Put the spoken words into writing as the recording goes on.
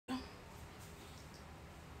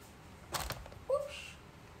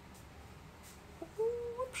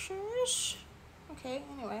fish. Okay,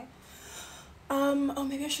 anyway. Oh,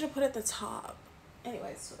 maybe I should have put it at the top.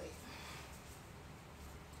 Anyway, so wait.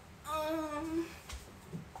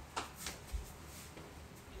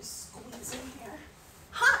 Just squeeze in here.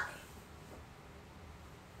 Hi!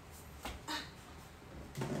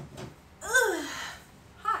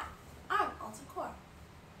 Hi, I'm Alta Core.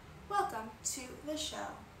 Welcome to the show.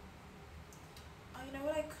 Oh, you know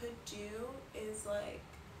what I could do is like...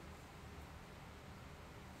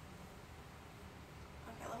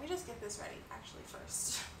 Okay, let me just get this ready actually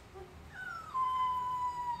first.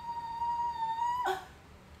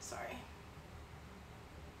 Sorry.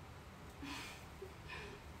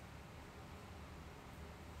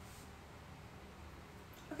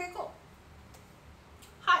 Okay, cool.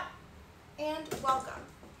 Hi, and welcome.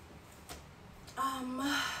 I'm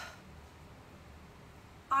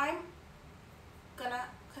gonna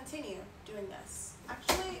continue doing this.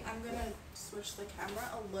 Actually, I'm gonna switch the camera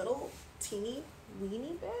a little teeny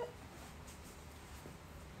weeny bit.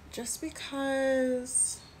 Just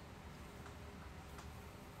because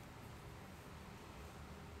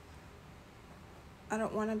I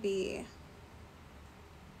don't want to be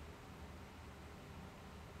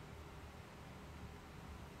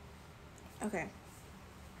okay.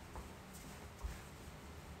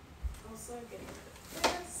 Also getting rid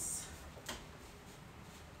of this.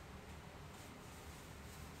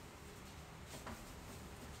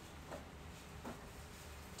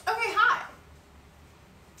 Okay, hi.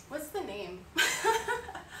 What's the name? I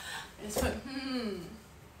just put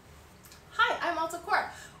Hi, I'm Alta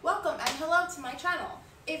Core. Welcome and hello to my channel.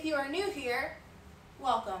 If you are new here,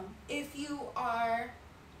 welcome. If you are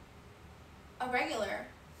a regular,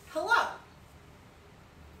 hello.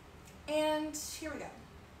 And here we go.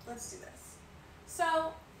 Let's do this.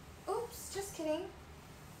 So, oops, just kidding.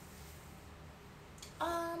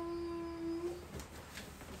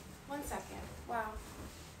 One second. Wow.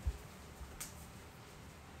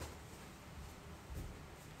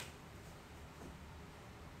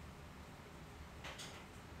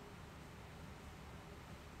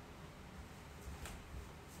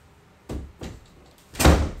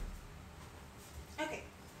 Okay.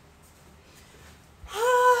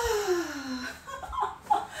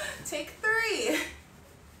 Take 3.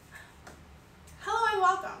 Hello and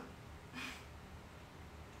welcome.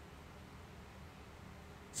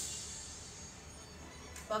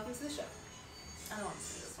 Welcome to the show. I don't want to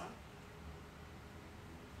see this one.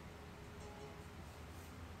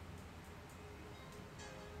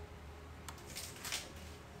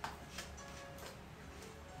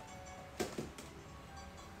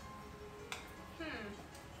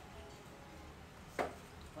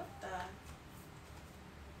 What the?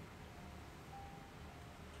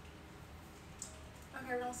 Okay,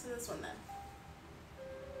 we're gonna see this one then.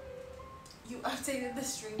 You updated the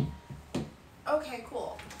stream. Okay,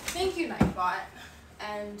 cool. Thank you, Nightbot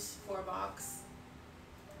and 4box.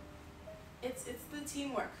 It's the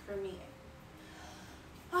teamwork for me.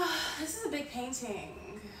 This is a big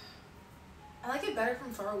painting. I like it better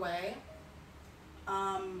from far away.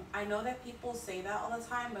 I know that people say that all the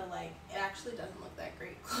time, but like it actually doesn't look that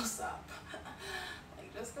great close up.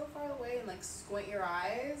 Like just go far away and like squint your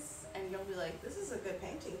eyes and you'll be like, this is a good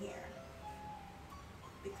painting here.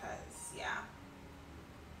 Because yeah.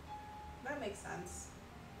 That makes sense.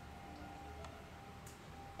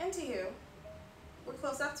 And to you, we're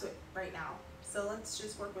close up to it right now. So let's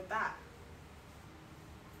just work with that.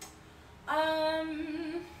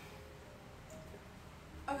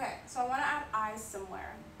 Okay, so I want to add eyes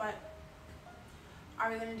somewhere, but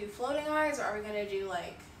are we going to do floating eyes or are we going to do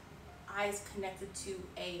like eyes connected to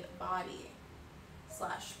a body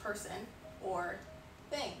slash person or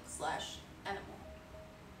thing slash animal?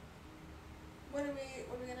 What are we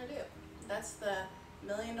going to do? That's the $1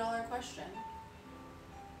 million question.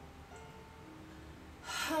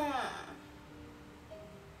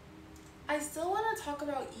 I still want to talk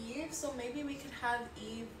about Eve, so maybe we could have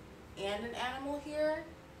Eve and an animal here.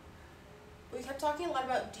 We kept talking a lot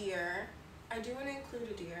about deer. I do want to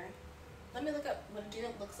include a deer. Let me look up what a deer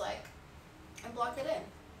looks like and block it in.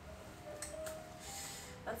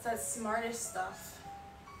 That's that smartest stuff.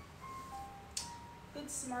 Good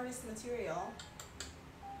smartest material.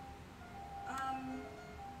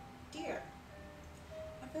 Deer.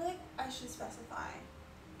 I feel like I should specify.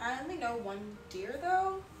 I only know one deer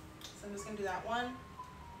though, so I'm just gonna do that one.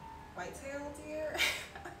 White-tailed deer.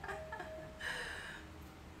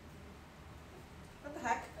 What the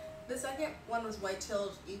heck? The second one was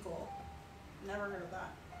white-tailed eagle. Never heard of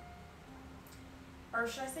that. Or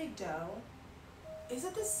should I say doe? Is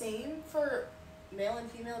it the same for male and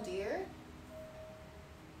female deer?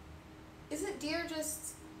 Isn't deer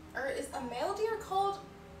just Or is a male deer called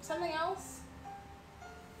something else?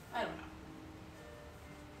 I don't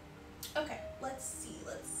know. Okay, let's see.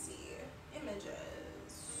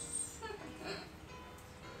 Images.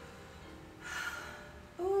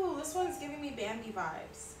 Ooh, this one's giving me Bambi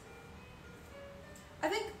vibes. I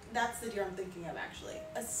think that's the deer I'm thinking of, actually.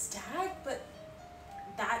 A stag, but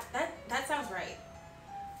that sounds right.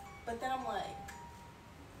 But then I'm like,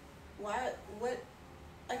 what?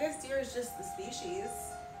 I guess deer is just the species.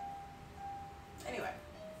 Anyway,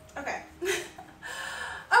 okay.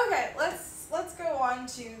 Okay, let's go on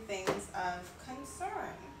to things of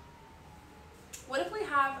concern. What if we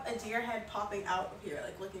have a deer head popping out of here,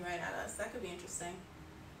 like looking right at us? That could be interesting.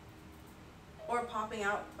 Or popping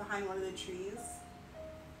out behind one of the trees.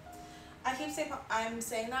 I'm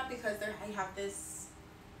saying that because I have this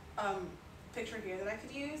picture here that I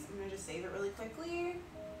could use. I'm gonna just save it really quickly.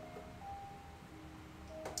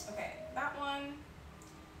 Okay, that one.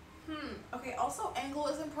 Okay, also angle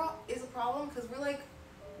is a problem because we're like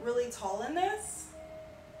really tall in this.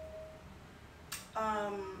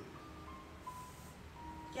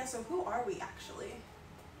 Yeah, so who are we actually?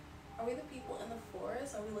 Are we the people in the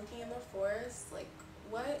forest? Are we looking in the forest? Like,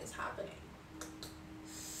 what is happening?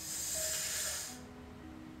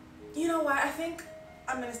 You know what? I think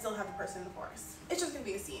I'm gonna still have a person in the forest. It's just gonna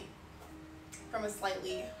be a scene from a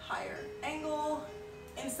slightly higher angle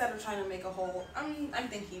instead of trying to make a whole. I'm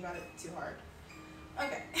thinking about it too hard.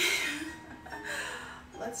 Okay.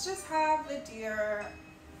 Let's just have the deer.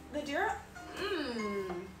 The deer.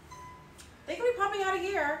 They could be popping out of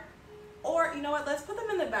here. Or, you know what, let's put them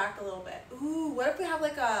in the back a little bit. Ooh, what if we have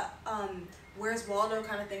like a, Where's Waldo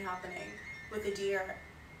kind of thing happening with the deer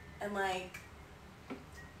and like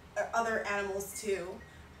other animals too.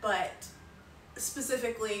 But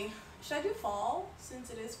specifically, should I do fall since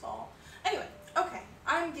it is fall? Anyway, okay,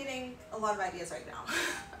 I'm getting a lot of ideas right now.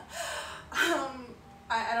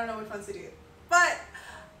 I don't know which ones to do. But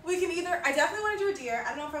we can either, I definitely want to do a deer. I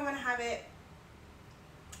don't know if I'm going to have it,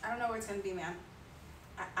 I don't know where it's going to be, man.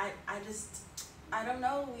 I don't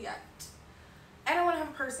know yet. And I want to have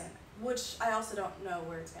a person, which I also don't know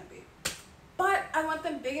where it's going to be. But I want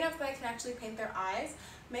them big enough that I can actually paint their eyes.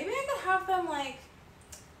 Maybe I could have them like,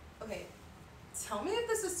 okay, tell me if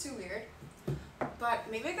this is too weird, but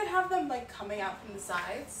maybe I could have them like coming out from the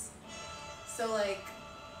sides. So like,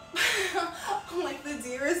 like the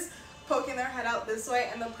deer is poking their head out this way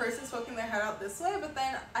and the person's poking their head out this way, but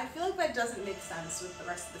then I feel like that doesn't make sense with the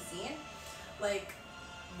rest of the scene. Like,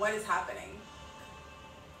 what is happening?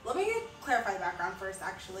 Let me clarify the background first,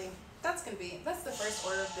 actually. That's the first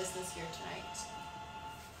order of business here tonight.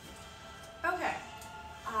 Okay.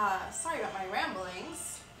 Sorry about my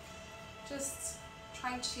ramblings. Just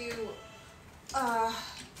trying to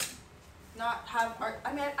not have art.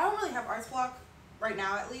 I mean, I don't really have arts block right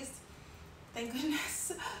now, at least. Thank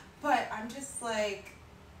goodness. But I'm just like,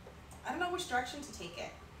 I don't know which direction to take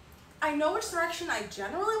it. I know which direction I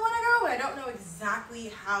generally want to go, but I don't know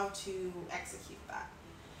exactly how to execute that.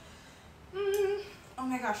 Oh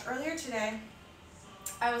my gosh, earlier today,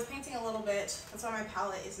 I was painting a little bit. That's why my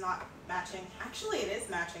palette is not matching. Actually, it is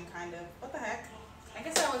matching, kind of. What the heck? I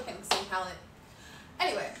guess I always paint the same palette.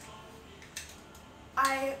 Anyway,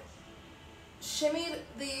 I shimmied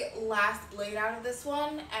the last blade out of this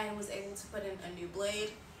one and was able to put in a new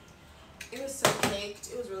blade. It was so caked.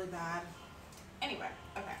 It was really bad. Anyway,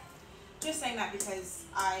 okay. Just saying that because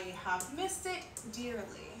I have missed it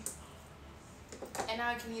dearly. And now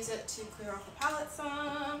I can use it to clear off the palette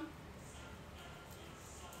some.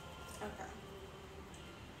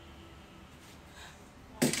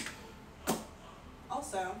 Okay.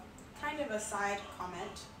 Also, kind of a side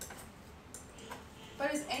comment,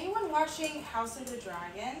 but is anyone watching House of the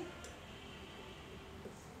Dragon?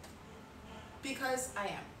 Because I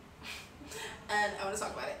am. And I want to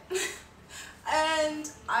talk about it. And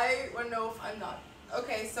I want to know if I'm not.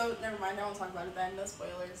 Okay, so never mind. I won't talk about it then. No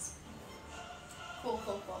spoilers. Cool.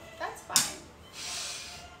 That's fine.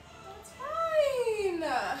 That's fine.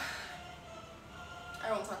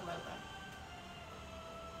 I won't talk about it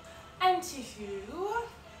then. And tissue. Let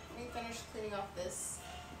me finish cleaning off this.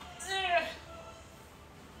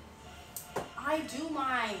 I do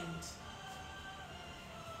mind.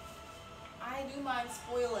 I do mind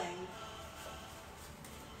spoiling.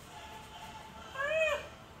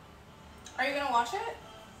 Are you gonna watch it?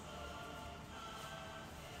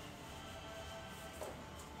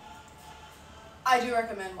 I do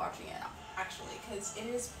recommend watching it, actually, because it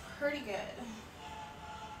is pretty good.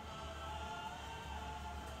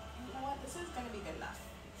 You know what? This is gonna be good enough.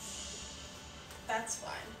 That's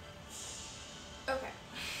fine. Okay.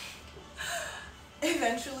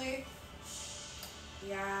 Eventually,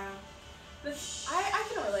 Yeah. I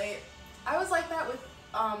can relate. I was like that with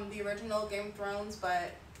the original Game of Thrones,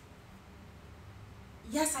 but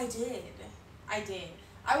yes, I did. I did.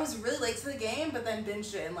 I was really late to the game, but then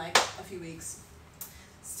binged it in like a few weeks.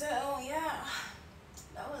 So yeah,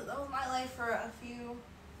 that was my life for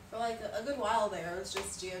like a good while there. It was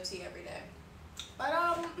just GOT every day. But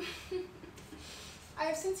I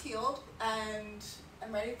have since healed and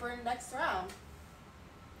I'm ready for the next round.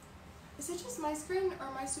 Is it just my screen or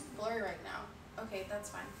am I super blurry right now? Okay, that's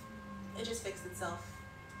fine. It just fixed itself.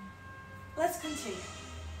 Let's continue.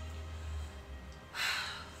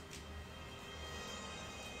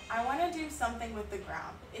 I want to do something with the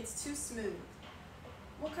ground. It's too smooth.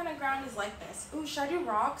 What kind of ground is like this? Ooh, should I do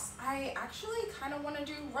rocks? I actually kind of want to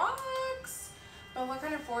do rocks. But what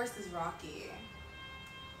kind of forest is rocky?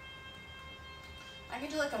 I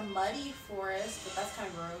could do like a muddy forest, but that's kind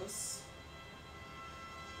of gross.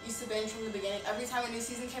 Used to binge from the beginning. Every time a new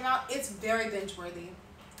season came out, it's very binge-worthy.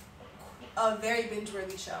 A very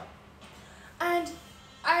binge-worthy show. And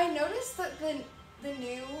I noticed that the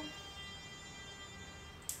new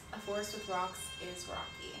A Forest with Rocks is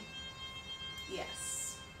rocky.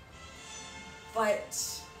 Yes.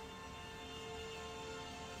 But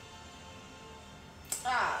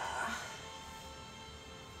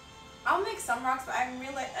I'll make some rocks, but I don't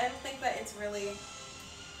think that it's really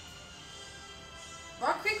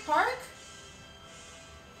Rock Creek Park?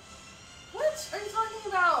 What are you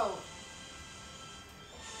talking about?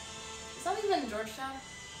 Is that even Georgetown?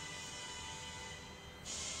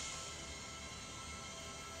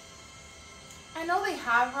 I know they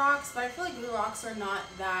have rocks, but I feel like the rocks are not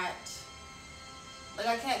that, like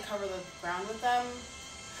I can't cover the ground with them.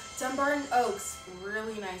 Dumbarton Oaks,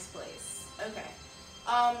 really nice place. Okay.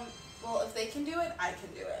 Well, if they can do it, I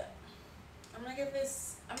can do it. I'm gonna give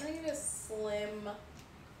this a slim,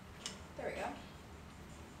 there we go.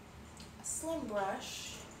 A slim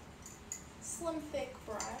brush. Slim, thick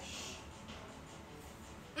brush.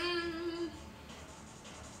 Oh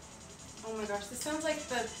my gosh, this sounds like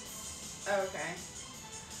the, oh, okay.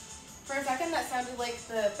 For a second, that sounded like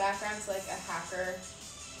the background's like a hacker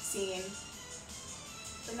scene.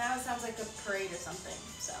 But now it sounds like a parade or something,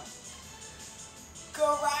 so.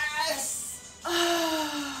 Grass!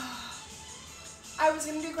 I was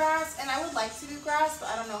gonna do grass, and I would like to do grass, but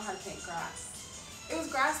I don't know how to paint grass. It was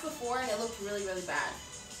grass before, and it looked really, really bad.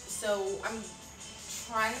 So I'm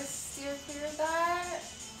trying to steer clear of that.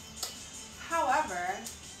 However,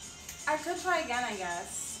 I could try again, I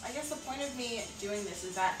guess. I guess the point of me doing this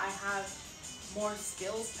is that I have more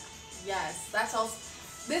skills now. Yes, that's all.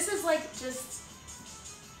 This is like just,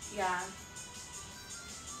 yeah.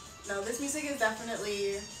 No, this music is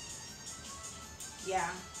definitely,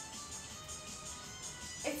 yeah.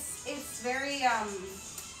 It's very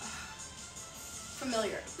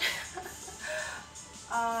familiar.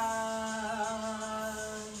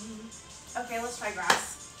 Okay, let's try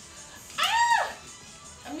grass. Ah!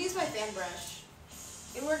 I'm gonna use my fan brush.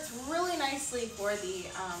 It works really nicely for the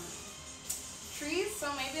trees,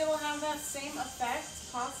 so maybe it'll have that same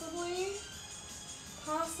effect, possibly,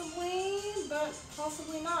 but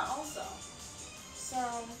possibly not also. So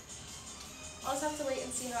I'll just have to wait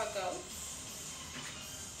and see how it goes.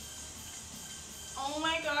 Oh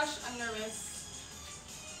my gosh, I'm nervous.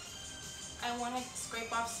 I want to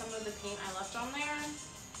scrape off some of the paint I left on there.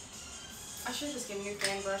 I should have just given you a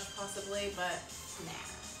fan brush possibly, but nah.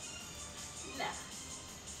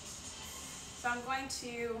 So I'm going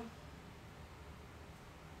to,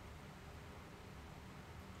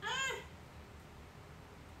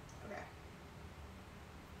 okay.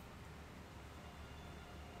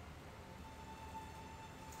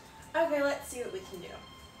 Okay, let's see what we can do.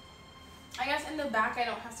 I guess in the back I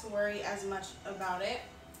don't have to worry as much about it.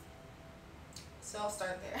 So I'll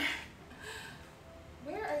start there.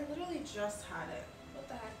 Where I literally just had it. What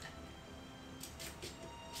the heck?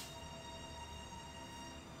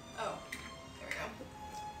 Oh, there we go.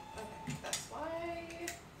 Okay, that's why.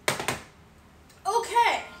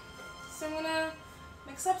 Okay, so I'm gonna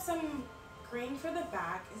mix up some green for the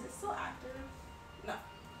back. Is it still active? No.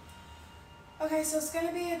 Okay, so it's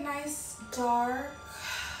gonna be a nice dark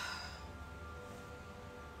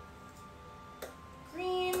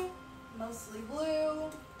green, mostly blue,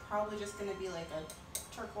 probably just gonna be like a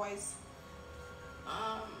turquoise.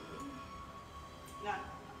 No.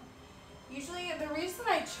 Usually the reason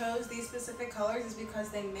I chose these specific colors is because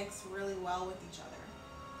they mix really well with each other.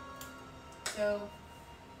 So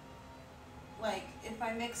like if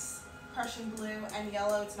I mix Prussian blue and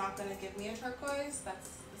yellow, it's not gonna give me a turquoise.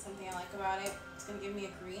 That's something I like about it. It's gonna give me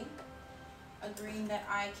a green that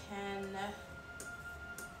I can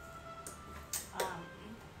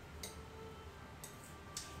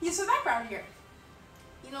Use the background here.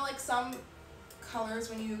 You know, like some colors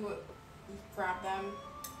when you grab them,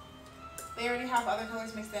 they already have other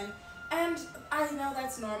colors mixed in. And I know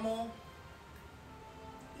that's normal.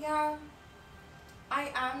 Yeah, I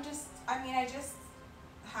just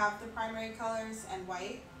have the primary colors and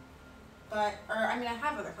white, but, I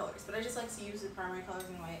have other colors, but I just like to use the primary colors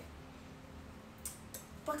and white.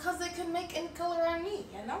 Because they can make any color on me,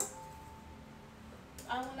 you know?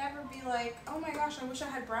 I will never be like, oh my gosh, I wish I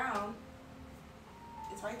had brown.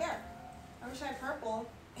 It's right there. I wish I had purple.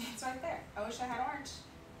 It's right there. I wish I had orange.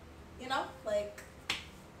 You know? Like,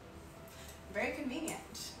 very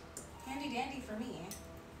convenient. Handy dandy for me.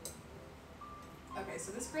 Okay,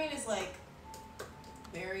 so this green is like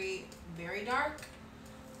very, very dark.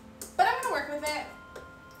 But I'm gonna work with it.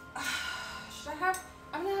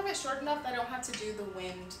 I'm gonna have it short enough that I don't have to do the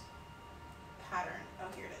wind pattern. Oh,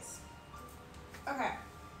 here it is. Okay.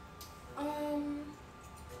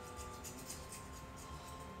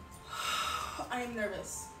 I am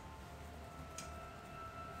nervous.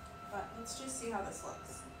 But let's just see how this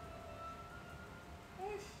looks.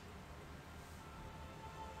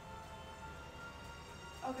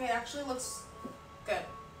 Okay, it actually looks good.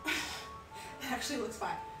 It actually looks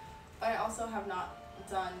fine. But I also have not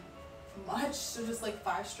done much, so just like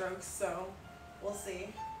 5 strokes, so we'll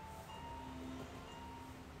see.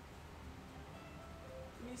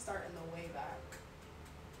 Let me start in the way back.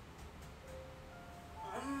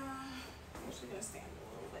 I'm actually gonna stand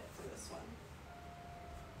a little bit for this one.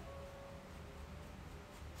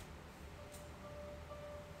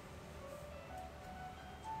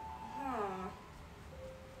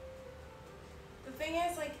 The thing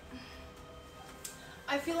is, like,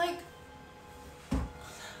 I feel like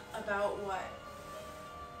about what?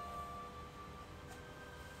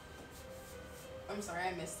 I'm sorry,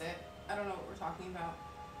 I missed it. I don't know what we're talking about.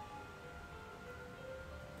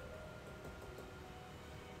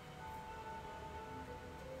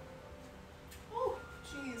 Oh,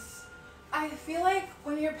 jeez. I feel like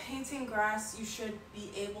when you're painting grass, you should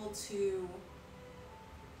be able to,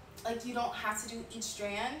 like, you don't have to do each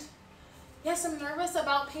strand. Yes, I'm nervous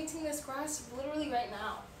about painting this grass literally right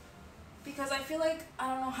now. Because I feel like I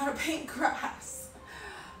don't know how to paint grass.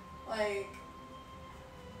 Like,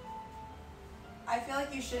 I feel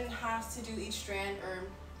like you shouldn't have to do each strand or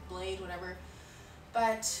blade, whatever.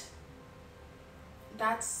 But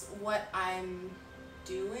that's what I'm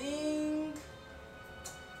doing.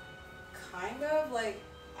 Kind of. Like,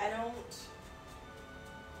 I don't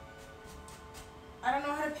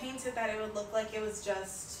know how to paint it that it would look like it was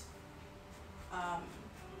just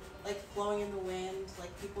like blowing in the wind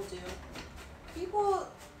like people do. People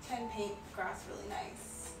can paint grass really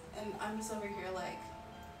nice, and I'm just over here like,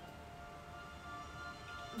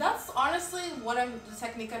 that's honestly the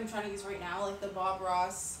technique I'm trying to use right now, like the Bob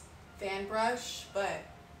Ross fan brush, but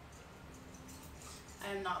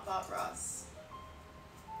I am not Bob Ross.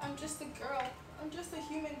 I'm just a girl. I'm just a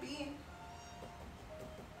human being.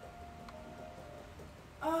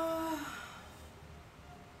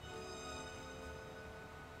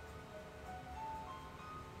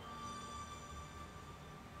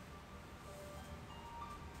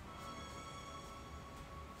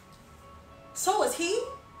 So was he?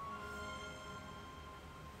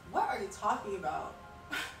 What are you talking about?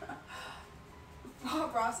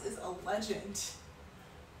 Bob Ross is a legend.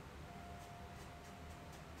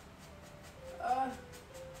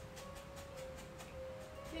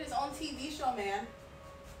 He had his own TV show, man,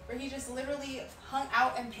 where he just literally hung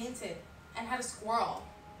out and painted and had a squirrel.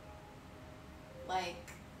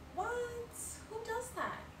 Like, what? Who does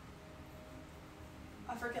that?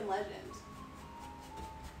 A freaking legend.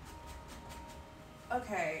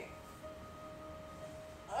 Okay.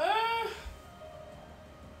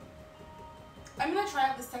 I'm gonna try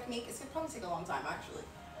out this technique. It's gonna probably take a long time, actually,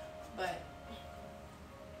 but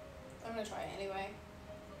I'm gonna try it anyway.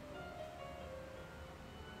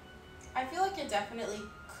 I feel like it definitely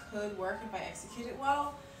could work if I execute it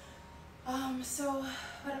well. So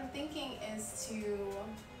what I'm thinking is to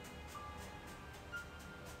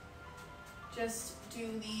just do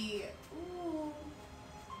the, ooh.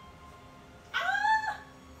 Ah!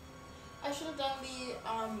 I should have done the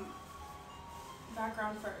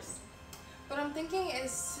background first. What I'm thinking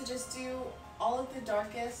is to just do all of the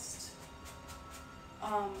darkest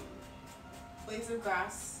blades of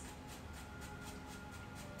grass,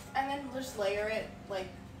 and then just layer it like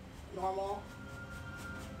normal.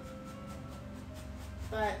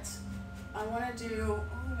 But I want to do,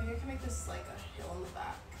 oh, maybe I can make this like a hill in the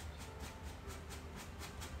back.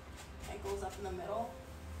 It goes up in the middle.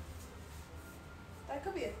 That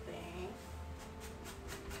could be a thing.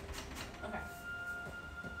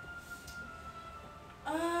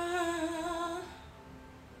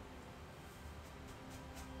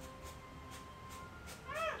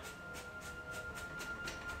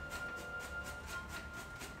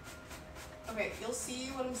 Okay, you'll see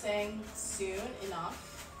what I'm saying soon enough.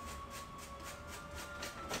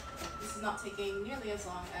 This is not taking nearly as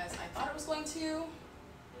long as I thought it was going to.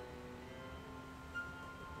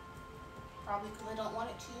 Probably because I don't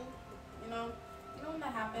want it to, you know when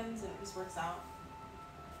that happens and it just works out.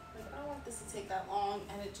 Like, I don't want this to take that long,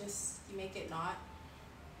 and it just, you make it not.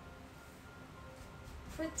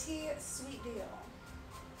 Pretty sweet deal.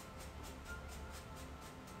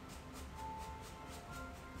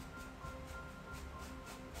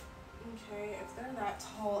 Okay, if they're that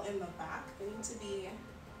tall in the back, they need to be...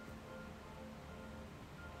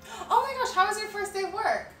 Oh my gosh, how was your first day of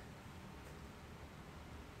work?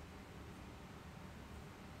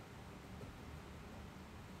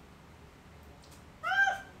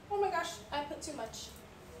 Oh my gosh, I put too much.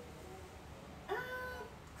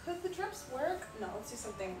 Could the drips work? No, let's do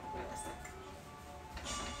something realistic.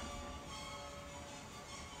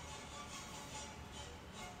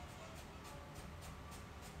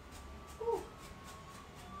 Ooh.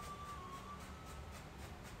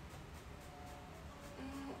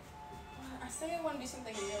 I say I want to do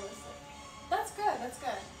something realistic. That's good, that's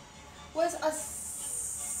good. Was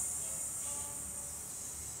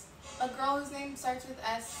a girl whose name starts with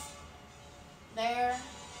S there?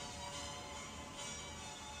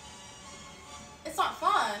 It's not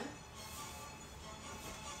fun.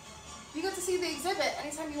 You get to see the exhibit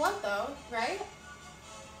anytime you want though, right?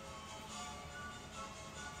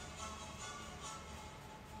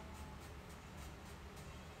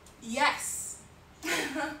 Yes.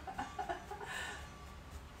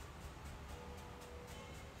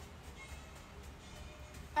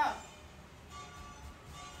 Oh.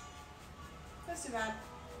 That's too bad.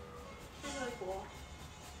 She's really cool.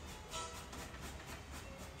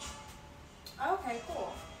 Okay,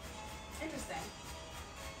 cool. Interesting.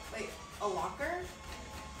 Wait, a locker?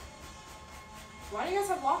 Why do you guys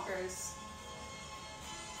have lockers?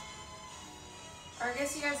 Or I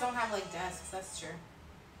guess you guys don't have like desks, that's true.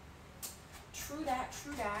 True that,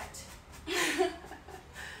 true that.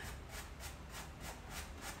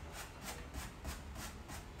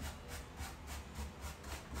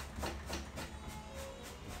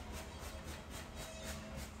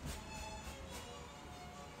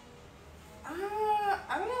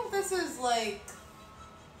 I don't know if this is like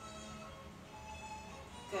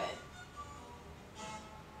good.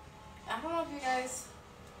 I don't know if you guys,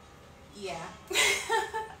 yeah.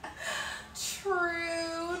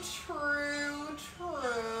 True, true,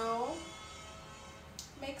 true.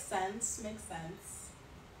 Makes sense, makes sense.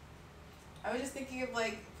 I was just thinking of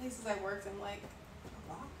like places I worked and like a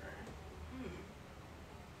locker.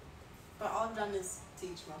 But all I've done is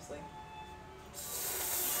teach mostly.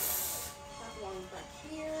 That belongs back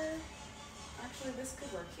here. Actually, this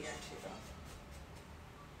could work here too.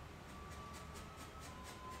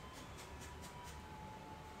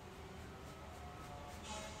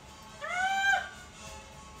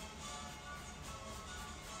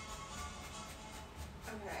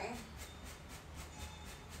 Okay.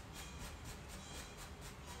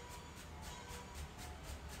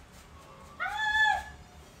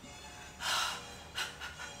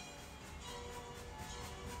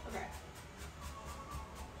 Okay.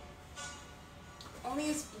 Only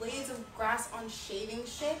use blades of grass on shaving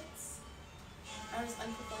shifts. I was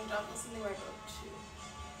unfulfilling job. That's something where I go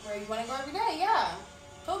to. Where you want to go every day? Yeah,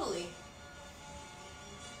 totally.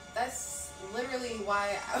 That's literally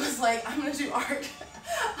why I was like, I'm gonna do art.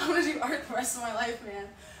 I'm gonna do art the rest of my life, man.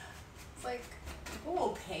 It's like, people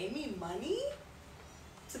will pay me money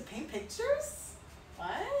to paint pictures?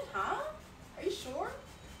 What? Huh? Are you sure?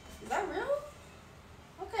 Is that real?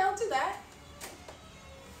 Okay, I'll do that.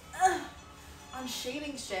 Ugh. On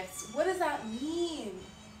shading shifts. What does that mean?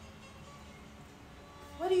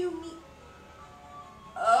 What do you mean?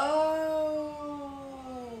 Oh,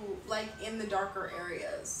 like in the darker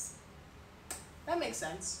areas. That makes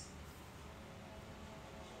sense.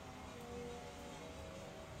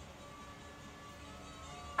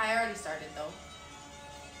 I already started though.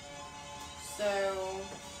 So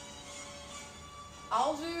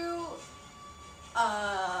I'll do,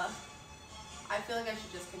 I feel like I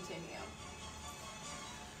should just continue.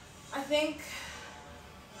 I think,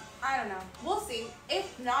 I don't know. We'll see.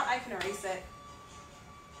 If not, I can erase it.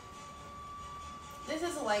 This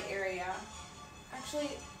is a light area.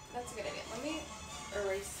 Actually, that's a good idea. Let me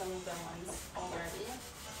erase some of the ones already.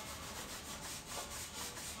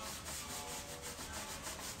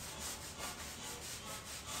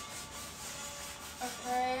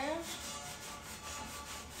 Okay.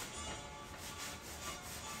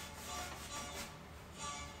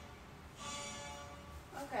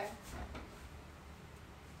 Okay.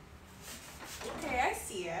 Okay, I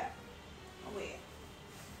see it. Oh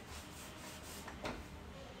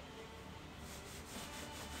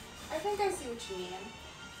I see what you mean.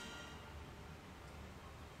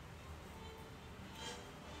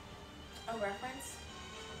 A reference?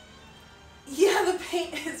 Yeah, the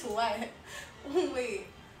paint is wet. Wait.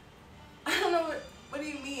 I don't know what do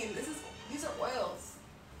you mean? These are oils.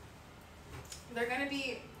 They're gonna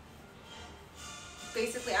be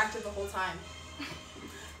basically active the whole time.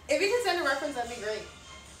 If you could send a reference, that'd be great.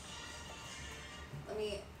 Let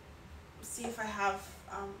me see if I have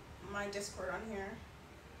my Discord on here.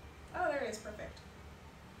 Oh, there it is. Perfect.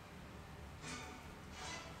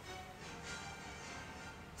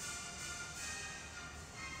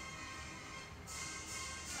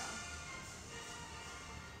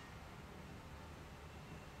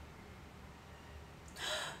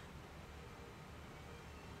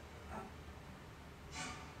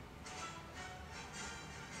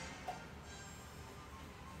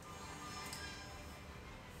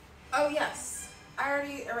 Oh yes, I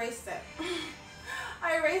already erased it.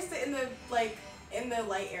 I erased it in the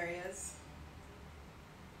light areas.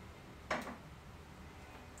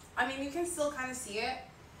 I mean, you can still kind of see it.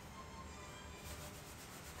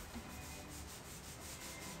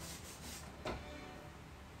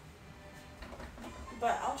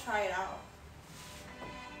 But I'll try it out.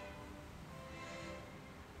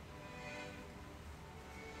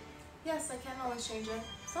 Yes, I can always change it.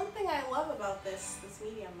 Something I love about this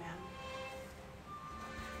medium, man.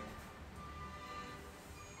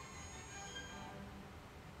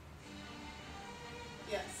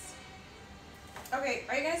 Yes. Okay,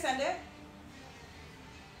 are you gonna send it?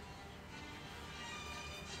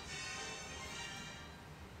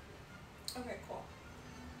 Okay, cool.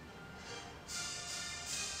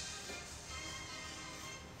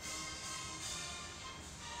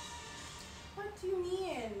 What do you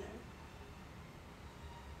mean?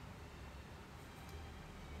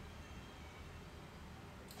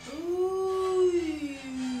 Ooh,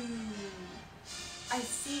 I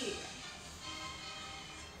see.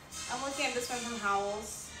 I'm looking at this one from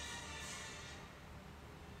Howells.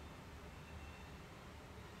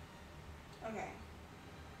 Okay.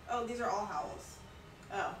 Oh, these are all Howells.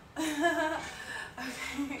 Oh.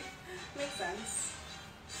 Okay. Makes sense.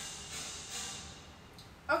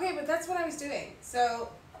 Okay, but that's what I was doing. So,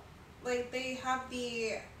 like, they have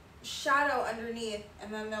the shadow underneath,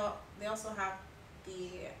 and then they also have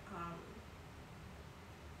the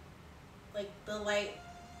like the light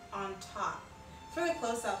on top for the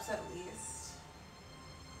close-ups at least.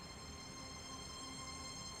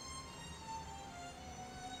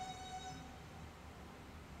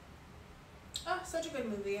 Oh, such a good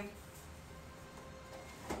movie.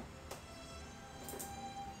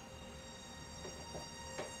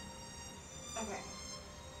 Okay.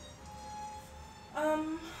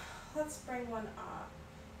 Let's bring one up.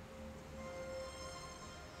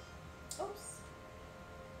 Oops.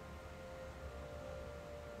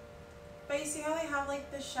 But you see how they have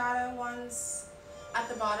like the shadow ones at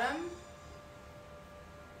the bottom?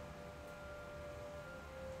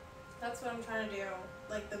 That's what I'm trying to do,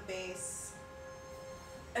 like the base.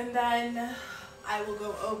 And then I will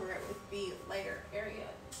go over it with the lighter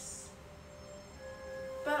areas.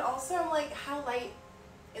 But also I'm like, how light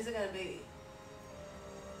is it gonna be?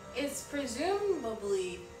 It's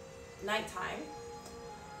presumably nighttime.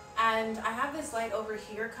 And I have this light over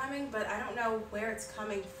here coming, but I don't know where it's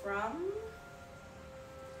coming from.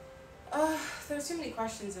 There's too many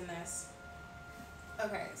questions in this.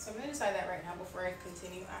 Okay, so I'm gonna decide that right now before I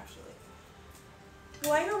continue actually. The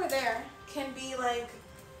light over there can be like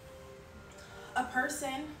a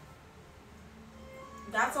person.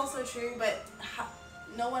 That's also true, but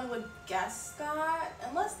no one would guess that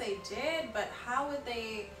unless they did, but how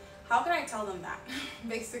can I tell them that?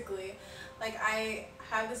 Basically, like I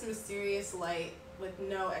have this mysterious light with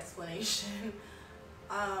no explanation,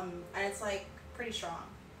 and it's like pretty strong,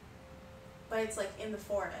 but it's like in the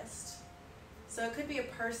forest, so it could be a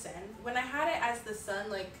person. When I had it as the sun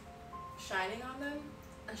like shining on them,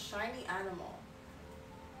 a shiny animal.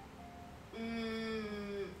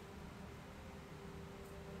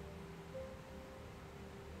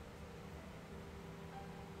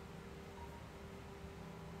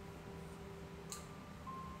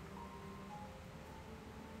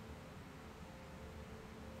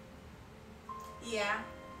 Yeah.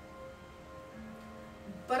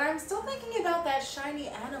 But I'm still thinking about that shiny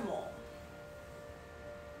animal.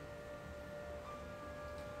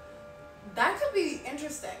 That could be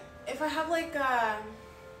interesting. If I have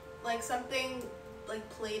like something like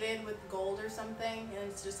plated with gold or something, and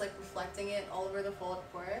it's just like reflecting it all over the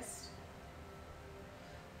forest.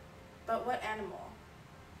 But what animal?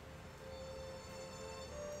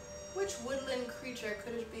 Which woodland creature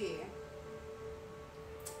could it be?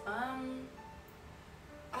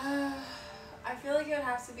 I feel like it would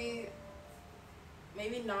have to be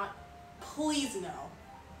maybe not. Please no.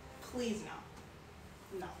 Please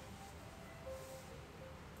no. No.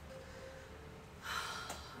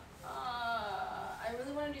 I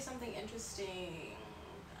really want to do something interesting.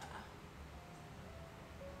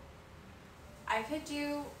 I could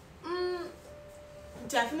do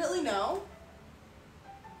definitely no.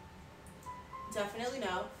 Definitely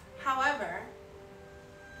no. However,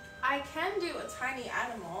 I can do a tiny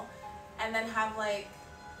animal and then have like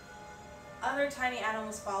other tiny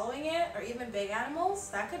animals following it, or even big animals.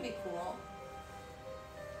 That could be cool.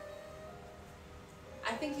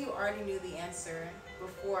 I think you already knew the answer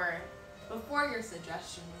before your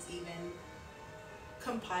suggestion was even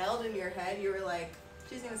compiled in your head. You were like,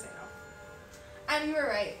 she's gonna say no. And you were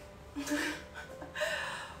right.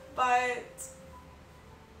 But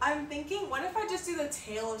I'm thinking, what if I just do the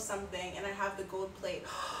tail of something and I have the gold plate?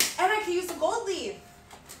 And I can use the gold leaf!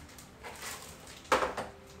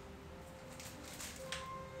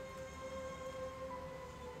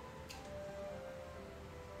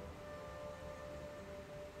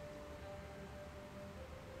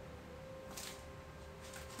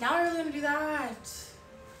 Now I really want to do that.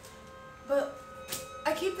 But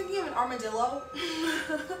I keep thinking of an armadillo.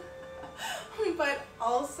 But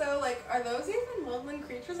also, like, are those even woodland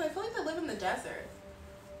creatures? I feel like they live in the desert.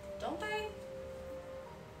 Don't they?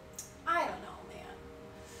 I don't know,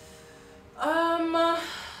 man.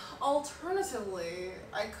 Alternatively,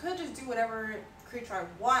 I could just do whatever creature I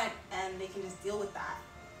want and they can just deal with that.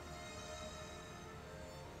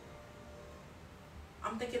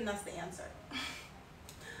 I'm thinking that's the answer.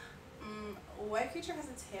 What creature has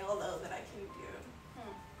a tail, though, that I can do?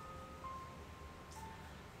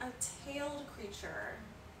 A tailed creature.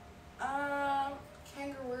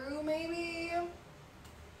 Kangaroo, maybe?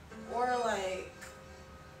 Or like,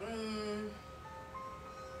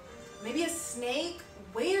 maybe a snake?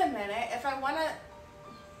 Wait a minute. If I want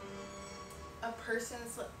a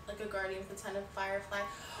person's like a guardian of the 10 of firefly.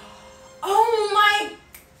 Oh my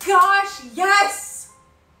gosh, yes!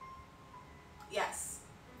 Yes.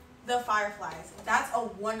 The fireflies. That's a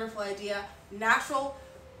wonderful idea. Natural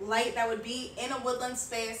light that would be in a woodland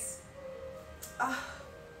space.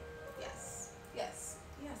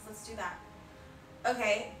 Yes, let's do that.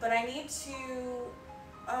 Okay, but I need to,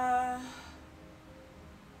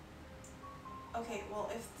 okay, well,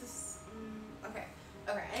 if this, okay,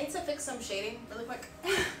 I need to fix some shading really quick.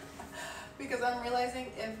 Because I'm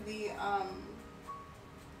realizing if the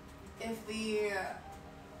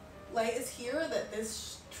light is here, that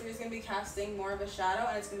this tree is going to be casting more of a shadow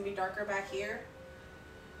and it's going to be darker back here.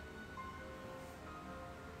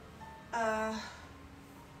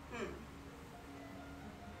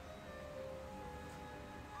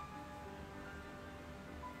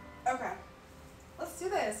 Okay, let's do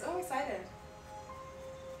this. Oh, I'm excited.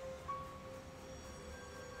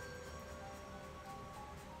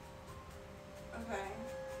 Okay.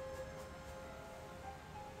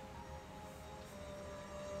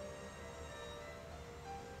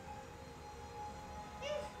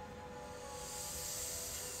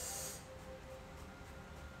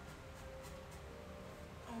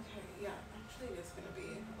 Okay, yeah, actually it's going to be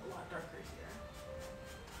a lot darker here.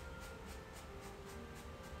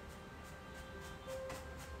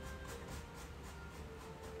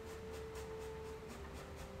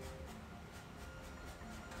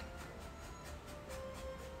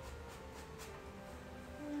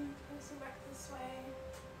 Closer back this way.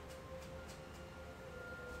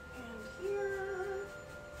 And here.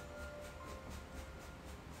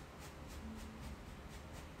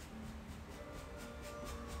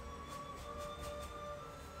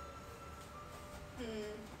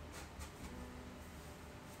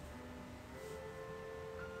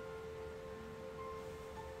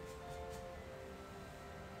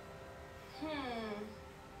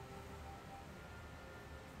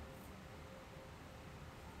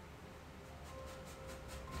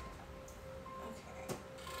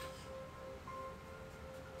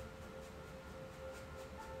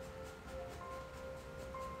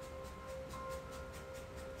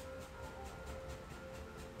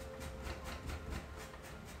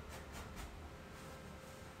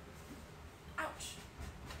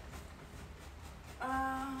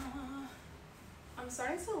 I'm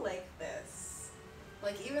starting to like this.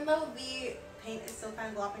 Like, even though the paint is still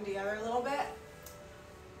kind of glopping together a little bit,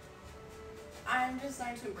 I'm just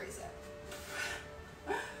starting to embrace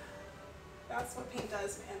it. That's what paint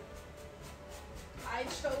does, man. I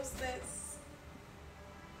chose this.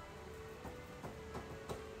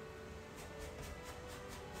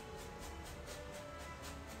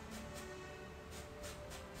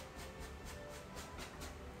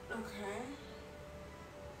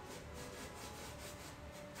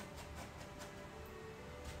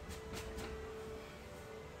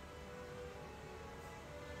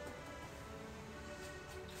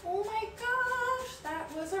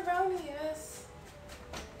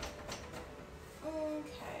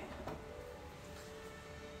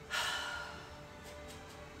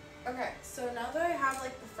 So now that I have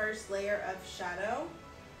like the first layer of shadow,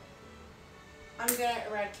 I'm gonna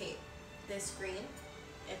eradicate this green.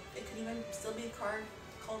 If it could even still be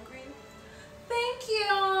called green. Thank you!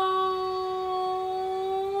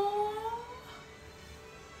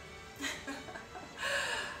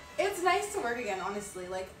 It's nice to work again, honestly.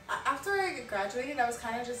 Like, after I graduated, I was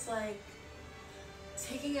kind of just like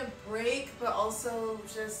taking a break, but also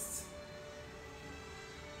just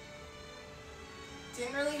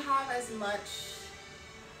didn't really have as much,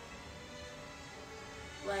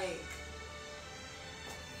 like,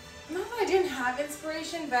 not that I didn't have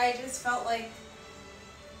inspiration, but I just felt like,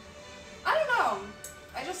 I don't know,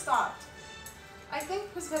 I just stopped. I think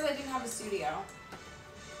it was because I didn't have a studio.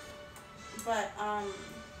 But, I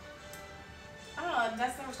don't know,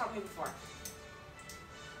 that's never stopped me before.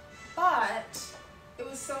 But it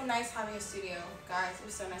was so nice having a studio, guys. It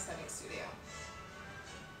was so nice having a studio.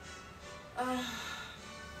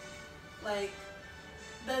 Like,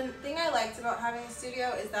 the thing I liked about having a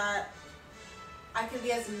studio is that I could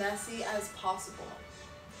be as messy as possible.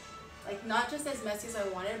 Like, not just as messy as I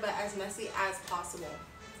wanted, but as messy as possible.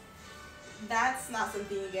 That's not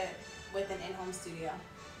something you get with an in-home studio.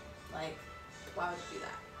 Like, why would you do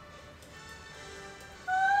that?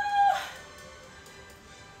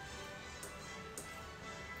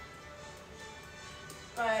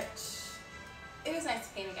 But it was nice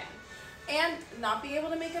to paint again. And not being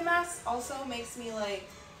able to make a mess also makes me like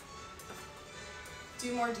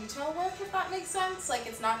do more detail work, if that makes sense. Like,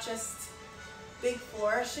 it's not just big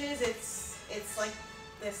flourishes, it's like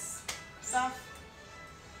this stuff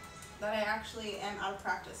that I actually am out of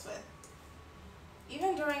practice with.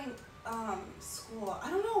 Even during school, I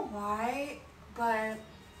don't know why, but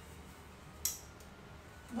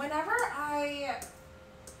whenever I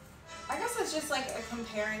guess it's just like a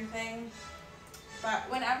comparing thing, but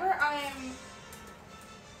whenever I'm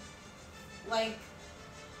like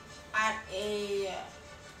at a,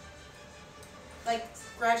 like,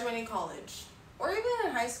 graduating college, or even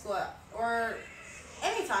in high school, or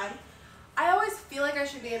anytime, I always feel like I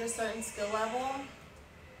should be at a certain skill level,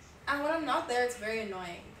 and when I'm not there, it's very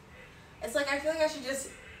annoying. It's like I feel like I should just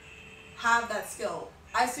have that skill.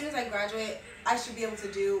 As soon as I graduate, I should be able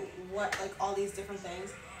to do like all these different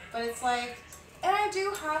things. But it's like, and I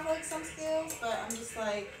do have like some skills, but I'm just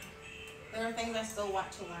like, there are things I still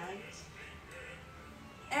want to learn.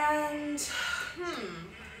 And,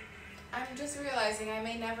 I'm just realizing I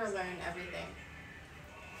may never learn everything.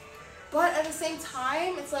 But at the same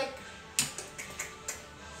time, it's like,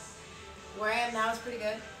 where I am now is pretty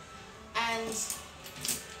good. And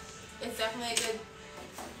it's definitely a good,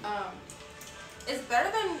 it's better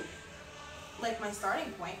than like my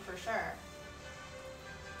starting point for sure.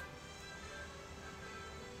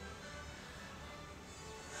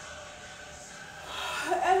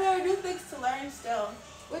 And there are new things to learn still,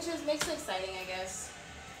 which makes it exciting, I guess.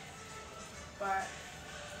 But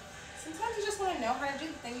sometimes you just want to know how to do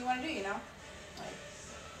the thing you want to do, you know? Like,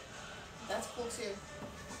 that's cool too.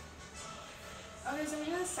 Okay, so I'm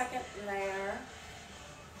gonna do the second layer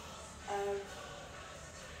of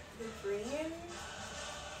the green.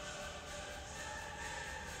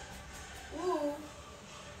 Ooh,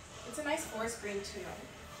 it's a nice forest green too.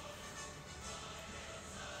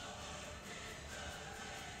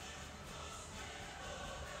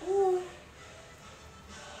 Ooh.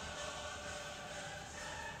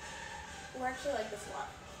 I actually like this a lot.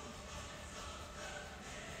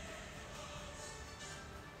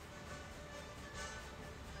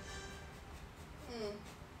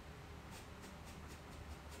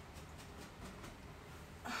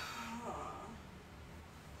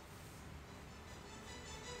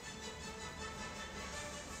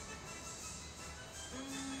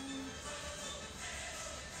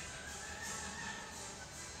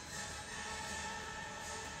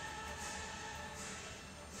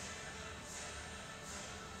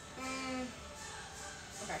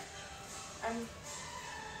 Okay. I'm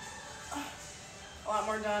a lot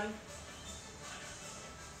more done.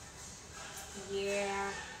 Yeah,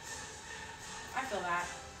 I feel that.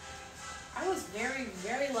 I was very,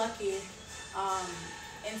 very lucky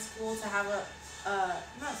in school to have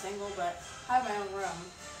not single, but have my own room.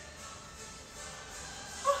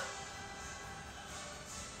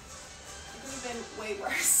 It could have been way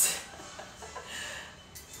worse.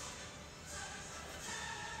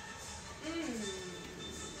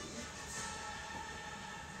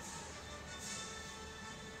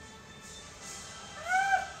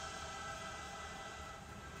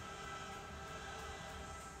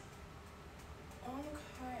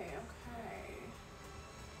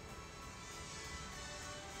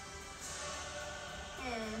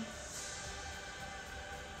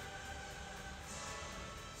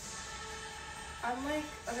 I'm like,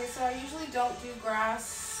 okay, so I usually don't do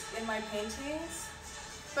grass in my paintings.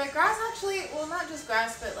 But grass actually, well, not just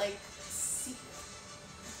grass, but like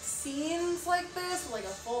scenes like this, with like a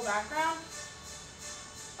full background,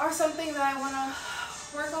 are something that I want to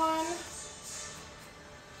work on.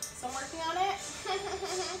 So I'm working on it.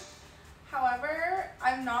 However,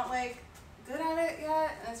 I'm not like good at it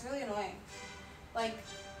yet, and it's really annoying. Like,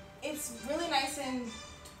 it's really nice and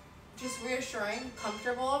just reassuring,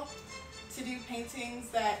 comfortable to do paintings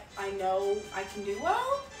that I know I can do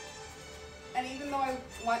well. And even though I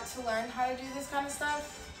want to learn how to do this kind of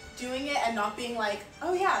stuff, doing it and not being like,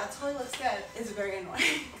 oh yeah, that totally looks good, is very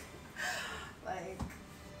annoying. Like,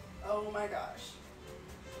 oh my gosh.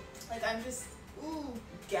 Like, I'm just,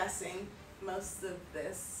 guessing most of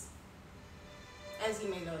this, as you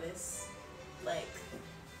may notice. Like,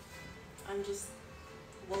 I'm just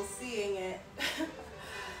seeing it.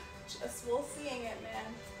 Just seeing it,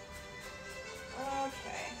 man.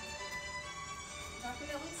 Okay.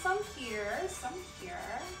 Definitely some here, some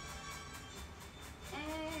here.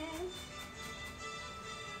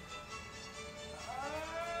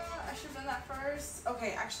 I should have done that first.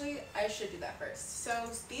 Okay, actually, I should do that first. So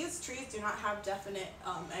these trees do not have definite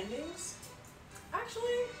endings.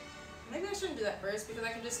 Actually, maybe I shouldn't do that first because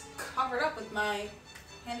I can just cover it up with my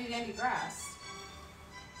handy dandy grass.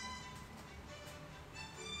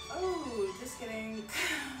 Oh, just kidding.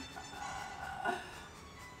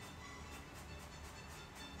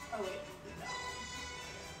 Oh wait, no.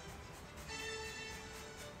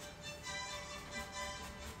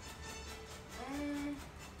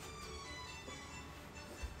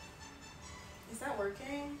 Is that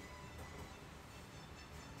working?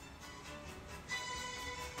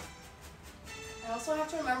 I also have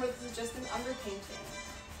to remember this is just an underpainting.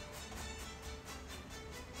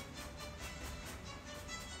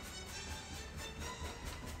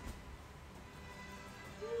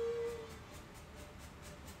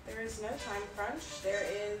 There is no time crunch. There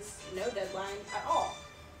is no deadline at all.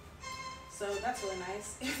 So that's really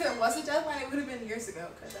nice. If there was a deadline, it would have been years ago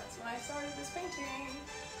because that's when I started this painting.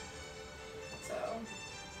 So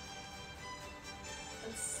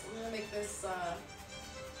I'm gonna make this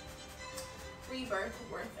rebirth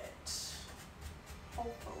worth it.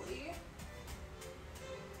 Hopefully.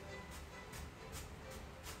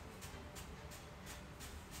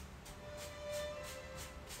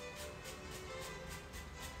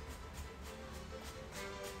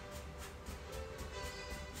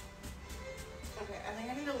 Okay, I think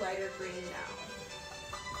I need a lighter green now.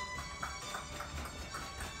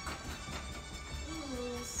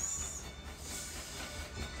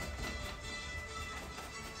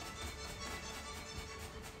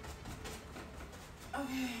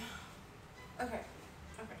 Okay.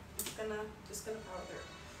 Just gonna power through.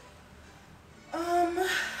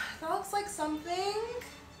 That looks like something.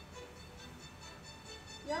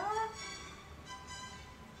 Yeah.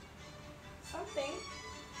 Something.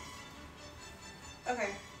 Okay.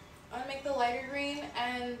 I'm gonna make the lighter green,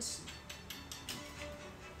 and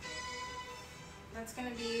that's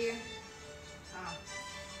gonna be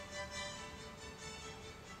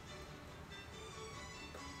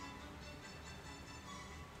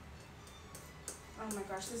oh my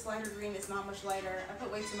gosh, this lighter green is not much lighter. I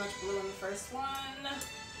put way too much blue in the first one.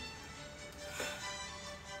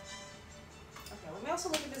 Okay, let me also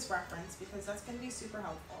look at this reference because that's going to be super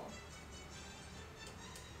helpful.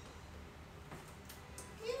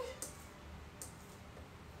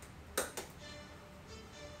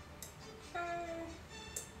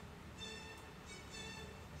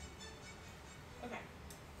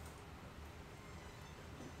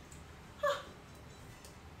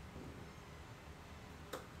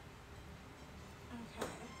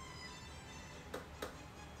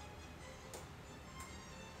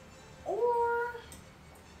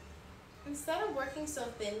 Instead of working so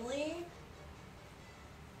thinly,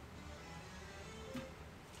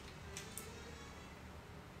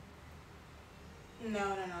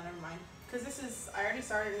 no, never mind. Because this is, I already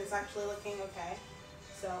started and it's actually looking okay.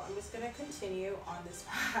 So I'm just going to continue on this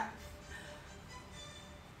path.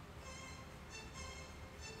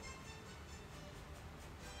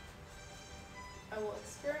 I will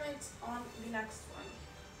experiment on the next one.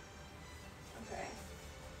 Okay.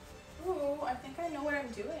 Ooh, I think I know what I'm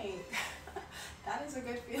doing. That is a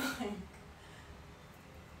good feeling.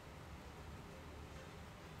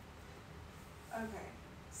 Okay,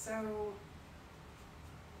 so I'm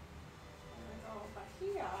gonna go over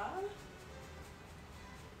here.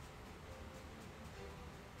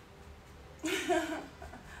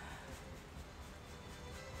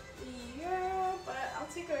 Yeah, but I'll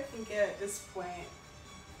take what I can get at this point.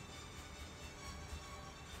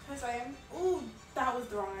 Because I am, ooh, that was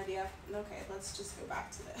the wrong idea. Okay, let's just go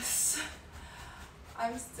back to this.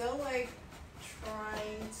 I'm still like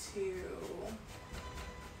trying to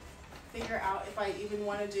figure out if I even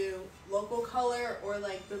want to do local color or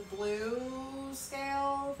like the blue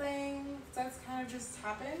scale thing. That's kind of just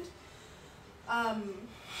happened.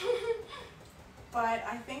 But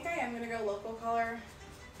I think I am gonna go local color,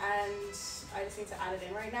 and I just need to add it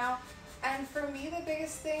in right now. And for me, the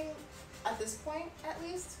biggest thing at this point, at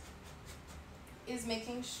least, is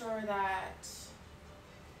making sure that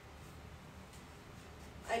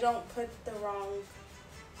I don't put the wrong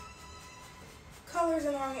colors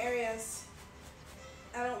in the wrong areas.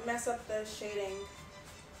 I don't mess up the shading,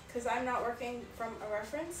 because I'm not working from a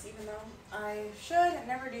reference, even though I should. I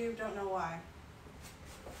never do, don't know why.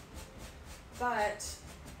 But,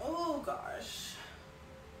 oh gosh.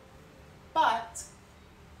 But,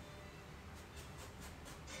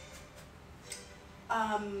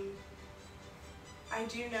 I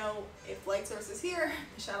do know if light source is here,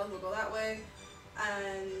 the shadows will go that way,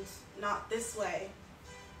 and not this way.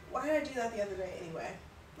 Why did I do that the other day anyway?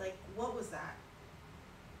 Like, what was that?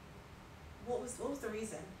 What was the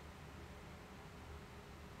reason?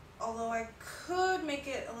 Although I could make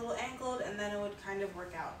it a little angled and then it would kind of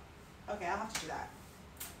work out. Okay, I'll have to do that.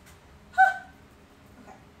 Huh.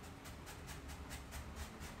 Okay.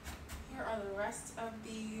 Here are the rest of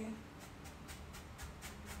the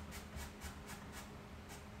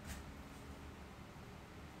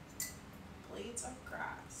blades of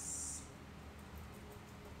grass.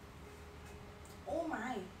 Oh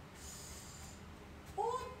my.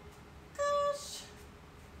 Oh gosh.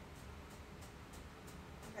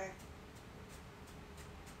 Okay.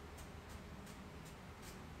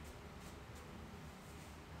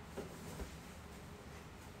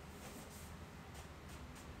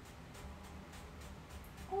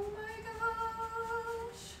 Oh my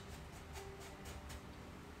gosh.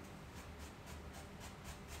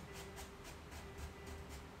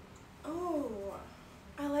 Oh,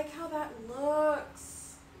 I like how that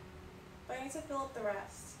looks. But I need to fill up the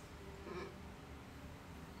rest.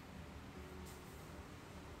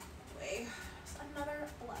 Wait, just another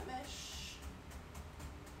blemish.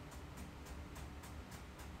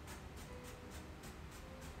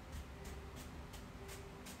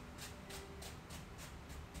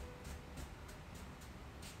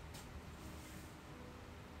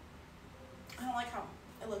 I don't like how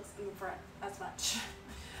it looks in the front as much.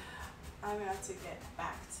 I'm gonna have to get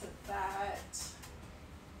back to that.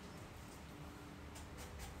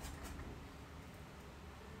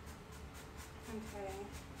 Okay,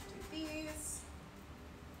 do these.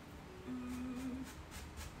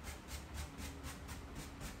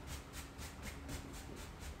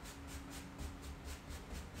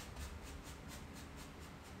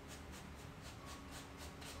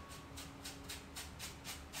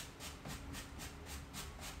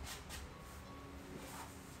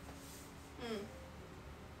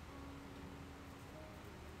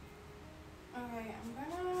 Okay, I'm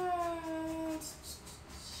gonna, let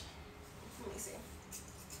me see.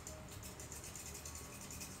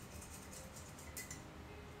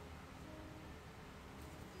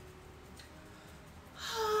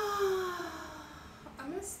 I'm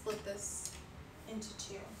gonna split this into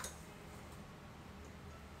two.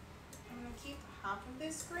 I'm gonna keep half of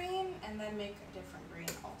this green and then make a different green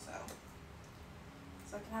also,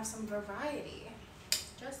 so I can have some variety,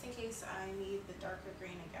 just in case I need the darker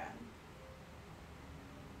green again.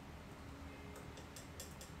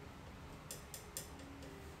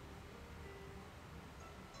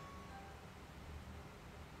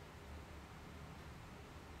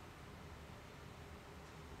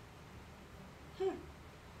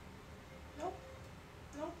 Nope.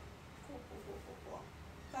 Nope. Cool.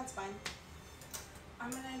 That's fine. I'm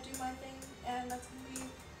gonna do my thing, and that's gonna be.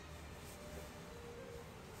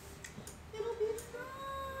 It'll be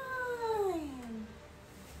fine.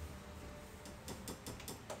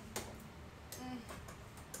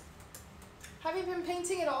 Have you been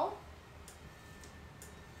painting at all?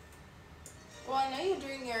 Well, I know you're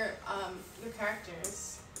doing your characters.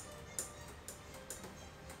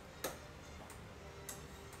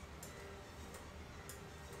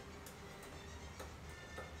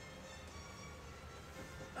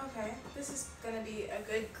 Okay, this is gonna be a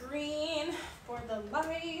good green for the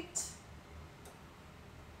light.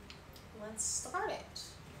 Let's start it.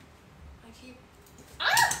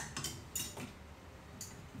 Ah!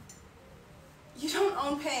 You don't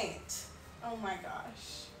own paint. Oh my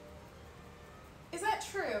gosh. Is that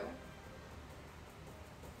true?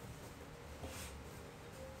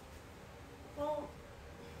 Well,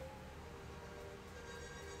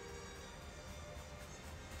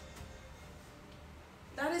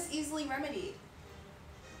 easily remedied.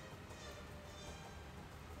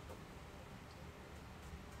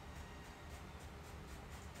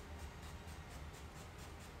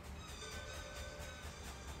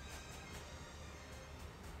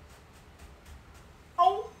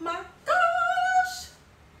 Oh my gosh!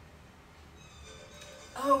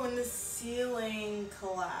 Oh, when the ceiling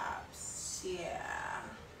collapsed. Yeah.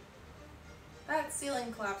 That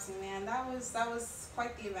ceiling collapsing, man, that was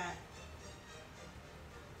quite the event.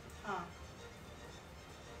 Huh.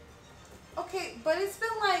 Okay, but it's been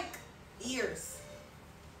like years.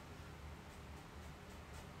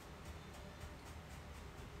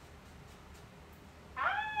 Oh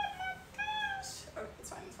my gosh. Oh, it's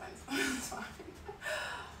fine, it's fine, it's fine, it's fine.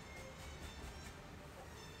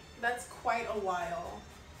 That's quite a while.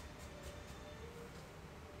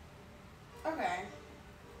 Okay.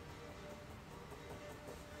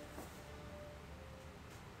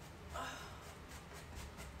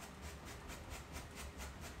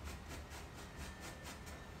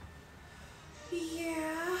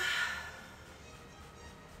 Yeah.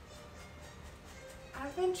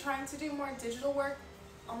 I've been trying to do more digital work.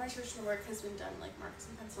 All my traditional work has been done like markers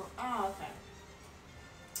and pencil. Oh, okay.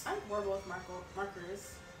 I'm horrible with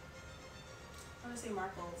markers. I want to say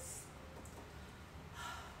markers.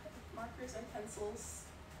 Markers and pencils.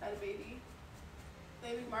 Had a baby.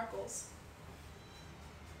 Baby Markles.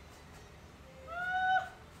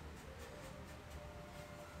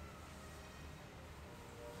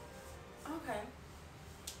 Okay.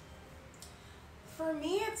 For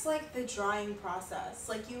me, it's like the drying process.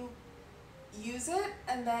 Like you use it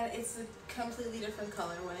and then it's a completely different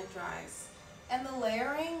color when it dries. And the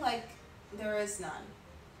layering, like, there is none.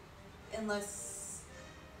 Unless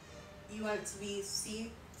you want it to be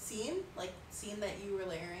seen that you were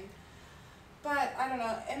layering. But I don't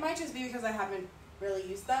know, it might just be because I haven't really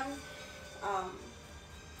used them,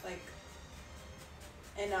 like,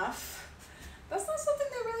 enough. That's not something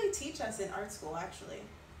they really teach us in art school, actually.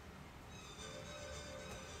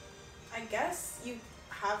 I guess you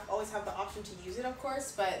always have the option to use it, of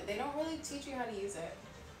course, but they don't really teach you how to use it.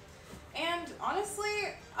 And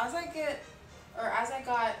honestly, as I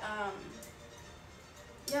got,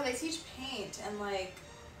 yeah, they teach paint and like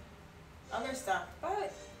other stuff,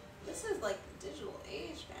 but this is like the digital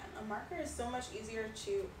age, man. A marker is so much easier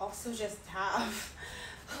to also just have.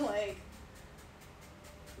 Like,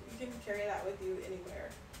 you can carry that with you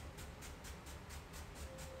anywhere.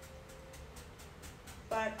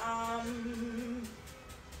 But, I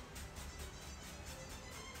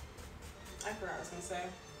forgot what I was gonna say.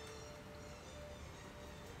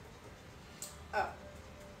 Oh.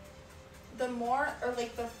 The more, or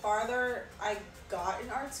like the farther I got in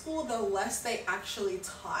art school, the less they actually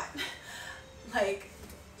taught. Like,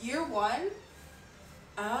 year one?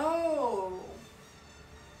 Oh.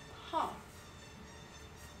 Huh.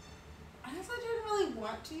 I guess I didn't really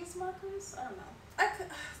want to use markers. I don't know.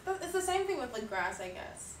 It's the same thing with like grass, I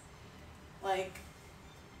guess. Like,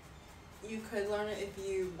 you could learn it if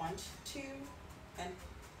you want to and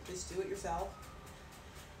just do it yourself.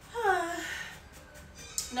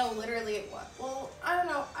 No, literally it was. Well, I don't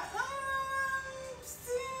know.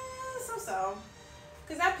 So.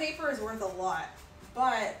 Because that paper is worth a lot.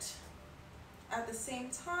 But at the same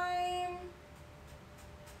time,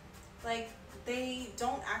 like, they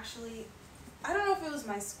don't actually, I don't know if it was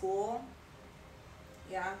my school.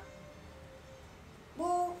 Yeah.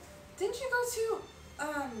 Well, didn't you go to,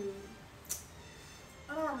 I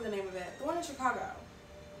don't remember the name of it. The one in Chicago.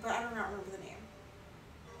 But I do not remember the name.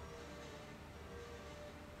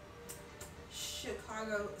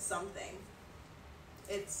 Chicago something.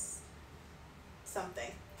 It's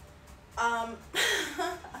something.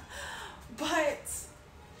 But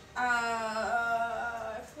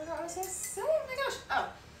I forgot what I was gonna say. Oh my gosh. Oh,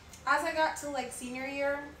 as I got to like senior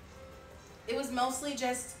year, it was mostly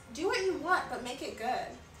just do what you want, but make it good.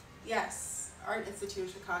 Yes, Art Institute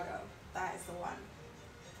of Chicago. That is the one.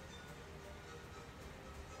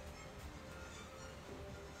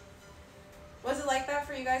 Was it like that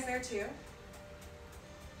for you guys there too?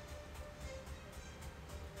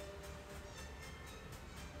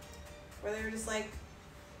 Where they were just like,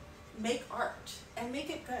 make art and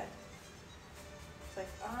make it good. It's like,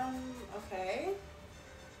 okay.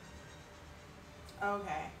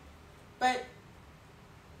 Okay. But,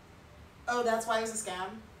 oh, that's why it was a scam?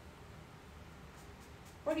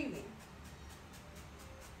 What do you mean?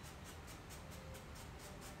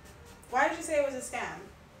 Why did you say it was a scam?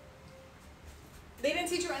 They didn't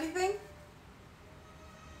teach you anything?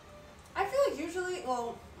 I feel like usually,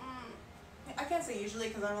 well, I can't say usually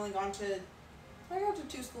because I've only gone to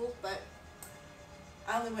 2 schools, but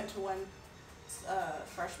I only went to one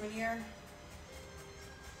freshman year.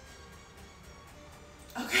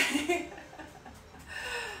 Okay.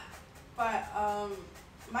 But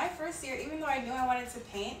my first year, even though I knew I wanted to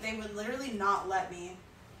paint, they would literally not let me.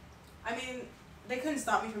 I mean, they couldn't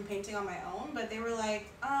stop me from painting on my own, but they were like,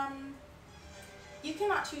 you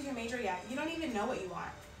cannot choose your major yet. You don't even know what you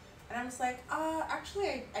want. And I was like,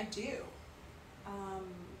 actually I do.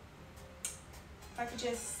 If I could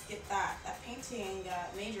just get that painting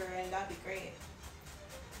major, and that'd be great.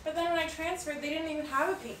 But then when I transferred, they didn't even have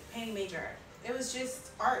a painting major. It was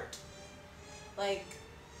just art. Like,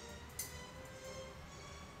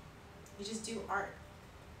 you just do art.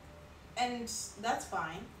 And that's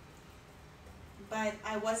fine. But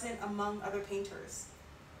I wasn't among other painters.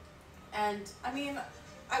 And, I mean,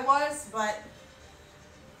 I was, but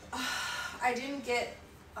I didn't get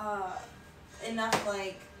enough,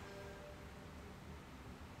 like,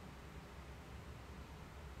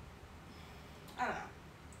 I don't know.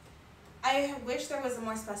 I wish there was a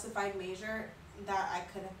more specified major that I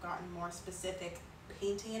could have gotten more specific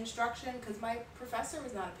painting instruction, because my professor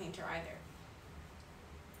was not a painter either.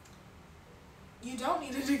 You don't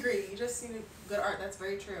need a degree, you just need good art. That's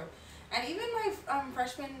very true. And even my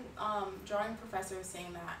freshman drawing professor was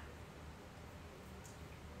saying that.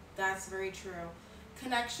 That's very true.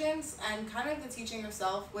 Connections and kind of the teaching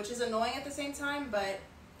yourself, which is annoying at the same time, but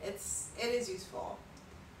it is useful.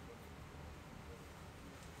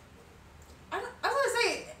 I was gonna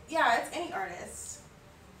say, yeah, it's any artist.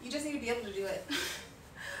 You just need to be able to do it.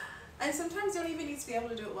 And sometimes you don't even need to be able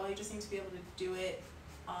to do it well, you just need to be able to do it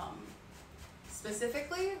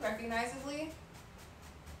specifically, recognizably.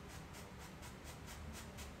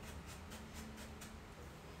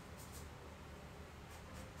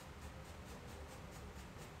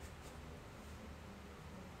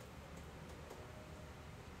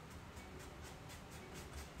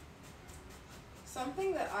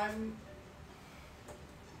 Something that I'm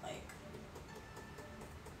like,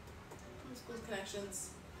 school connections,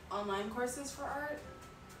 online courses for art.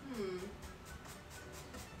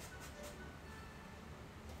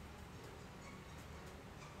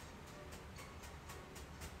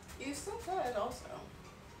 You still could also.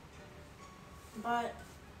 But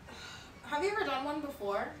have you ever done one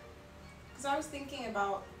before? Because I was thinking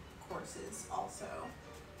about courses also.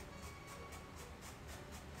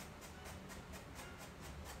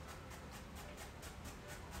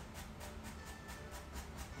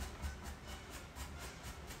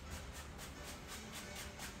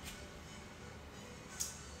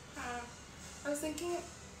 I was thinking,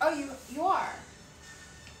 oh, you are.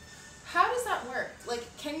 How does that work? Like,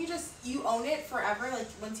 can you just, you own it forever? Like,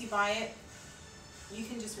 once you buy it, you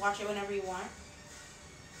can just watch it whenever you want?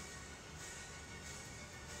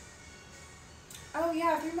 Oh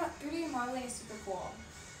yeah, 3D modeling is super cool.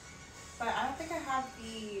 But I don't think I have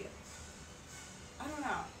the, I don't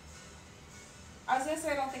know. I was gonna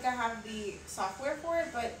say I don't think I have the software for it,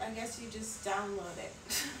 but I guess you just download it.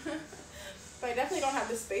 But I definitely don't have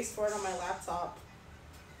the space for it on my laptop.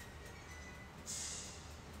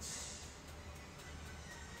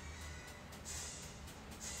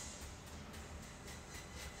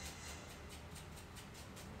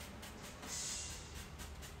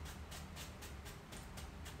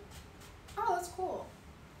 Oh, that's cool.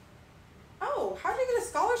 Oh, how did you get a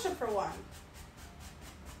scholarship for one?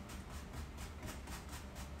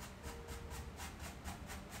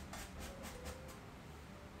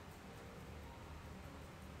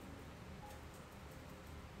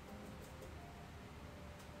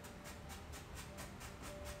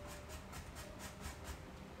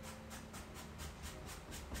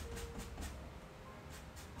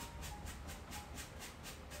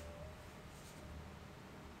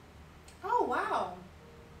 Oh, wow.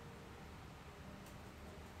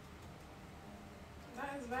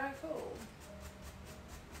 That is very cool.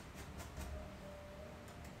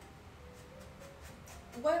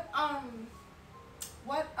 What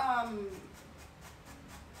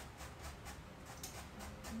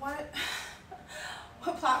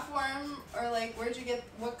platform, or like, where'd you get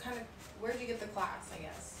the class, I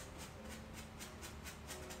guess?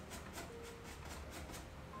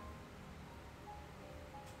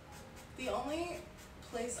 The only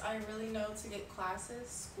place I really know to get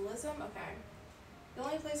classes, Schoolism, okay. The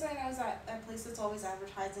only place I know is that place that's always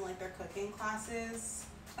advertising like their cooking classes.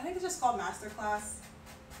 I think it's just called Masterclass.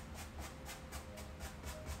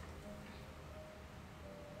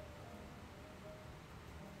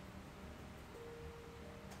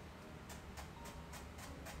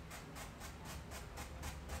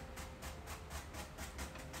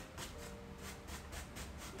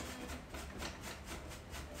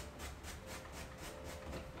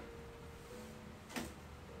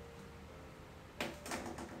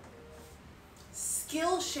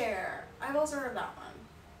 Skillshare. I've also heard that one.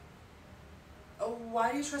 Oh,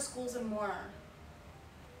 why do you trust Schoolism more?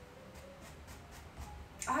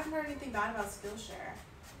 I haven't heard anything bad about Skillshare.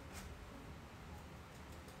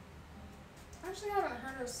 I actually haven't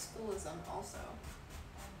heard of Schoolism also.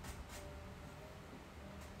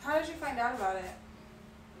 How did you find out about it?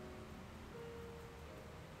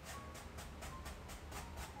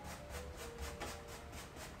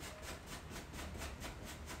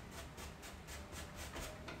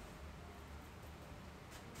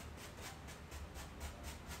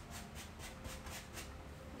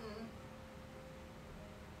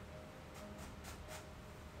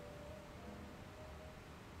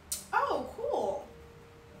 Oh, cool.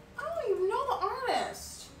 Oh, you know the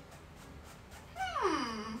artist.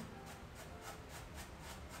 Hmm.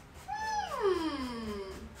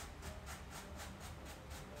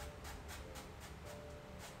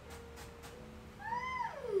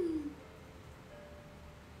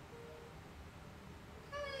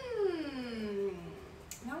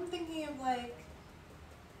 Now I'm thinking of like,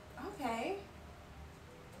 okay.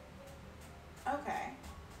 Okay.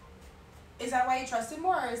 Is that why you trusted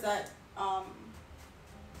more, or is that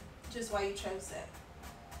just why you chose it?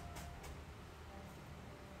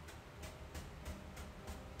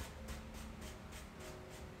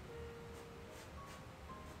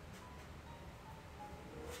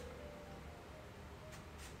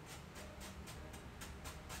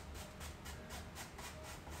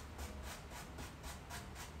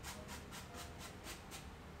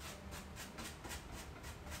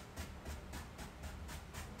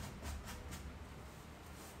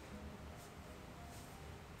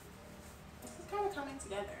 This is kind of coming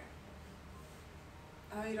together.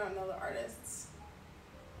 Oh, you don't know the artists.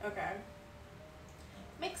 Okay.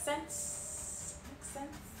 Makes sense. Makes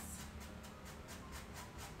sense.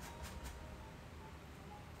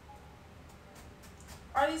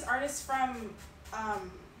 Are these artists from,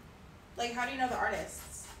 like, how do you know the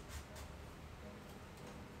artists?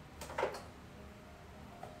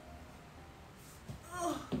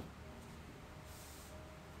 Ugh.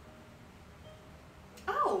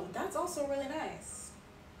 Oh, that's also really nice.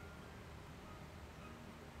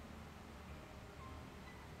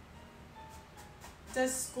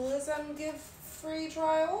 Does Schoolism give free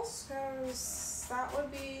trials? Because that would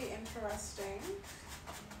be interesting.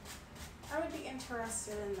 I would be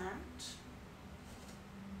interested in that.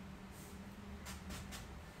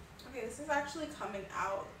 Okay, this is actually coming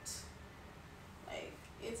out. Like,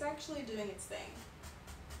 it's actually doing its thing.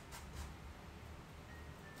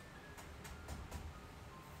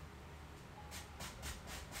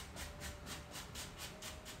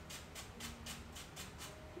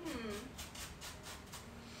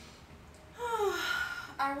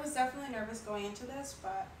 I was definitely nervous going into this,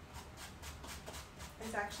 but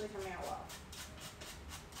it's actually coming out well.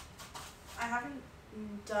 I haven't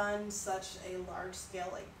done such a large scale,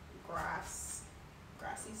 like, grassy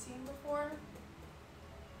scene before.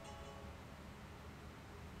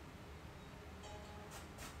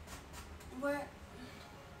 What?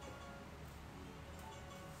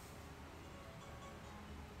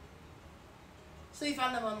 So you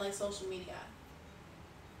found them on, like, social media?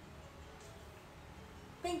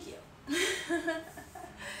 Thank you.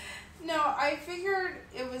 No, I figured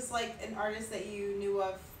it was like an artist that you knew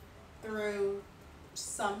of through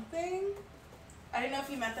something. I didn't know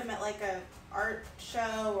if you met them at like a art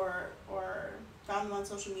show or found them on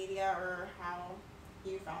social media, or how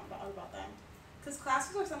you found out about them. Because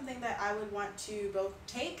classes are something that I would want to both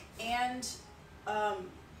take and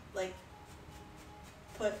like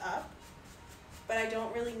put up, but I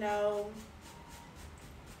don't really know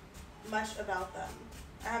much about them.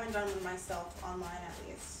 I haven't done them myself online, at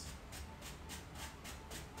least.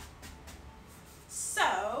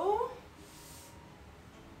 So,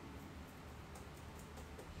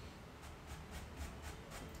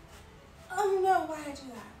 oh no, why did I do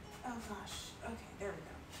that? Oh gosh. Okay, there we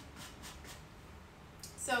go.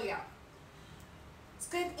 So yeah, it's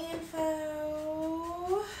good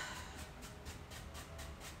info.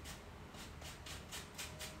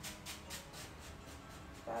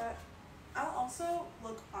 But I'll also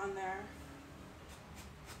look on there.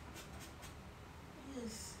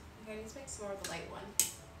 Yes. Okay, I need to make some more of the light one.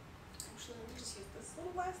 Actually, let me just use this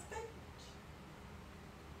little last bit.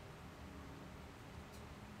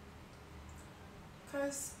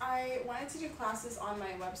 Because I wanted to do classes on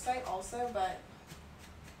my website also, but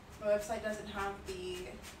my website doesn't have the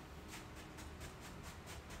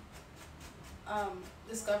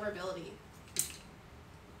discoverability.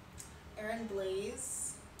 Aaron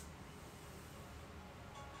Blaze.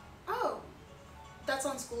 Oh, that's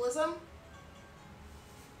on Schoolism?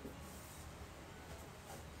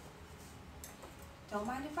 Don't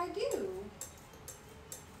mind if I do.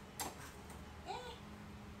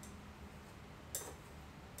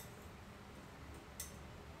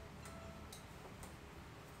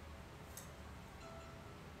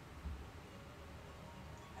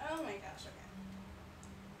 Oh my gosh, okay.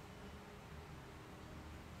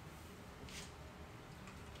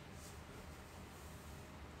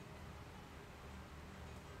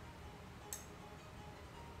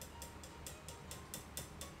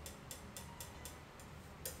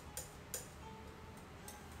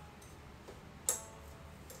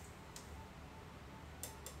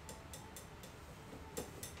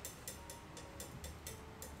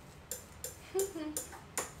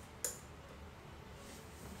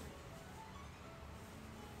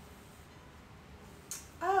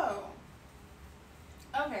 Oh.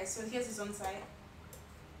 Okay, so he has his own site.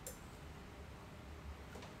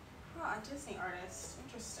 Huh, a Disney artist.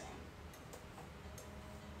 Interesting.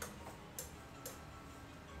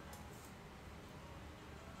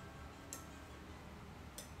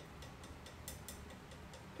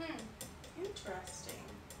 Interesting.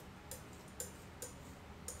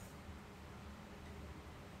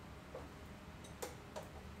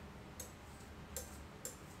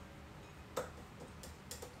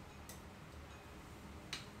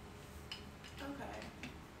 Okay.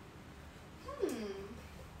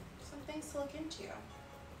 Some things to look into.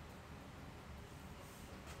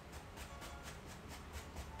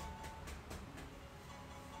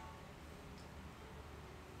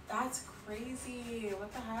 That's crazy.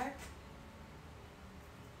 What the heck?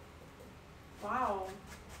 Wow.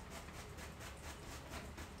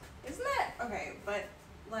 Isn't that okay? But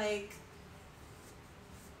like,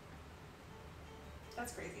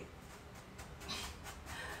 that's crazy.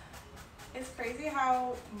 It's crazy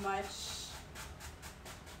how much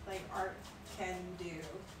like art can do.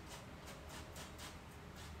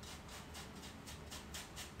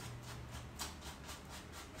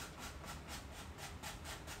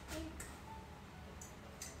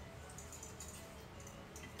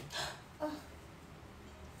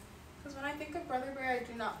 Because when I think of Brother Bear, I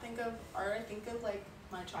do not think of art. I think of like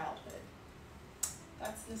my childhood.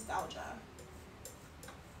 That's nostalgia.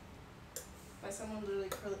 By someone literally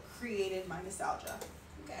created my nostalgia.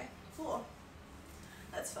 Okay, cool.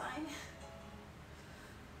 That's fine.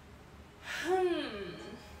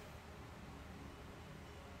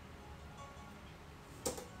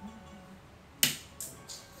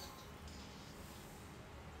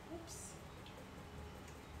 Oops.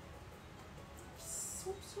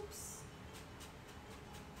 Oops, oops.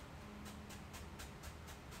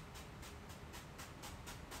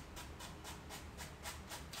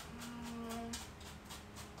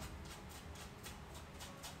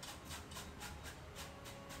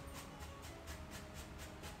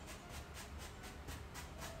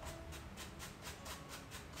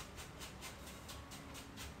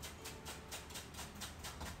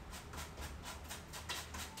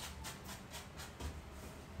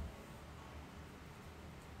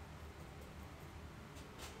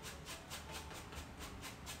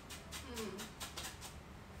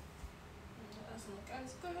 That doesn't look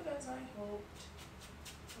as good as I hoped.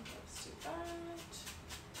 Okay, let's do that.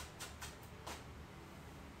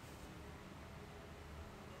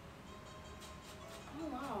 Oh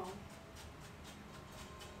wow.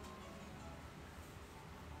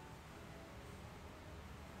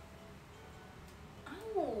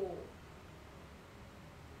 Oh.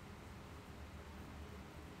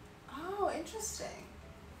 Oh, interesting.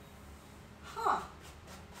 Huh.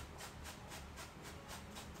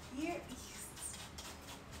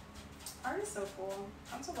 Art is so cool.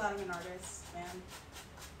 I'm so glad I'm an artist, man.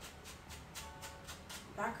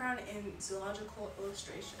 Background in zoological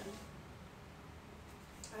illustration.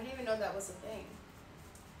 I didn't even know that was a thing.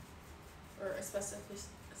 Or a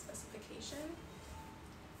specification.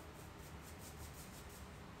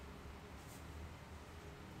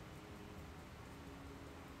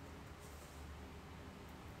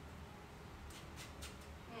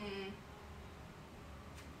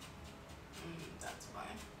 That's why.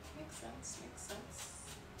 Makes sense, makes sense.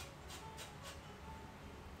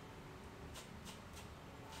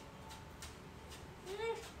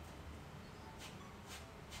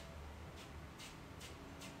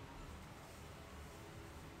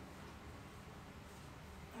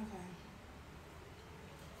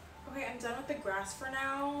 Okay, I'm done with the grass for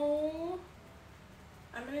now.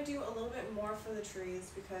 I'm gonna do a little bit more for the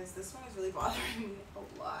trees because this one is really bothering me a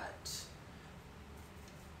lot.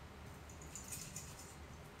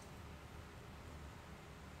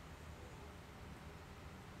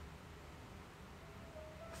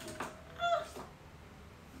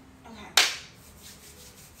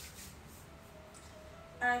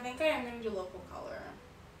 I think I am going to do local color.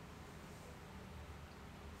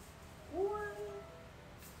 Or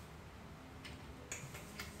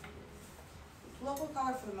local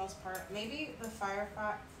color for the most part. Maybe the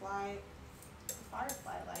firefly light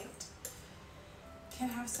can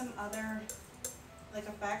have some other like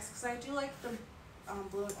effects, because I do like the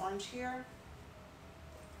blue and orange here.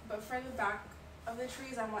 But for the back of the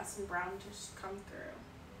trees, I want some brown to just come through.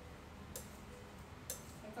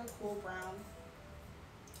 Like a cool brown.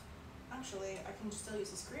 Actually, I can still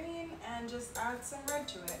use this green and just add some red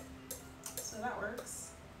to it. So that works.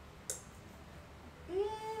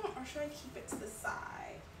 Or should I keep it to the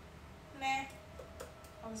side? Nah.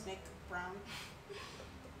 I'll just make brown.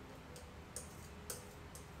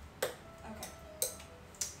 Okay.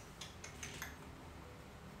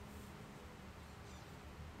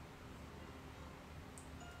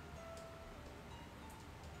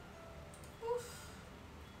 Oof.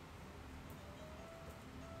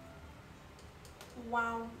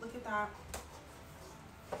 Wow, look at that.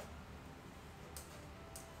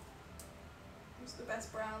 Those are the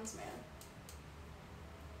best browns, man.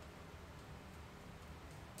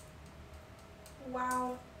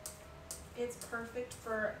 Wow. It's perfect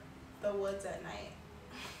for the woods at night.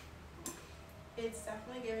 It's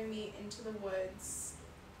definitely giving me into the woods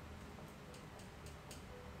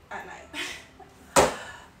at night.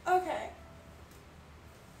 Okay.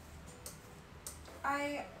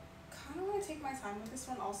 I kind of want to take my time with this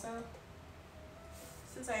one also,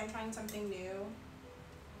 since I am trying something new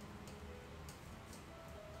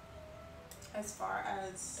as far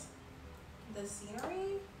as the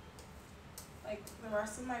scenery. Like, the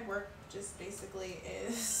rest of my work just basically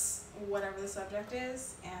is whatever the subject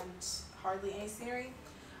is and hardly any scenery.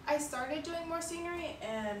 I started doing more scenery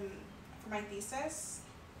for my thesis,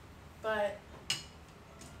 but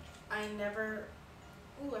I never,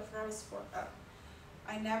 ooh, I forgot it was for, oh.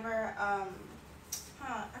 I never,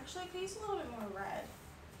 actually I could use a little bit more red.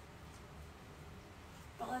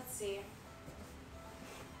 But let's see.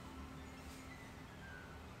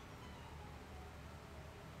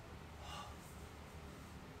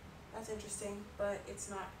 That's interesting, but it's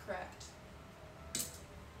not correct.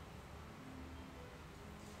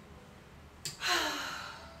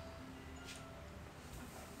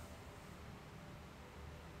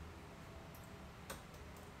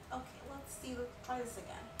 Okay, let's see, let's try this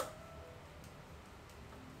again.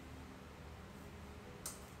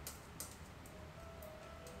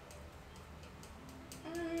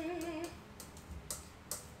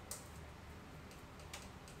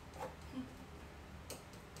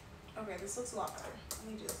 Okay, this looks a lot better. Let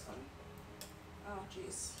me do this one. Oh,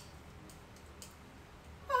 jeez.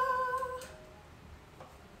 Ah.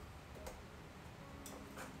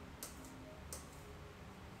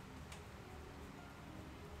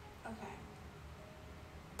 Okay.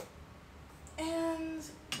 And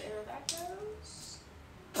there that goes.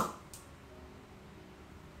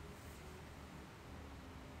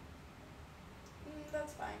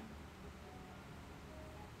 That's fine.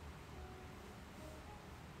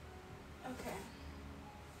 Okay.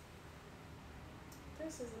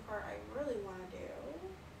 This is the part I really want to do.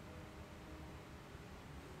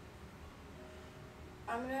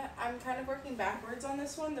 I'm kind of working backwards on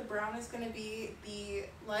this one. The brown is going to be the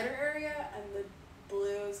lighter area and the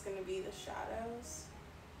blue is going to be the shadows,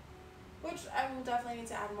 which I will definitely need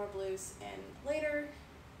to add more blues in later,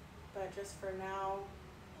 but just for now.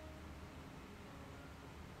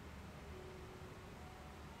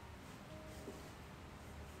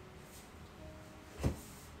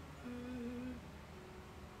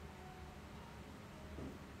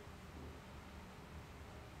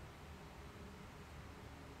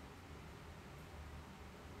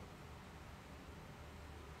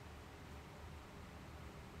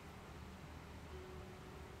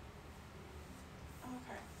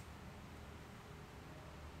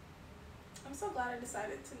 I'm so glad I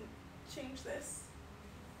decided to change this.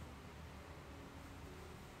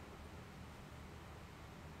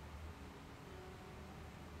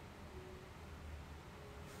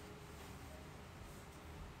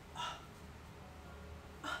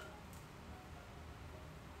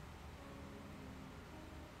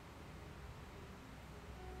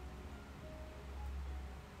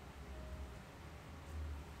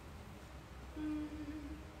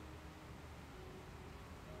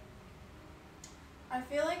 I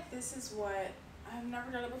feel like this is what, I've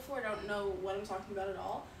never done it before, I don't know what I'm talking about at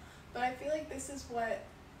all, but I feel like this is what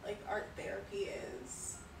like art therapy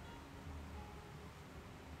is.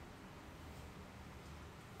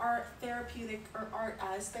 Art therapeutic, or art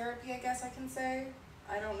as therapy, I guess I can say.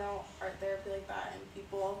 I don't know art therapy like that and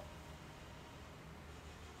people.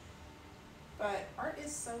 but art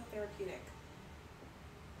is so therapeutic.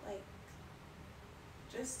 Like,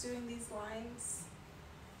 just doing these lines.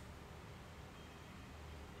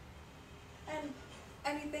 And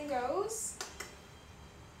anything goes.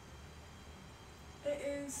 It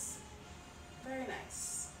is very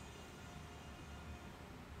nice.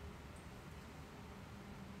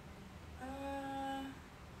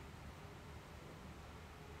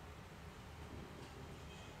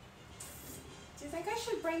 Do you think I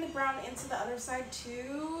should bring the brown into the other side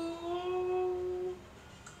too?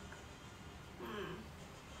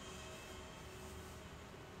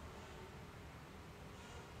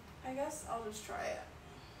 I guess I'll just try it.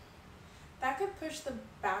 That could push the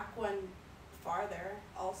back one farther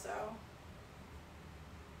also.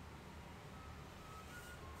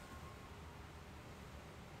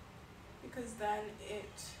 Because then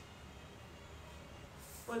it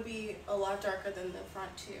would be a lot darker than the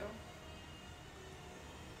front too.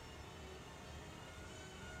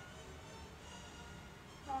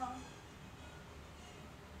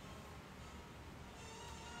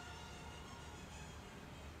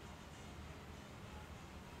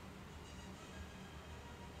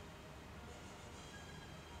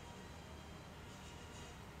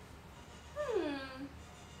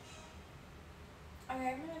 Okay,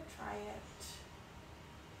 I'm gonna try it.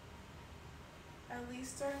 At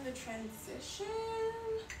least during the transition.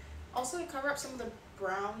 Also to cover up some of the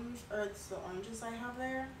browns, or it's the oranges I have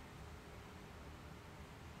there.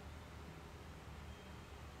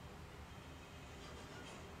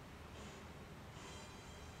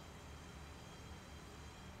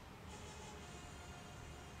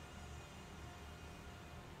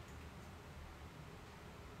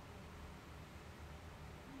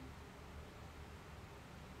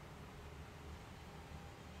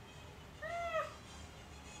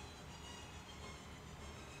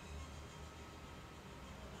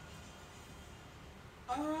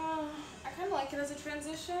 I kind of like it as a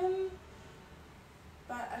transition,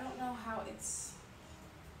 but I don't know how it's...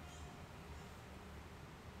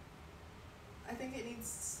 I think it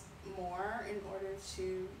needs more in order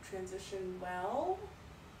to transition well.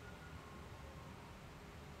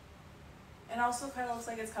 It also kind of looks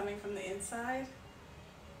like it's coming from the inside.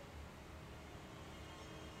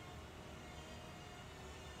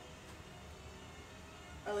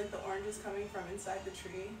 Or like the orange is coming from inside the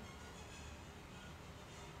tree.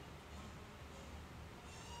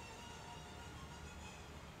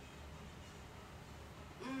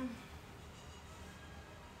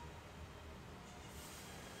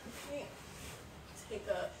 Take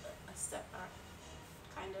a step back,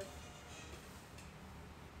 kind of.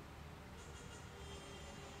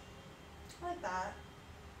 Like that.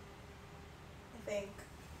 I think.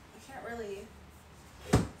 I can't really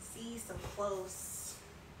see so close.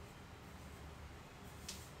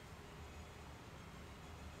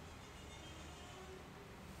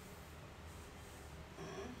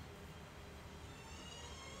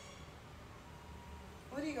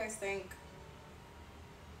 What do you guys think?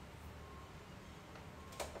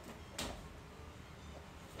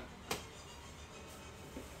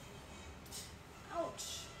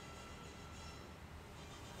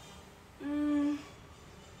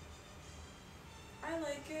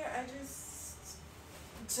 I just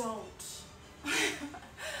don't.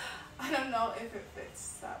 I don't know if it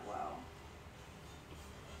fits that well.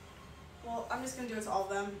 Well, I'm just gonna do it to all of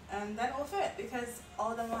them and then it will fit because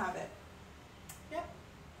all of them will have it. Yep.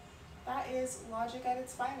 That is logic at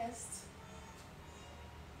its finest.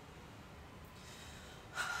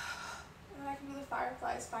 And then I can do the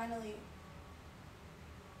fireflies finally.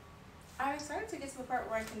 I'm excited to get to the part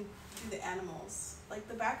where I can do the animals. Like,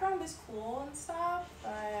 the background is cool and stuff,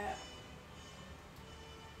 but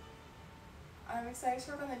I'm excited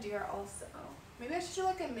to work on the deer also. Maybe I should do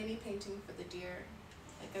like a mini painting for the deer,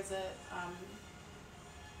 like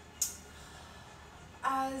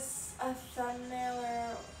as a thumbnail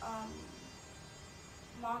or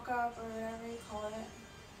mock-up or whatever you call it.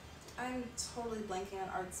 I'm totally blanking on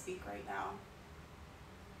art speak right now.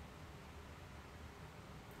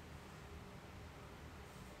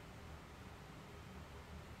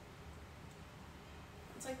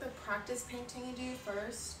 It's like the practice painting you do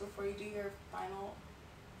first before you do your final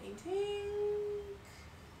painting.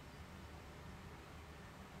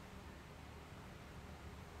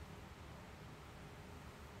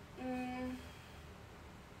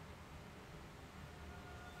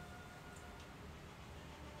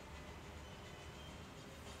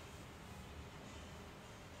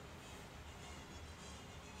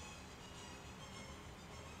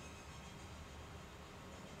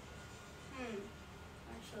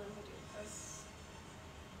 Actually, let me do this.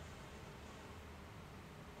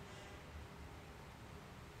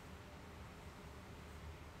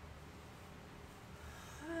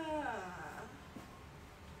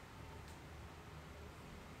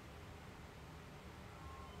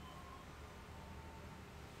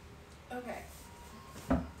 Okay,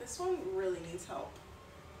 this one really needs help.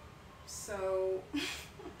 So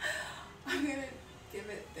I'm gonna give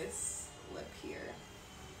it this lip here.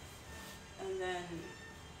 And then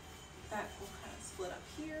that will kind of split up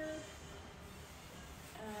here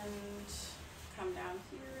and come down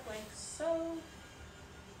here like so.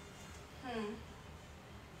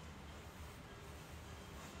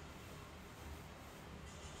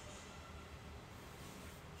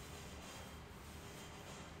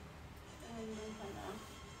 And then come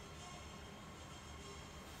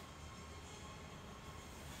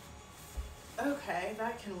down. Okay,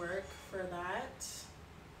 that can work for that.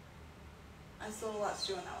 I still have a lot to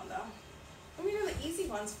do on that one though. Let me do the easy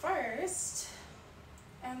ones first,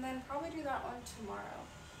 and then probably do that one tomorrow.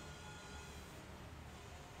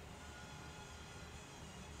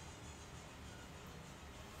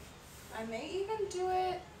 I may even do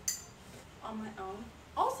it on my own.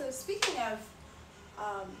 Also, speaking of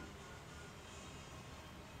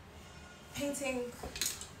painting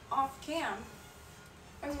off cam,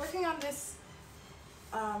 I was working on this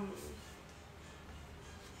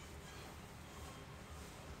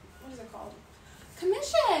what is it called?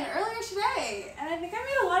 Commission earlier today, and I think I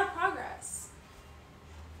made a lot of progress.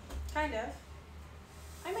 Kind of.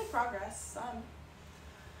 I made progress,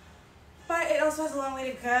 but it also has a long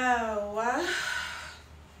way to go.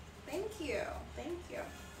 Thank you, thank you.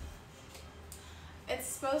 It's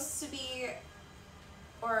supposed to be,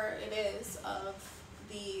 or it is, of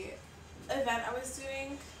the event I was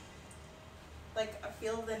doing, like a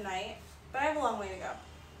feel of the night, but I have a long way to go.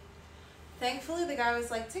 Thankfully, the guy was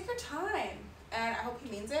like, take your time, and I hope he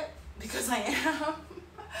means it, because I am.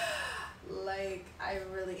 Like, I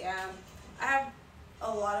really am. I have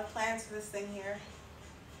a lot of plans for this thing here.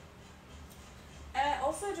 And I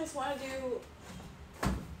also just want to do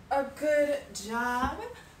a good job,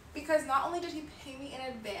 because not only did he pay me in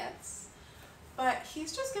advance, but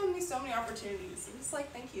he's just given me so many opportunities. I'm just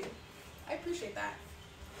like, thank you. I appreciate that.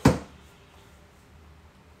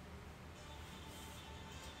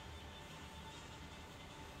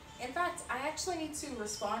 In fact, I actually need to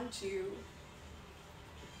respond to him.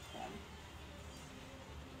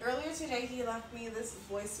 Earlier today, he left me this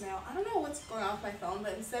voicemail. I don't know what's going on with my phone,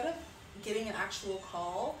 but instead of getting an actual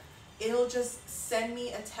call, it'll just send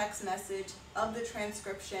me a text message of the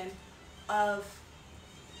transcription of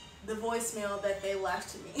the voicemail that they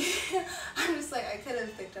left me. I'm just like, I could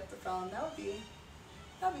have picked up the phone. That'd be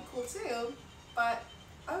cool too, but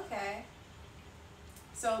okay.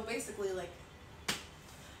 So basically, like,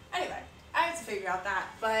 anyway, I have to figure out that,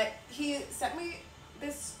 but he sent me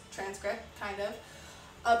this transcript, kind of,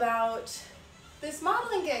 about this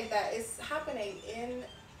modeling gig that is happening in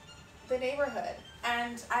the neighborhood.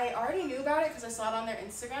 And I already knew about it because I saw it on their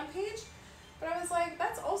Instagram page, but I was like,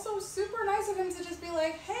 that's also super nice of him to just be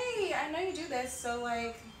like, hey, I know you do this, so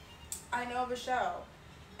like, I know of a show.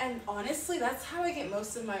 And honestly, that's how I get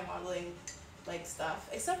most of my modeling like stuff,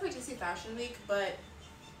 except for DC Fashion Week, but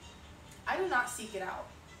I do not seek it out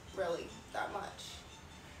really that much.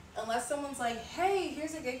 Unless someone's like, hey,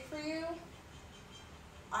 here's a gig for you,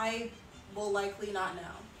 I will likely not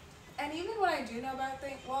know. And even when I do know about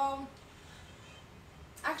things, well,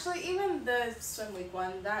 actually, even the swim week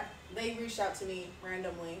one, that they reached out to me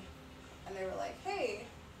randomly, and they were like, hey,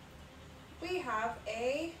 we have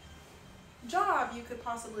a job you could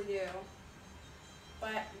possibly do.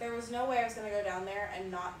 But there was no way I was gonna go down there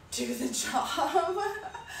and not do the job,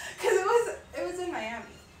 because it was in Miami.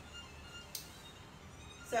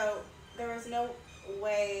 So there was no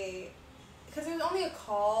way, because it was only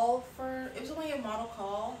it was only a model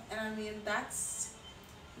call, and I mean, that's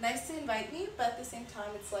nice to invite me, but at the same time,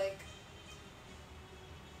 it's like,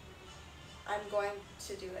 I'm going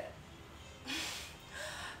to do it.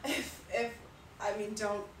 if I mean,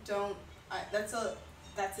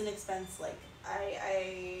 that's an expense, like,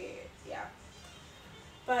 yeah.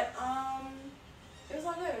 But, it was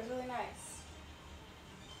all good, it was really nice.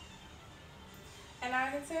 And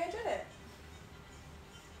I can say I did it.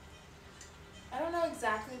 I don't know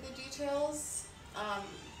exactly the details,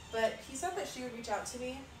 but he said that she would reach out to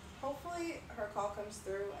me. Hopefully her call comes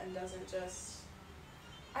through and doesn't just,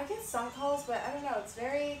 I get some calls, but I don't know, it's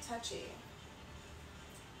very touchy.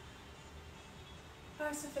 I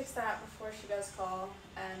have to fix that before she does call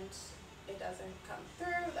and it doesn't come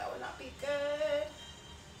through. That would not be good.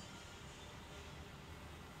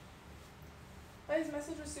 But his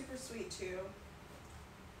message was super sweet too.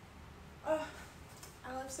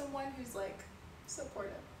 I love someone who's like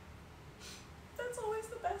supportive. That's always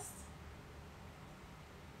the best.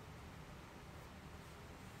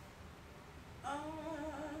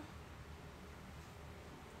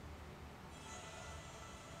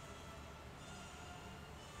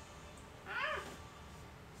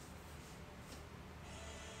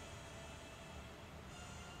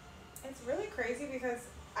 it's really crazy because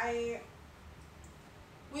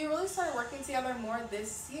we really started working together more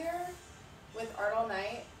this year with Art All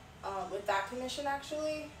Night, with that commission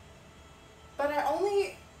actually. But I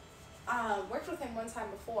only worked with him one time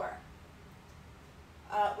before.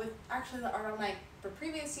 With actually the Art All Night the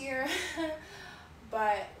previous year.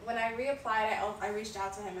 But when I reapplied, I reached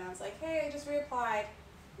out to him and I was like, hey, I just reapplied.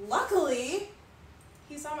 Luckily,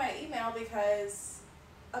 he saw my email because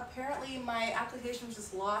apparently my application was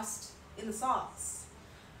just lost in the sauce.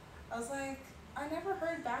 I was like, I never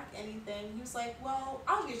heard back anything. He was like, well,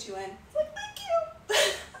 I'll get you in. I was like, thank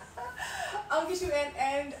you. I'll get you in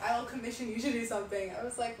and I will commission you to do something. I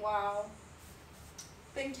was like, wow.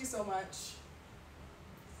 Thank you so much.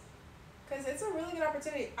 Because it's a really good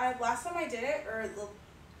opportunity. Last time I did it, or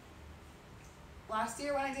last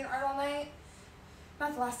year when I did Art All Night,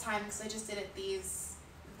 not the last time because I just did it the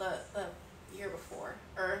year before,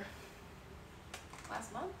 or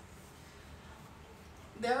last month.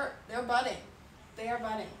 They're budding. They are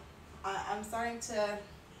budding. I'm starting to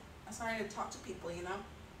talk to people, you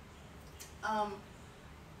know.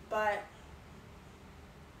 But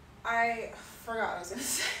I forgot what I was gonna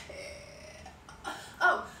say.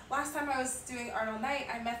 Oh, last time I was doing Art All Night,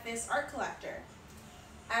 I met this art collector.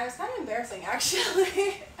 And it was kind of embarrassing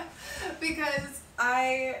actually, because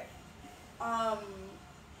I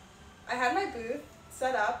had my booth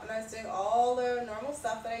set up and I was doing all the normal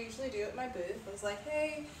stuff that I usually do at my booth. I was like,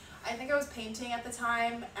 hey, I think I was painting at the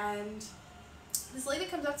time, and this lady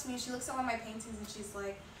comes up to me and she looks at one of my paintings and she's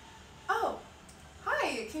like, oh,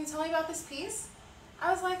 hi, can you tell me about this piece?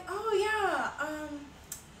 I was like, oh yeah,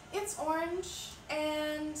 it's orange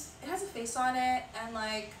and it has a face on it, and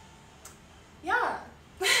like, yeah.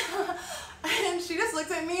 And she just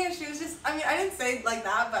looked at me and she was just, I mean, I didn't say it like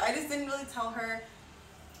that, but I just didn't really tell her.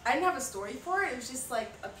 I didn't have a story for it. It was just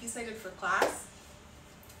like a piece I did for class.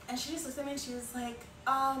 And she just looked at me and she was like,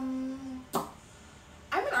 I'm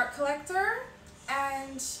an art collector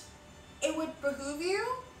and it would behoove you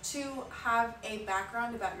to have a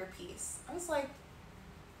background about your piece. I was like,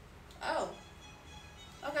 oh,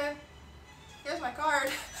 okay, here's my card.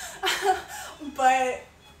 But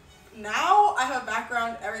now I have a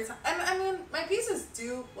background every time. And I mean, my pieces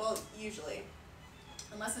do, well, usually,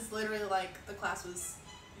 unless it's literally like the class was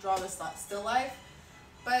draw this still life,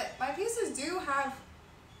 but my pieces do have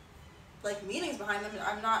like meanings behind them.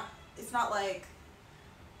 It's not like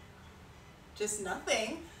just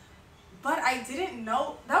nothing. But I didn't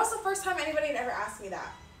know, that was the first time anybody had ever asked me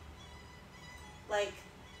that. Like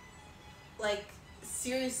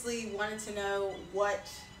seriously wanted to know what,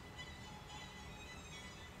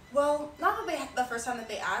 well, not that the first time that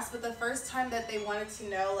they asked, but the first time that they wanted to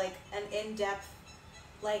know like an in-depth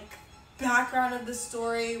like background of the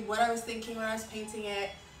story, what I was thinking when I was painting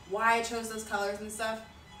it, why I chose those colors and stuff.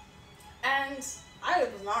 And I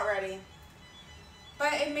was not ready.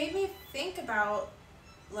 But it made me think about,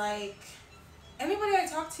 like, anybody I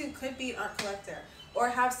talk to could be an art collector or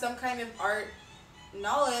have some kind of art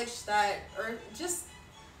knowledge that, or just,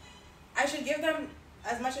 I should give them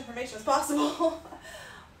as much information as possible.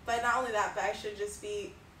 But not only that, but I should just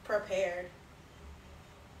be prepared.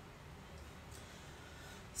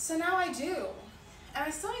 So now I do. And I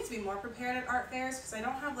still need to be more prepared at art fairs because I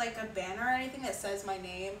don't have like a banner or anything that says my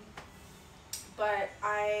name. But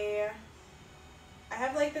I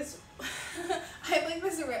have like this, I have like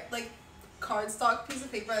this like cardstock piece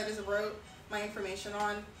of paper that I just wrote my information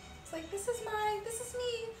on. It's like, this is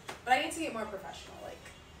me. But I need to get more professional. Like,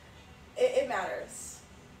 it matters.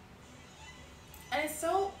 And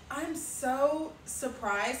I'm so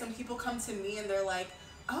surprised when people come to me and they're like,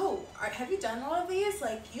 oh, have you done all of these?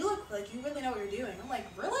 Like, you look like you really know what you're doing. I'm like,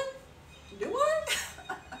 really? Do I?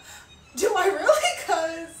 Do I really?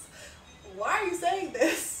 Because why are you saying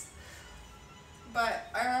this? But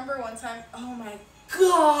I remember one time, oh my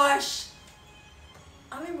gosh.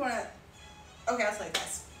 I don't even want to, okay, I'll tell you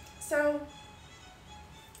this. So,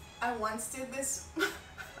 I once did this,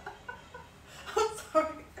 I'm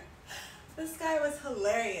sorry. This guy was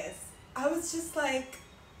hilarious. I was just like,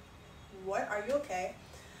 what, are you okay?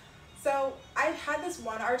 So I had this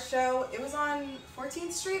one art show. It was on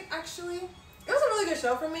 14th Street, actually. It was a really good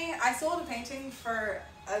show for me. I sold a painting for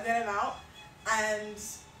a good amount. And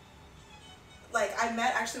like, I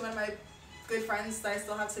met actually one of my good friends that I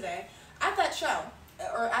still have today at that show,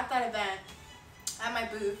 or at that event, at my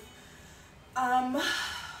booth.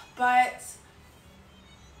 But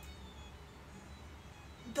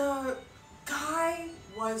the guy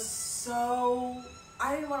was so,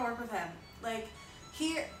 I didn't want to work with him. Like,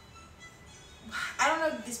 I don't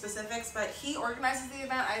know the specifics, but he organizes the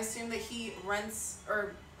event. I assume that he rents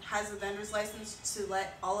or has a vendor's license to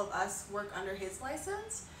let all of us work under his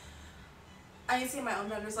license. I need to get my own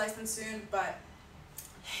vendor's license soon, but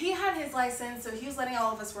he had his license, so he was letting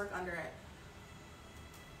all of us work under it.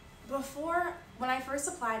 Before, when I first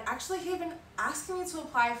applied, actually he had been asking me to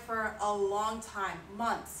apply for a long time,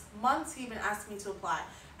 months he'd been asking me to apply.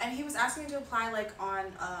 And he was asking me to apply like on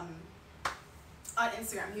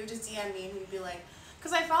Instagram. He would just DM me and he'd be like,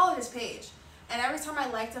 because I followed his page. And every time I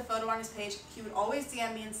liked a photo on his page, he would always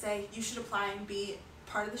DM me and say, you should apply and be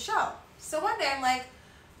part of the show. So one day I'm like,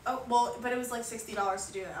 oh, well, but it was like $60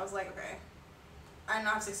 to do it. I was like, okay, I don't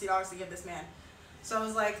have $60 to give this man. So I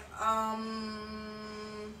was like,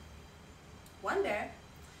 one day.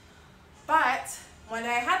 But one day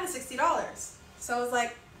I had the $60. So I was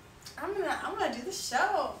like, I'm gonna do the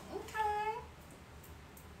show. Okay.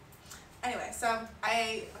 Anyway, so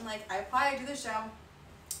I'm like, I apply to do the show.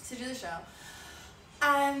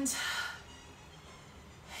 And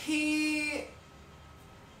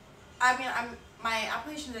my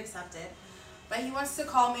application is accepted, but he wants to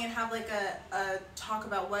call me and have like a talk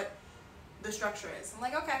about what the structure is. I'm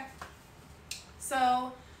like, okay.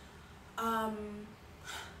 So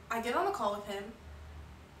I get on the call with him,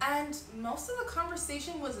 and most of the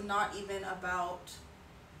conversation was not even about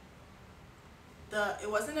it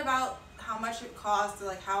wasn't about how much it cost or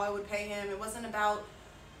like how I would pay him. It wasn't about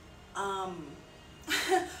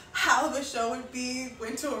how the show would be,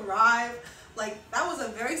 when to arrive. Like, that was a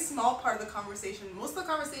very small part of the conversation. Most of the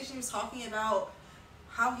conversation was talking about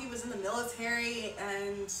how he was in the military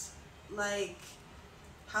and like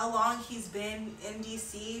how long he's been in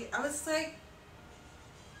DC. I was like,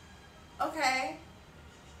 okay.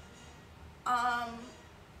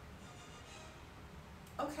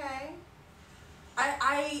 Okay.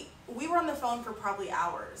 We were on the phone for probably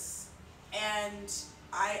hours, and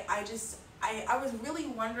I was really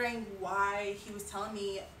wondering why he was telling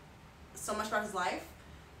me so much about his life,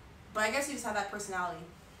 but I guess he just had that personality.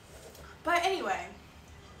 But anyway,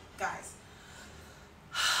 guys.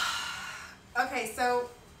 Okay, so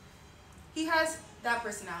he has that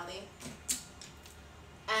personality,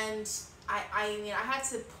 and I mean, I had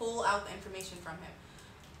to pull out the information from him.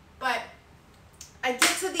 But I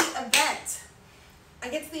get to the event,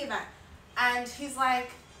 and he's like,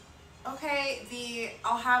 okay,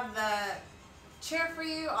 I'll have the chair for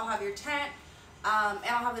you, I'll have your tent, and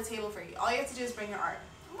I'll have the table for you. All you have to do is bring your art.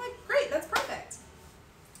 I'm like, great, that's perfect.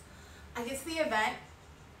 I get to the event,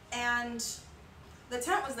 and the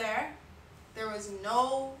tent was there. There was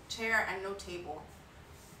no chair and no table.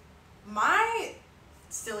 My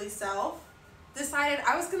silly self decided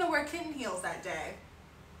I was gonna wear kitten heels that day.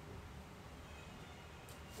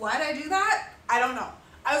 Why did I do that? I don't know.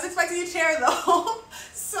 I was expecting a chair though.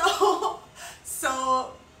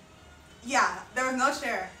 So yeah, there was no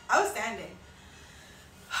chair. I was standing.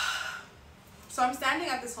 So I'm standing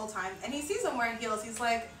up this whole time, and he sees I'm wearing heels. He's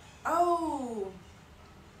like, oh,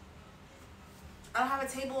 I don't have a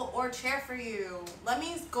table or chair for you. Let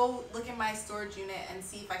me go look in my storage unit and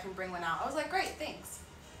see if I can bring one out. I was like, great, thanks.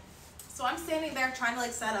 So I'm standing there trying to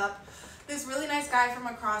like set up. This really nice guy from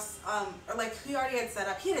across, or like he already had set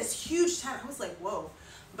up. He had this huge tent. I was like, whoa.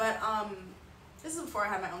 But this is before I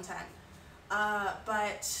had my own tent.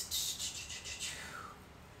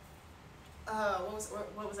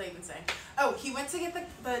 What was I even saying? Oh, he went to get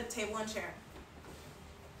the table and chair.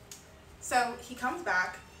 So he comes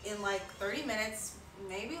back in like 30 minutes,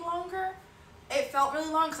 maybe longer. It felt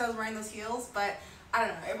really long because I was wearing those heels, but I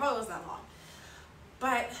don't know, it probably wasn't that long.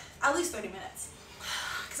 But at least 30 minutes.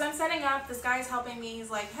 Because I'm setting up, this guy's helping me. He's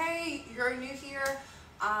like, hey, you're new here.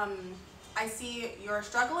 I see you're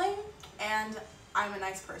struggling, and I'm a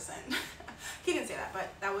nice person. He didn't say that, but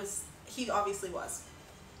he obviously was.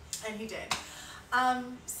 And he did.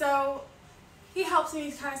 So he helps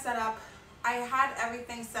me kind of set up. I had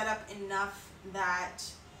everything set up enough that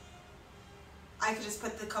I could just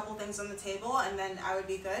put the couple things on the table and then I would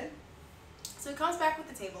be good. So he comes back with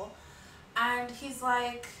the table, and he's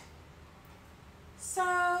like,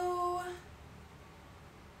 so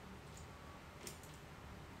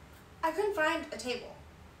I couldn't find a table.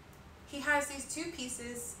 He has these two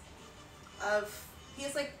pieces he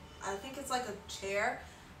has like, I think it's like a chair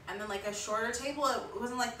and then like a shorter table. It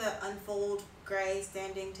wasn't like the unfold gray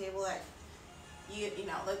standing table that you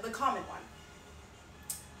know, like the common one.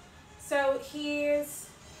 So he's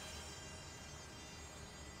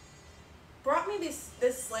brought me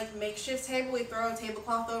this like makeshift table. We throw a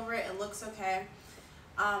tablecloth over it. It looks okay,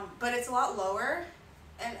 but it's a lot lower,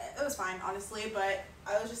 and it was fine honestly. But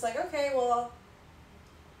I was just like, okay, well,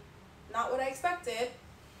 not what I expected.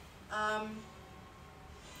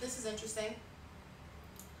 This is interesting.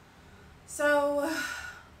 So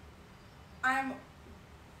I'm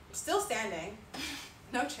still standing,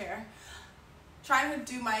 no chair, trying to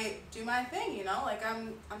do my thing, you know, like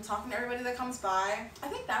I'm talking to everybody that comes by. I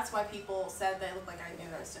think that's why people said they look like I knew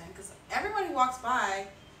what I was doing, because everyone who walks by,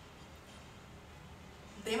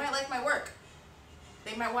 they might like my work.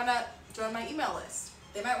 They might want to join my email list.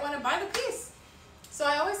 They might want to buy the piece. So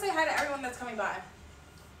I always say hi to everyone that's coming by.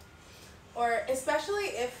 Or especially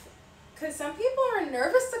if, because some people are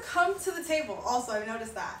nervous to come to the table. Also, I've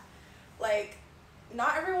noticed that. Like,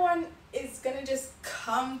 not everyone is going to just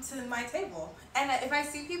come to my table. And if I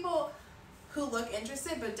see people who look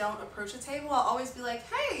interested but don't approach the table, I'll always be like,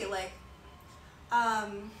 hey, like,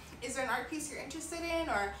 is there an art piece you're interested in?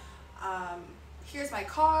 Or here's my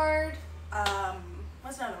card.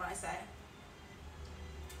 What's another one I say?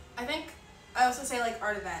 I think I also say like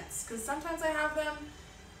art events, because sometimes I have them.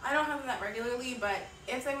 I don't have them that regularly, but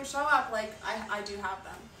if they would show up, like I do have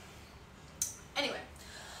them. Anyway,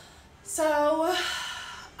 so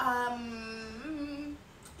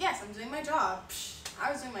yes, I'm doing my job.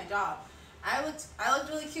 I was doing my job. I looked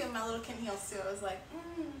really cute in my little kitten heels too. I was like,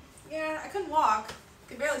 yeah, I couldn't walk,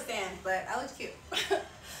 could barely stand, but I looked cute.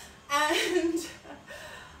 And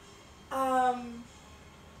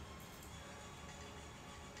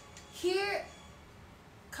he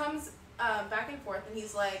comes back and forth, and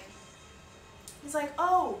he's like,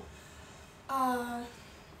 oh, I'll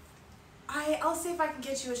see if I can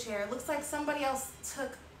get you a chair. Looks like somebody else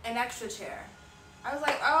took an extra chair. I was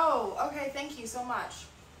like, oh, okay, thank you so much.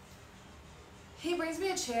 He brings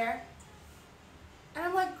me a chair, and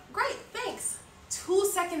I'm like, great, thanks. 2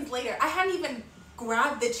 seconds later, I hadn't even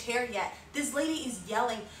grabbed the chair yet. This lady is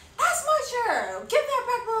yelling, that's my chair, give that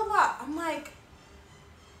back, blah, blah, blah. I'm like,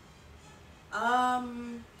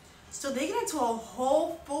 so they get into a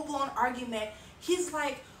whole full-blown argument. He's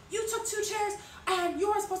like, you took 2 chairs and you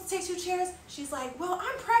weren't supposed to take 2 chairs. She's like, well,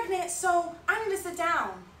 I'm pregnant, so I need to sit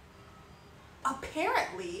down.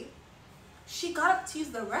 Apparently, she got up to use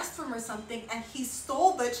the restroom or something and he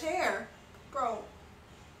stole the chair. Bro,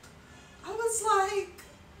 I was like,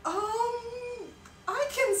 I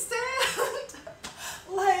can stand.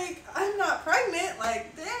 Like, I'm not pregnant.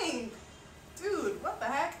 Like, dang, dude, what the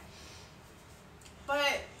heck?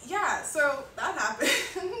 But yeah, so that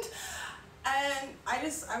happened. And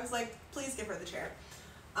I was like, please give her the chair.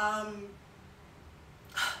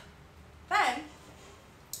 Then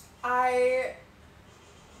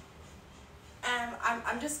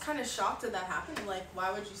I'm just kind of shocked that happened. Like,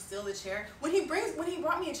 why would you steal the chair? When he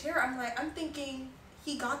brought me a chair, I'm thinking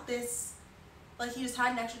he got this, like he just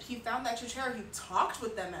had he found the extra chair, he talked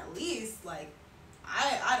with them at least. Like,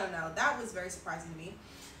 I don't know. That was very surprising to me.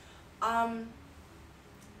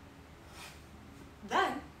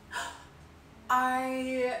 Then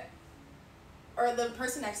the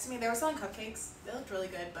person next to me, they were selling cupcakes. They looked really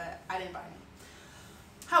good, but I didn't buy any.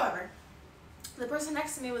 However, the person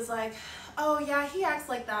next to me was like, oh yeah, he acts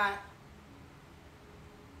like that.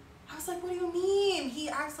 I was like, what do you mean he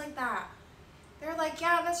acts like that? They're like,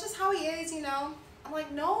 yeah, that's just how he is, you know. I'm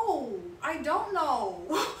like, no, I don't know.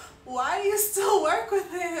 Why do you still work with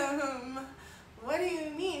him? What do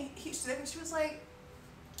you mean? She was like,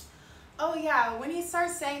 oh yeah, when he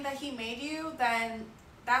starts saying that he made you, then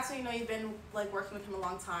that's when you know you've been like working with him a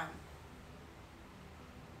long time.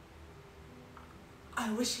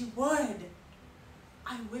 I wish he would.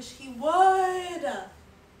 I wish he would.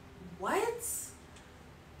 What?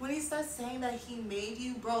 When he starts saying that he made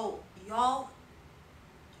you, bro, y'all,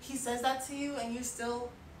 he says that to you and you still,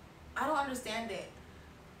 I don't understand it.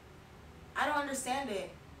 I don't understand it.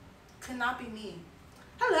 Could not be me.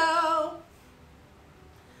 Hello.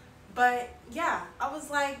 But yeah, I was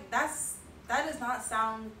like, that does not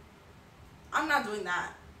sound, I'm not doing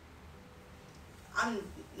that.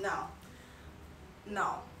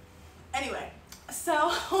 No. Anyway,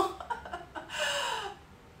 so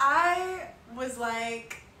I was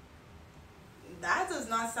like, that does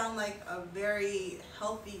not sound like a very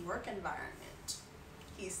healthy work environment.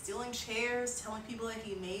 He's stealing chairs, telling people that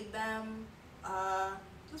he made them.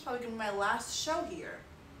 This is probably gonna be my last show here.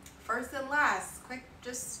 First and last. Quick,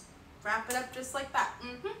 just wrap it up just like that.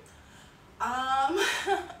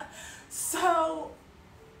 So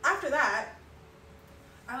after that,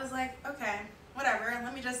 I was like, okay, whatever,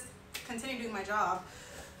 let me just continue doing my job.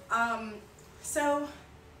 So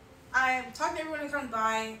I'm talking to everyone who comes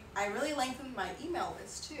by. I really lengthened my email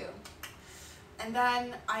list too. And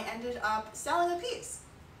then I ended up selling a piece.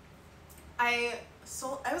 It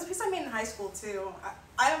was a piece I made in high school too.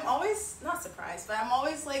 I'm always, not surprised, but I'm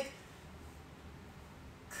always like,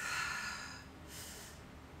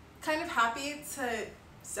 kind of happy to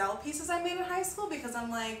sell pieces I made in high school because I'm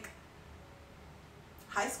like,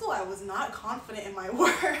 high school I was not confident in my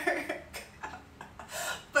work.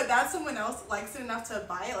 But now someone else likes it enough to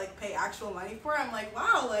buy it, like pay actual money for it. I'm like,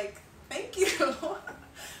 wow, like, thank you.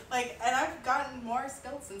 Like, and I've gotten more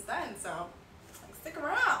skilled since then, so like, stick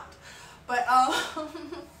around. But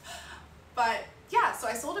but yeah, so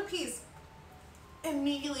I sold a piece.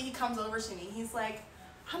 Immediately he comes over to me. He's like,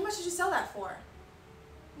 how much did you sell that for?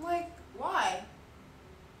 I'm like, why?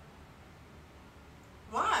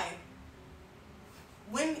 Why?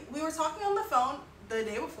 When we were talking on the phone the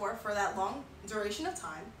day before for that long duration of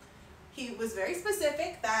time, he was very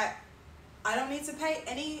specific that I don't need to pay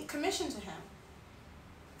any commission to him.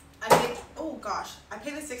 I paid, oh gosh, I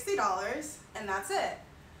paid the $60 and that's it.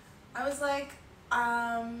 I was like,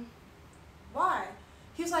 why?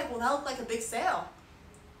 He was like, well, that looked like a big sale.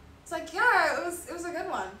 It's like, yeah, it was a good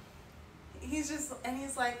one. He's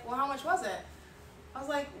like, well, how much was it? I was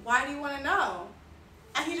like, why do you want to know?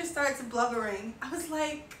 And he just started blubbering. I was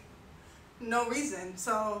like, no reason.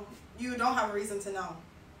 So you don't have a reason to know.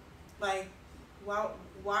 Like, why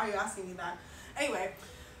are you asking me that? Anyway,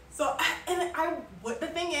 so, what the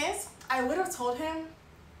thing is, I would have told him,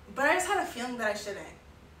 but I just had a feeling that I shouldn't.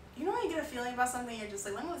 You know when you get a feeling about something, you're just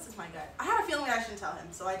like, let me listen to my gut. I had a feeling that I shouldn't tell him,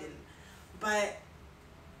 so I didn't. But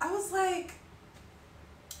I was like,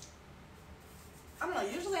 I don't know,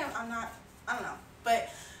 usually I'm not, I don't know. But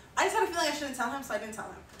I just had a feeling I shouldn't tell him, so I didn't tell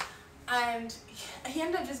him. And he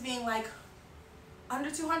ended up just being like,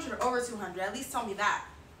 under 200 or over 200, at least tell me that.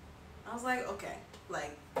 I was like, okay,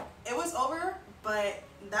 like, it was over, but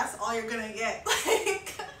that's all you're gonna get.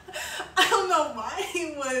 Like, I don't know why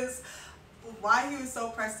he was so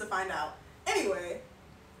pressed to find out. Anyway,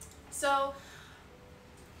 so,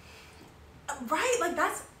 right, like,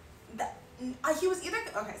 he was either,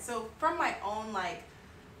 okay, so from my own, like,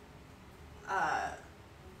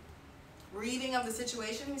 reading of the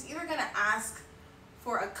situation, he was either gonna ask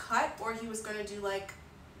for a cut or he was gonna do like,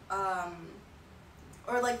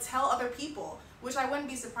 or like tell other people, which I wouldn't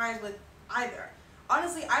be surprised with either.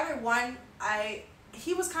 Honestly, either one,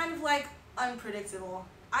 he was kind of like unpredictable.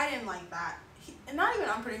 I didn't like that. Not even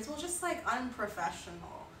unpredictable, just like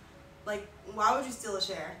unprofessional. Like, why would you steal a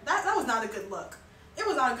share? That was not a good look. It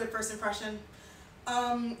was not a good first impression.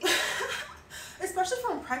 Especially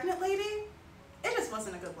from a pregnant lady, it just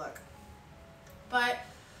wasn't a good look. But,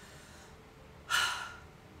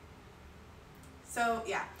 so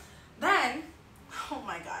yeah. Then, oh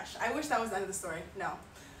my gosh, I wish that was the end of the story. No.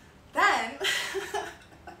 Then,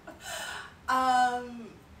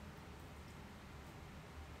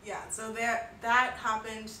 yeah, so that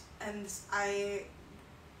happened, and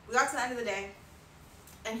we got to the end of the day,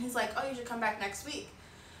 and he's like, oh, you should come back next week.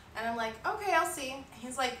 And I'm like, okay, I'll see.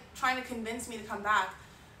 He's like trying to convince me to come back.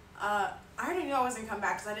 I already knew I wasn't gonna come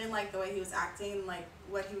back because I didn't like the way he was acting, like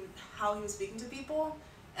how he was speaking to people,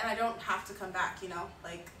 and I don't have to come back, you know,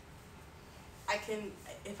 like I can,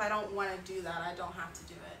 if I don't want to do that, I don't have to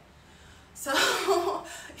do it. So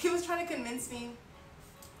he was trying to convince me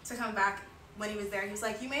to come back when he was there. He was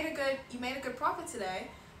like, you made a good profit today.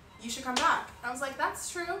 You should come back. And I was like, that's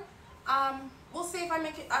true. We'll see if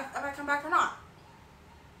I come back or not.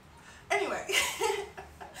 Anyway,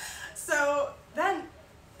 so then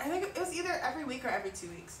I think it was either every week or every 2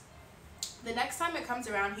 weeks. The next time it comes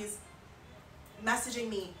around, he's messaging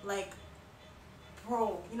me like,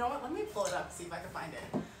 bro, you know what? Let me pull it up and see if I can find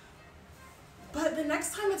it. But the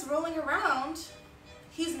next time it's rolling around,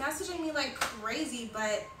 he's messaging me like crazy,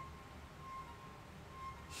 but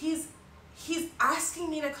he's asking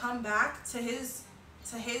me to come back to his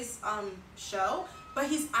show, but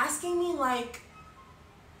he's asking me like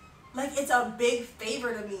it's a big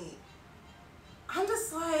favor to me. I'm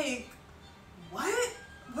just like, what?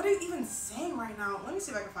 What are you even saying right now? Let me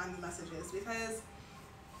see if I can find the messages, because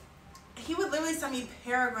he would literally send me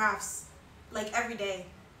paragraphs like every day.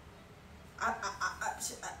 And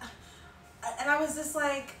I was just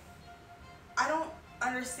like, I don't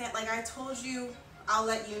understand. Like, I told you I'll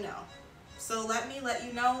let you know. So let me let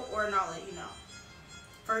you know or not let you know.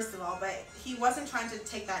 First of all, but he wasn't trying to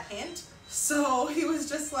take that hint. So he was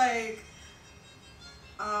just like,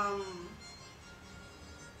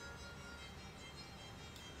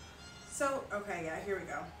 so, okay, yeah, here we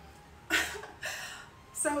go.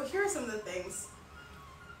 So here are some of the things.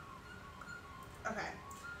 Okay.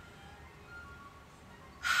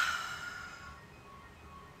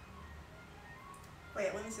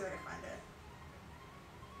 Wait, let me see if I can find it.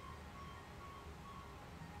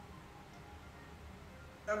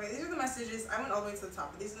 Okay, these are the messages. I went all the way to the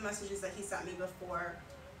top, but these are the messages that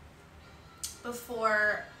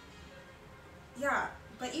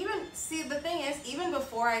But even, see, the thing is, even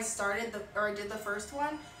before I started did the first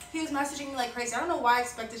one, he was messaging me like crazy. I don't know why I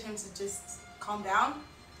expected him to just calm down.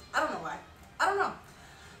 I don't know why. I don't know.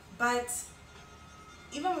 But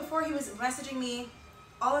even before, he was messaging me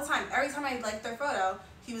all the time. Every time I liked their photo,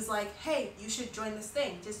 he was like, hey, you should join this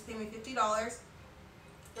thing. Just pay me $50.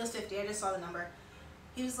 It was 50, I just saw the number.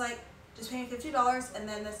 He was like, just pay me $50 and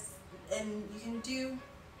then this, and you can do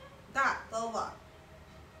that, blah, blah, blah.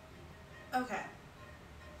 Okay.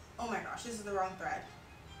 Oh my gosh, this is the wrong thread.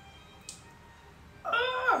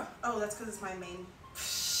 Oh, that's because it's my main.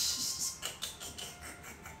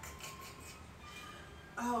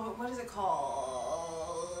 Oh, what is it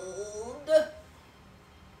called?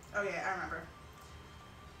 Oh yeah, I remember.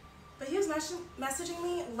 But he was messaging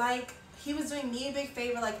me like he was doing me a big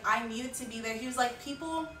favor, like I needed to be there. He was like,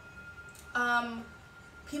 people are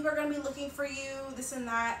gonna be looking for you, this and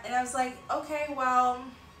that. And I was like, okay, well,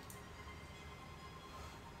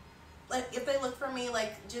 like if they look for me,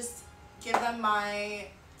 like just give them my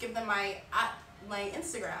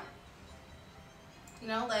Instagram. You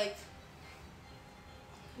know, like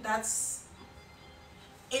that's,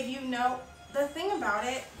 if you know, the thing about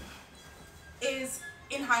it is,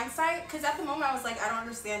 in hindsight, because at the moment I was like, I don't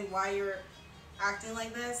understand why you're acting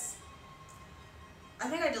like this. I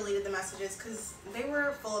think I deleted the messages because they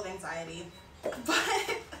were full of anxiety,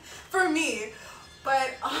 but for me.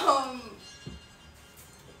 But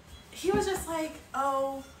he was just like,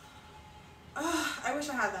 oh, I wish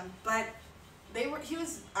I had them, but he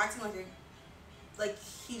was acting like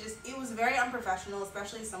it was very unprofessional,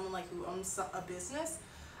 especially someone like who owns a business.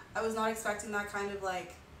 I was not expecting that kind of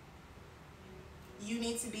like, you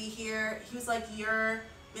need to be here. He was like, you're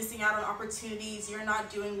missing out on opportunities, you're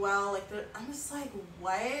not doing well. Like, I'm just like,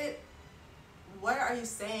 what are you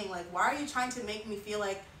saying? Like, why are you trying to make me feel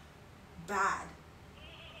like bad?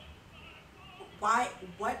 Why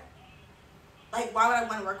what like, why would I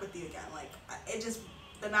want to work with you again? Like, it just,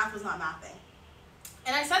 the math was not mathing.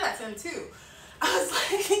 And I said that to him too. I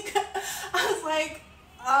was like,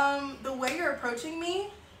 the way you're approaching me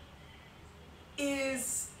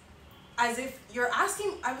is as if you're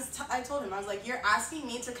asking, I told him, I was like, you're asking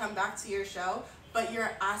me to come back to your show, but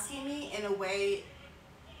you're asking me in a way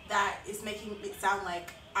that is making it sound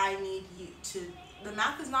like I need you to, the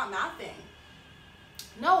math is not mathing.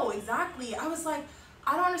 No, exactly. I was like,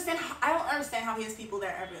 I don't understand how he has people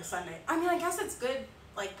there every Sunday. I mean, I guess it's good,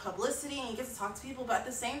 like, publicity, and you get to talk to people, but at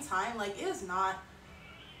the same time, like, it is not,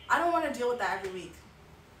 I don't want to deal with that every week,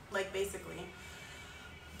 like, basically.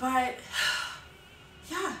 But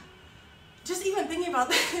yeah, just even thinking about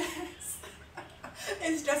this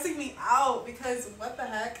is stressing me out, because what the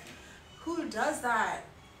heck, who does that?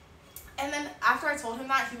 And then after I told him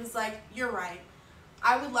that, he was like, you're right,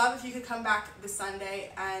 I would love if you could come back this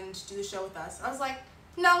Sunday and do the show with us. I was like,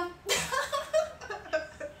 no.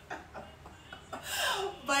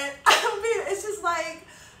 But I mean, it's just like,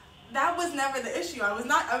 that was never the issue. I was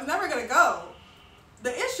never gonna go.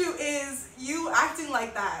 The issue is you acting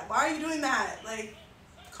like that. Why are you doing that? Like,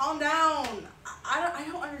 calm down. I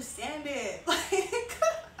don't understand it. Like,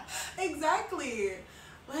 exactly.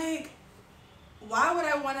 Like, why would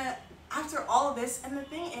I wanna, after all of this? And the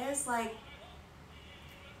thing is, like,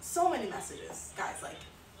 so many messages, guys, like,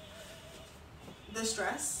 the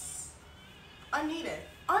stress, unneeded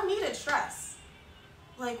stress.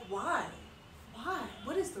 Like, why?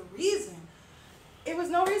 What is the reason? It was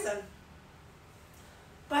no reason.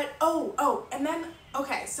 But, and then,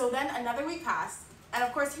 okay, so then another week passed, and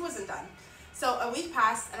of course he wasn't done. So a week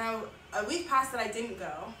passed that I didn't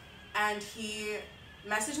go, and he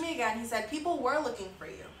messaged me again. He said, people were looking for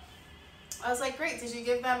you. I was like, great, did you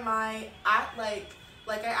give them my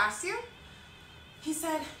like I asked you? He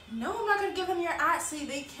said, no, I'm not gonna give them your so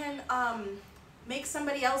they can make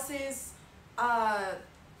somebody else's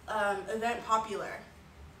event popular.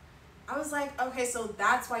 I was like, okay, so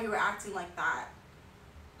that's why you were acting like that.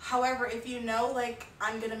 However, if you know, like,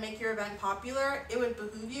 I'm gonna make your event popular, it would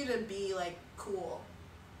behoove you to be, like, cool.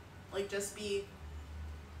 Like, just be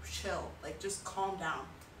chill. Like, just calm down.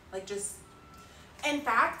 Like, just, in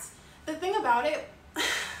fact, the thing about it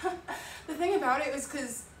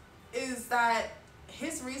is that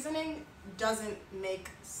his reasoning doesn't make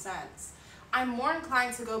sense. I'm more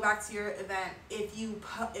inclined to go back to your event if you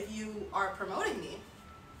are promoting me.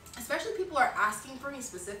 Especially people are asking for me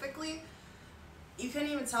specifically. You can't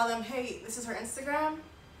even tell them, hey, this is her Instagram,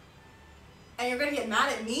 and you're gonna get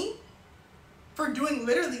mad at me for doing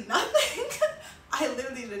literally nothing. I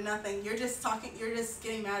literally did nothing. You're just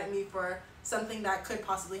getting mad at me for something that could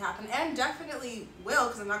possibly happen, and definitely will,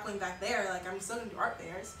 because I'm not going back there. Like, I'm still gonna do art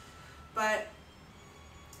fairs. But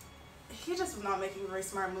he just was not making very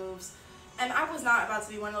smart moves. And I was not about to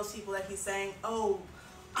be one of those people that he's saying, oh,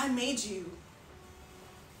 I made you.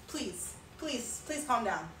 Please, please, please calm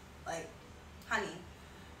down. Like, honey.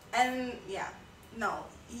 And yeah, no.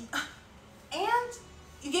 And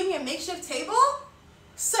you gave me a makeshift table?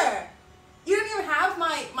 Sir, you didn't even have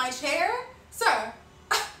my chair? Sir.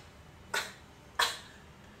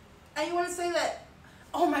 And you want to say that,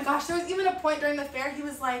 oh my gosh, there was even a point during the fair, he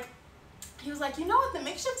was like, you know what, the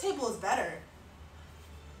makeshift table is better.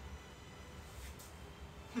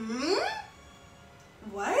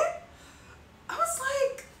 What? I was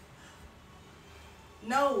like,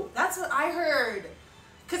 no, that's what I heard.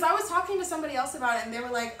 Because I was talking to somebody else about it, and they were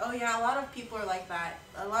like, oh yeah, a lot of people are like that.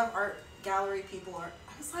 A lot of art gallery people are.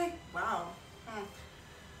 I was like, wow.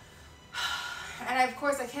 And of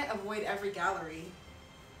course, I can't avoid every gallery.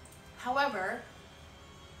 However,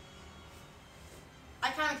 I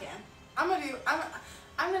kind of can. I'm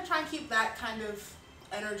gonna try and keep that kind of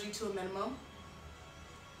energy to a minimum.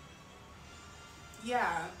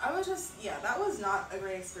 Yeah, I was just, yeah, that was not a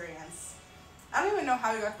great experience. I don't even know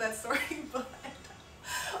how we got to that story,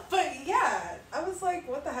 but yeah, I was like,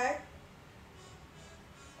 what the heck?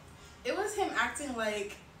 It was him acting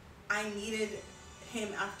like I needed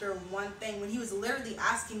him after one thing when he was literally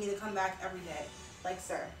asking me to come back every day. Like,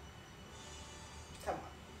 sir, come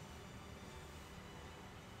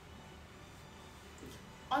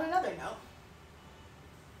on. On another note,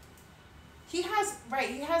 he has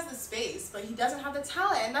the space, but he doesn't have the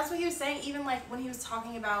talent. And that's what he was saying, even like when he was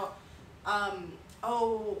talking about,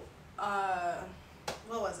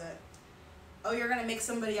 what was it? Oh, you're gonna make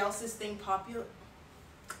somebody else's thing popular.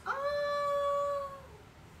 I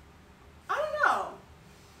don't know.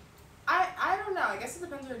 I don't know. I guess it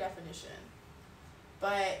depends on your definition.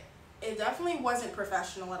 But it definitely wasn't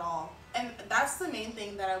professional at all. And that's the main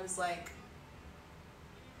thing that I was like,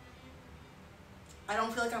 I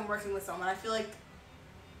don't feel like I'm working with someone. I feel like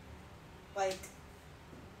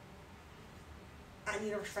I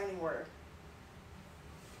need a restraining order.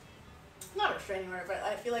 Not a restraining order, but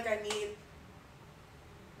I feel like I need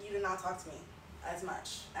you to not talk to me as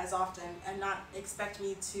much, as often, and not expect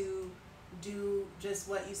me to do just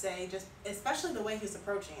what you say, just especially the way he's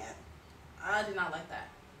approaching it. I did not like that.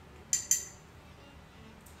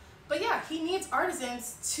 But yeah, he needs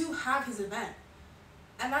artisans to have his event.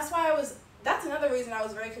 And that's another reason I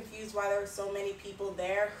was very confused why there were so many people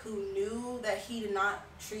there who knew that he did not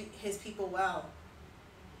treat his people well.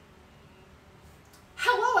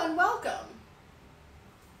 Hello and welcome.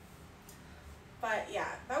 But yeah,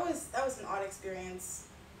 that was an odd experience.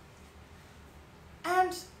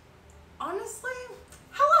 And honestly,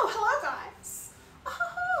 hello guys.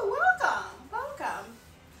 Oh, welcome.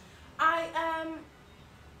 I am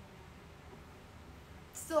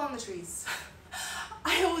still on the trees.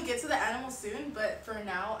 I will get to the animals soon, but for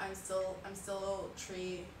now I'm still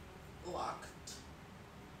tree locked.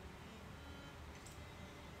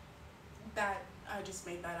 That I just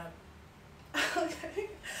made that up. Okay.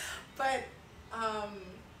 But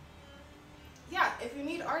yeah, if you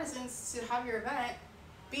need artisans to have your event,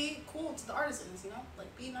 be cool to the artisans, you know?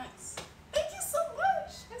 Like, be nice. Thank you so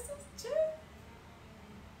much, Mrs. J.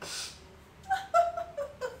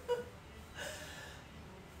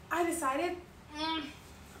 I decided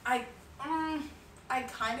I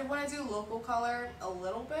kind of want to do local color a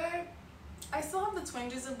little bit. I still have the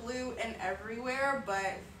twinges of blue in everywhere,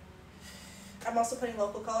 but I'm also putting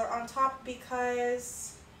local color on top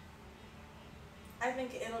because I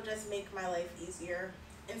think it'll just make my life easier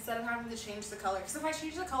instead of having to change the color. Because if I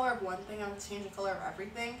change the color of one thing, I have to change the color of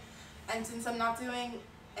everything. And since I'm not doing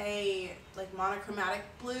a like monochromatic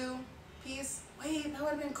blue piece, wait, that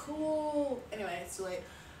would have been cool. Anyway, it's too late.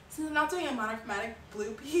 Since I'm not doing a monochromatic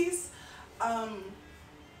blue piece,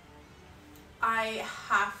 I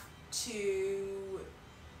have to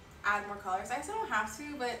add more colors. I still don't have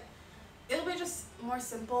to, but it'll be just more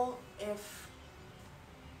simple if...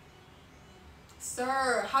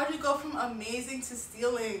 Sir, how do you go from amazing to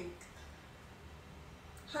stealing?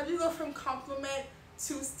 How do you go from compliment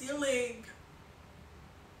to stealing?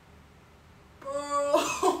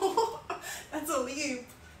 Bro, that's a leap.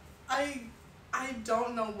 I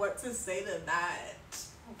don't know what to say to that,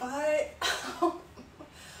 but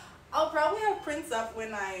I'll probably have prints up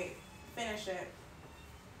when I finish it.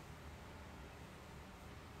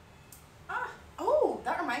 Oh,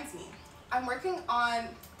 that reminds me. I'm working on,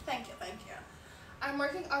 thank you. I'm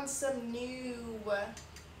working on some new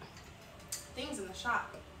things in the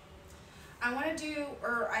shop. I want to do,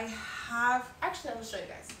 actually I'll show you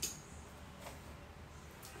guys.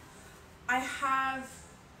 I have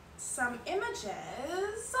some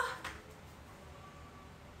images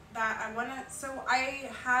that I wanna, so I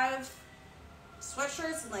have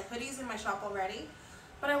sweatshirts and like hoodies in my shop already,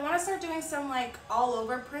 but I wanna start doing some like all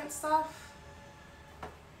over print stuff.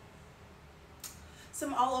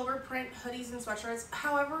 Some all over print hoodies and sweatshirts.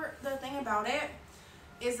 However, the thing about it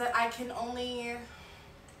is that I can only,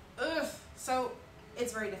 so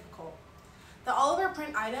it's very difficult. The all over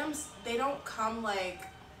print items, they don't come like,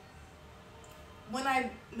 when I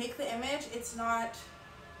make the image, it's not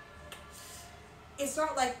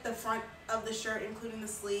like the front of the shirt including the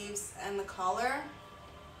sleeves and the collar.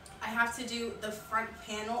 I have to do the front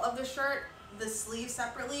panel of the shirt, the sleeves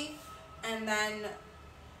separately, and then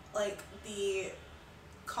like the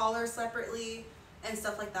collar separately and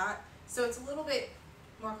stuff like that. So it's a little bit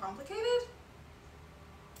more complicated,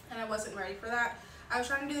 and I wasn't ready for that. I was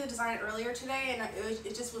trying to do the design earlier today, and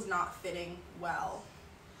it just was not fitting well.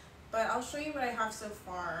 But I'll show you what I have so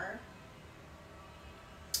far.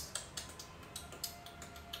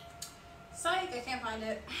 Psych, I can't find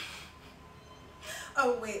it.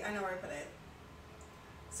 Oh wait, I know where I put it.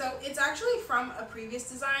 So it's actually from a previous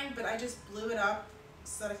design, but I just blew it up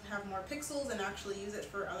so that I can have more pixels and actually use it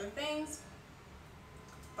for other things.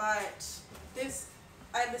 But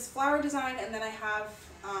I have this flower design, and then I have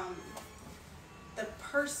the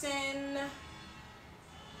person,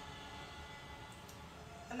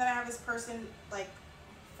 and then I have this person like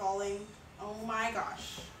falling, oh my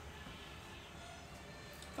gosh,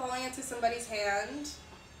 falling into somebody's hand.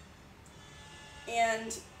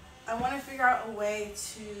 And I want to figure out a way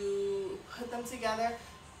to put them together.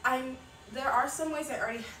 There are some ways I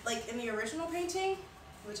already, like in the original painting,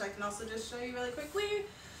 which I can also just show you really quickly.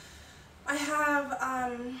 I have,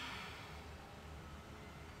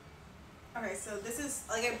 okay, so this is,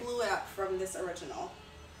 like I blew it up from this original.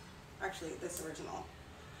 Actually, this original.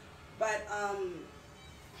 But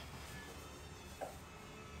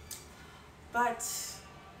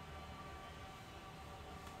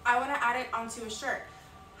I want to add it onto a shirt.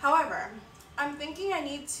 However, I'm thinking I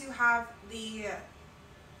need to have the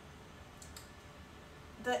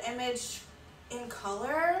image in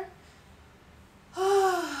color.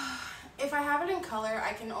 If I have it in color,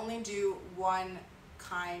 I can only do one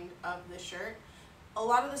kind of the shirt. A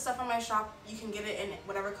lot of the stuff on my shop, you can get it in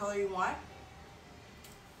whatever color you want.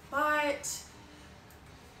 But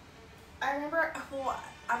I remember, well,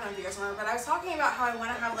 I don't know if you guys remember, but I was talking about how I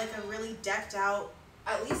want to have like a really decked out,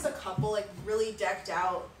 at least a couple like really decked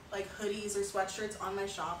out like hoodies or sweatshirts on my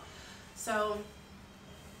shop. So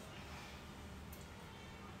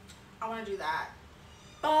I want to do that,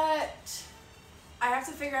 but I have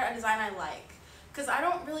to figure out a design I like, because I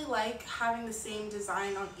don't really like having the same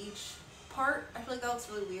design on each part. I feel like that looks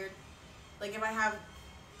really weird. Like if I have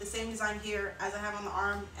the same design here as I have on the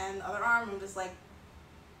arm and the other arm, I'm just like,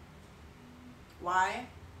 why?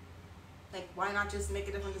 Like, why not just make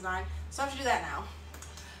a different design? So I have to do that now.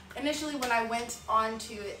 Initially, when I went on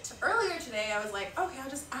to it earlier today, I was like, okay, I'll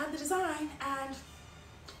just add the design, and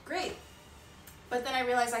great. But then I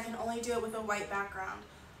realized I can only do it with a white background,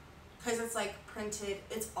 because it's like printed,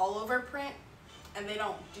 it's all over print, and they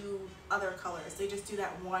don't do other colors. They just do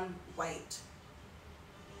that one white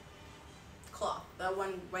cloth, that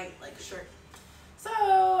one white like shirt. So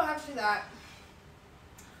I have to do that.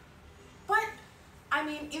 But I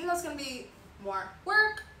mean, even though it's gonna be more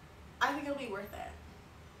work, I think it'll be worth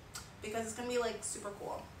it, because it's gonna be like super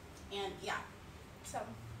cool. And yeah, so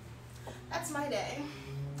that's my day.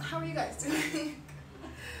 How are you guys doing?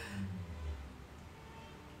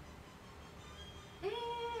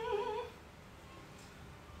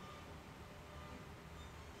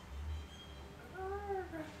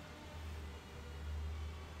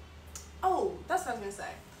 Oh, that's what I was gonna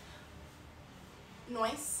say.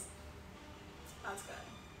 Noise. That's good.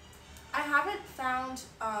 I haven't found,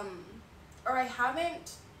 or I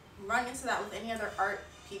haven't run into that with any other art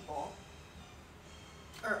people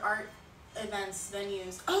or art events,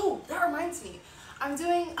 venues. Oh, that reminds me. I'm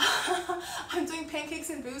doing I'm doing Pancakes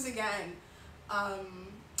and Booze again.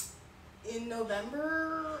 In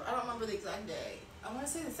November. I don't remember the exact day. I want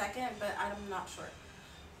to say the 2nd, but I'm not sure.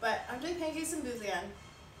 But I'm doing Pancakes and Booze again.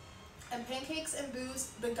 And Pancakes and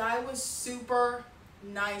Booze, the guy was super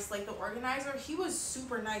nice. Like the organizer, he was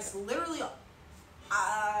super nice. Literally,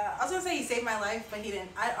 I was gonna say he saved my life, but he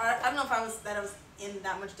didn't. I don't know if I was in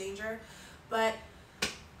that much danger, but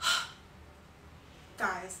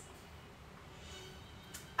guys,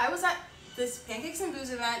 I was at this Pancakes and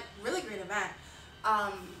Booze event, really great event,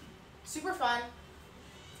 super fun.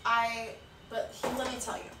 But let me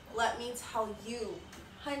tell you,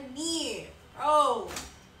 honey,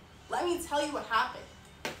 let me tell you what happened.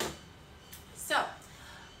 So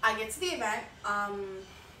I get to the event,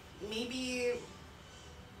 maybe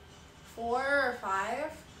 4 or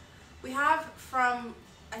 5. We have from,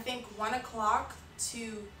 I think, 1 o'clock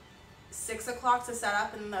to 6 o'clock to set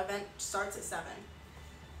up, and the event starts at 7.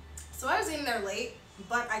 So I was in there late,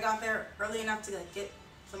 but I got there early enough to like, get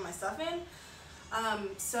some of my stuff in.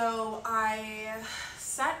 So I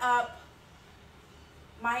set up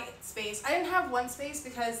my space. I didn't have one space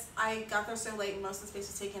because I got there so late and most of the space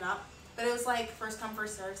was taken up. But it was like first come,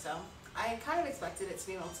 first serve, so I kind of expected it to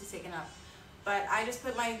be mostly taken up. But I just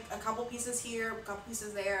put a couple pieces here, a couple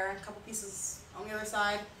pieces there, a couple pieces on the other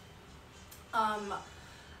side.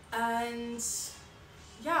 And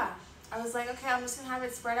yeah, I was like, okay, I'm just gonna have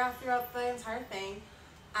it spread out throughout the entire thing,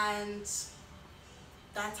 and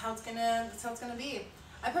that's how it's gonna be.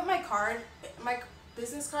 I put my card, my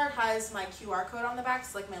business card has my QR code on the back.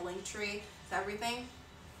 It's like my link tree to everything.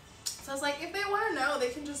 So I was like, if they want to know, they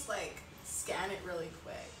can just like scan it really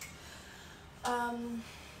quick.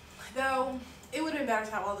 Though it would have been better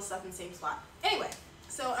to have all the stuff in the same spot. Anyway,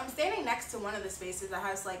 so I'm standing next to one of the spaces that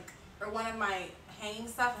has like, or one of my hanging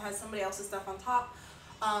stuff that has somebody else's stuff on top.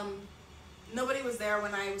 Nobody was there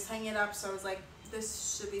when I was hanging it up, so I was like,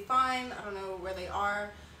 this should be fine. I don't know where they are,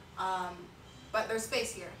 but there's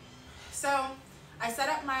space here. So I set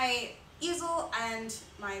up my easel and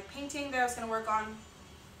my painting that I was going to work on.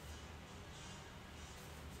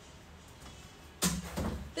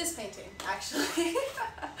 This painting, actually.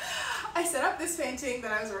 I set up this painting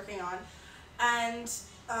that I was working on, and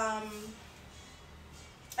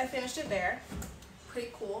I finished it there. Pretty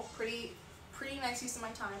cool, pretty nice use of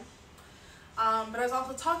my time. But I was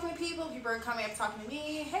also talking to people. People were coming up talking to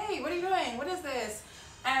me. Hey, what are you doing? What is this?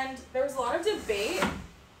 And there was a lot of debate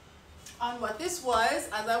on what this was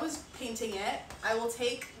as I was painting it. I will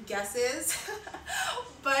take guesses,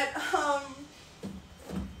 but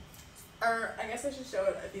or I guess I should show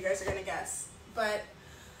it if you guys are gonna guess. But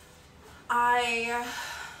I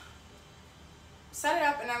set it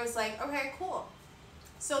up and I was like, okay, cool.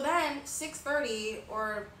 So then 6:30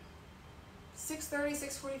 or 6:30,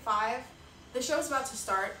 6:45, the show's about to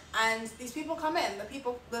start, and these people come in,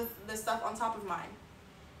 the stuff on top of mine.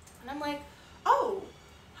 And I'm like, oh,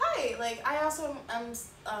 hi, like, I also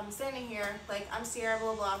am standing here, like, I'm Sierra,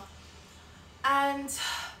 blah, blah. And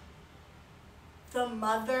the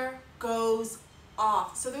mother goes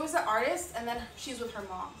off. So there was an artist, and then she's with her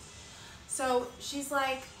mom. So she's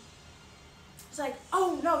like,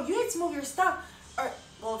 oh, no, you need to move your stuff. Or,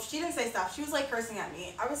 well, she didn't say stuff. She was, like, cursing at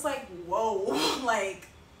me. I was like, whoa, like,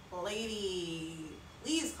 lady,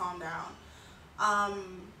 please calm down.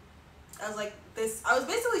 I was like, I was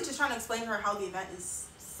basically just trying to explain to her how the event is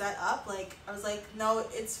set up. Like, I was like, no,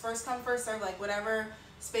 it's first come, first serve. Like, whatever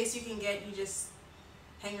space you can get, you just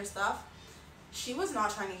hang your stuff. She was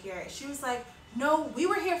not trying to hear it. She was like, no, we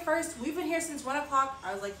were here first. We've been here since 1 o'clock.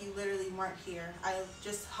 I was like, you literally weren't here. I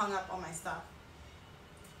just hung up all my stuff,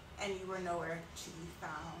 and you were nowhere to be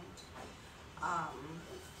found.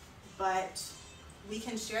 But we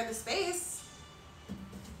can share the space.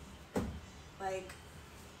 Like,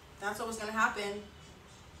 that's what was gonna happen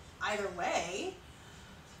either way.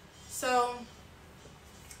 So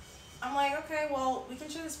I'm like, okay, well, we can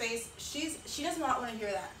share the space. She does not want to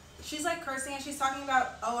hear that. She's like cursing and she's talking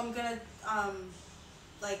about, oh, I'm gonna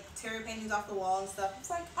like tear your paintings off the wall and stuff.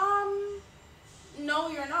 It's like, no,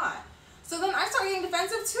 you're not. So then I start getting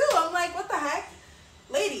defensive too. I'm like, what the heck?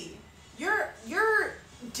 Lady, you're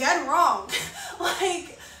dead wrong.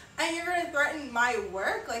 Like, and you're gonna threaten my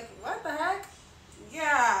work? Like, what the heck?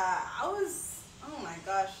 Yeah, oh my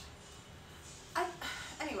gosh.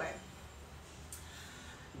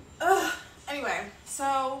 Anyway,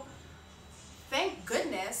 so thank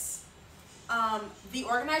goodness, the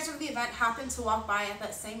organizer of the event happened to walk by at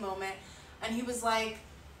that same moment, and he was like,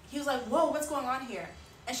 whoa, what's going on here?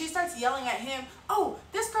 And she starts yelling at him, oh,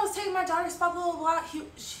 this girl's taking my daughter's spot, blah, blah, blah.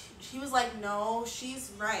 He was like, no,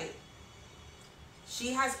 she's right.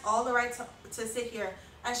 She has all the right to sit here.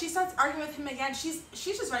 And she starts arguing with him again. She's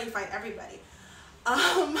just ready to fight everybody.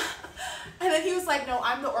 And then he was like, no,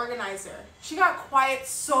 I'm the organizer. She got quiet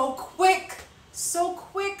so quick. So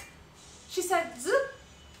quick. She said, zip.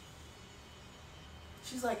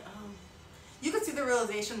 She's like, you could see the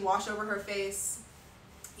realization wash over her face.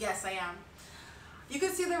 Yes, I am. You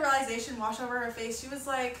could see the realization wash over her face. She was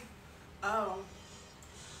like, oh.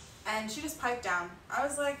 And she just piped down. I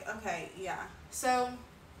was like, okay, yeah. So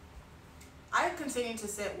I continued to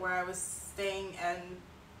sit where I was staying and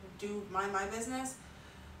do my business.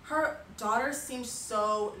 Her daughter seemed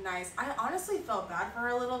so nice. I honestly felt bad for her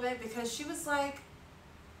a little bit because she was saying,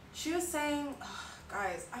 oh,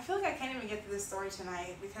 guys, I feel like I can't even get through this story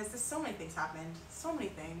tonight because there's so many things happened. So many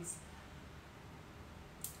things.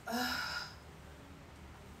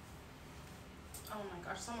 Oh my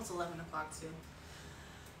gosh, it's almost 11 o'clock too.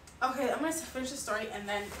 Okay, I'm gonna finish the story and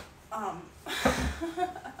then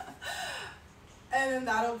and then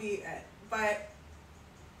that'll be it. But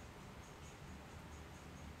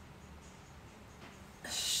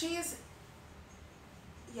she's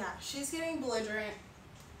getting belligerent,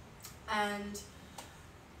 and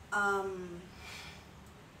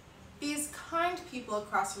these kind people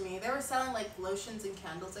across from me, they were selling like lotions and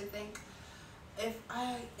candles, I think. If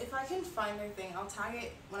I can find their thing, I'll tag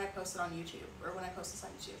it when I post it on YouTube, or when I post this on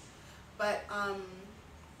YouTube. But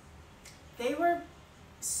they were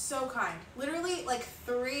so kind. Literally, like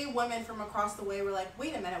 3 women from across the way were like,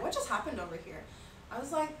 "Wait a minute, what just happened over here?" I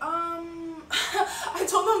was like, I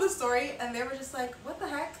told them the story, and they were just like, "What the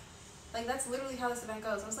heck?" Like, that's literally how this event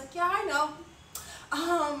goes. I was like, "Yeah, I know."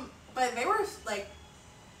 But they were like,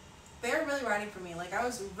 they were really riding for me. Like, I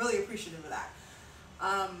was really appreciative of that.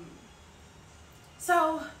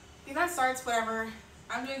 So the event starts, whatever.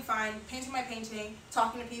 I'm doing fine, painting my painting,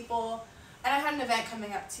 talking to people, and I had an event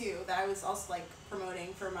coming up too that I was also like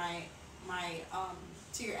promoting for my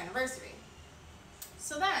 2-year anniversary.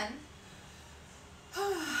 So then,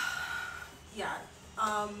 yeah,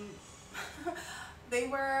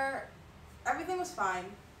 everything was fine,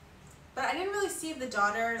 but I didn't really see the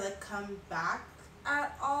daughter like come back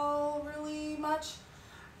at all really much.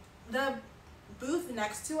 The booth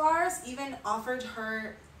next to ours even offered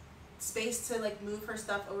her space to like move her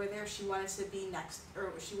stuff over there if she wanted to be next,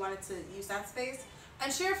 or she wanted to use that space,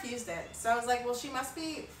 and she refused it. So I was like, well, she must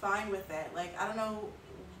be fine with it. Like, I don't know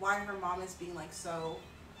why her mom is being like so,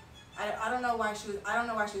 I don't know why she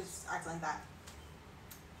was acting like that.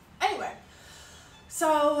 Anyway,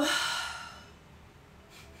 so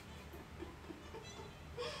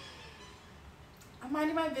I'm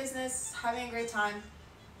minding my business, having a great time,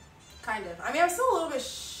 kind of. I mean, I'm still a little bit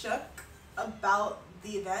shook about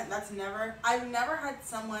the event. I've never had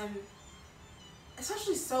someone,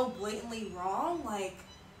 especially so blatantly wrong. Like,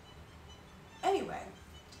 anyway,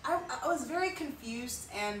 I was very confused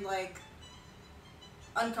and like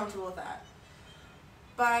uncomfortable with that.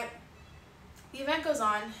 But the event goes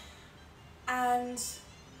on, and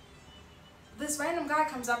this random guy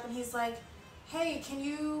comes up and he's like, "Hey, can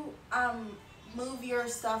you move your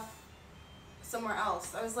stuff somewhere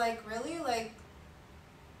else?" I was like, "Really? Like,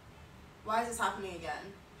 why is this happening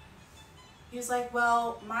again?" He was like,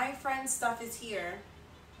 "Well, my friend's stuff is here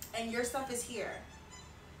and your stuff is here."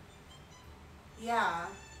 Yeah.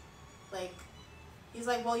 Like, he's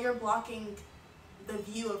like, "Well, you're blocking the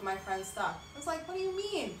view of my friend's stuff." I was like, "What do you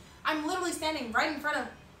mean? I'm literally standing right in front of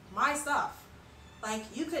my stuff. Like,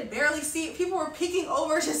 you could barely see, people were peeking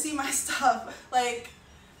over to see my stuff." Like,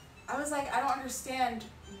 I was like, "I don't understand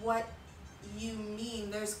what you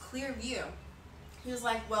mean. There's clear view." He was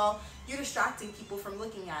like, "Well, you're distracting people from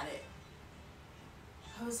looking at it."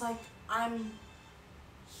 I was like, "I'm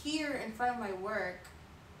here in front of my work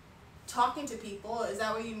talking to people. Is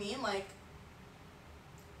that what you mean? Like,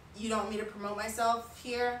 you don't want me to promote myself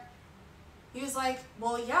here?" He was like,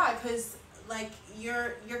 "Well, yeah, because like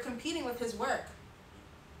you're competing with his work.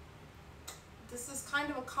 This is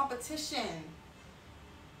kind of a competition."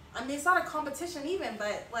 I mean, it's not a competition even,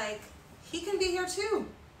 but like, he can be here too.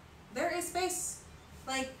 There is space.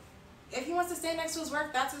 Like, if he wants to stay next to his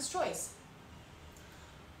work, that's his choice.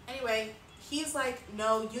 Anyway, he's like,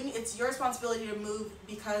 "No, it's your responsibility to move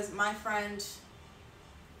because my friend,"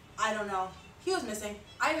 I don't know, he was missing.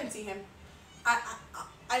 I didn't see him. I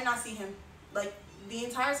did not see him. Like, the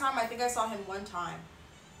entire time, I think I saw him one time.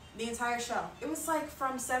 The entire show. It was like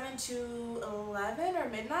from 7 to 11 or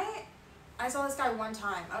midnight. I saw this guy one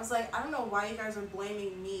time. I was like, I don't know why you guys are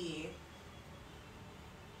blaming me.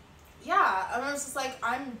 Yeah, I was just like,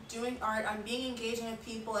 I'm doing art, I'm being engaging with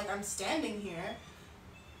people, like, I'm standing here.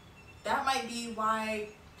 That might be why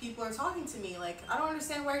people are talking to me. Like, I don't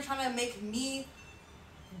understand why you're trying to make me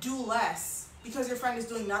do less because your friend is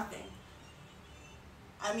doing nothing.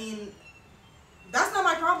 I mean, that's not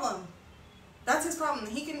my problem. That's his problem.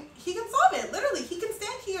 He can solve it. Literally, he can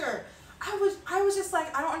stand here. I was just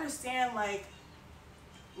like, I don't understand, like,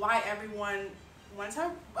 why everyone wanted to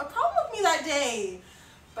have a problem with me that day.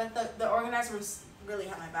 But the organizers really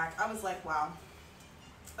had my back. I was like, wow.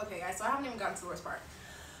 Okay, guys, so I haven't even gotten to the worst part.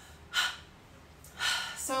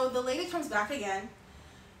 So the lady comes back again.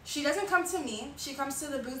 She doesn't come to me. She comes to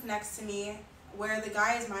the booth next to me where the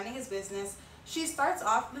guy is minding his business. She starts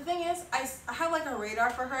off, the thing is, I have like a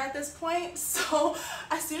radar for her at this point. So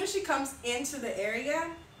as soon as she comes into the area,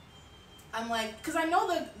 I'm like, because I know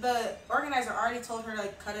the organizer already told her to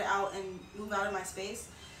like cut it out and move out of my space.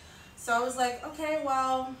 So I was like, okay,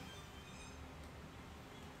 well,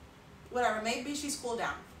 whatever, maybe she's cooled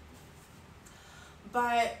down.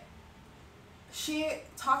 But she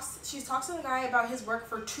talks to the guy about his work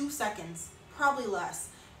for 2 seconds, probably less.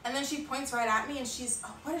 And then she points right at me and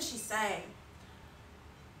what did she say?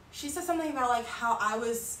 She said something about like how I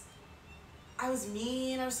was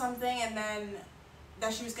mean or something, and then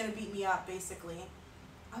that she was gonna beat me up, basically.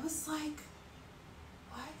 I was like,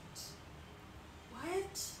 what?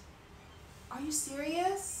 Are you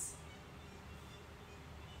serious?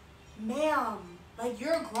 Ma'am, like,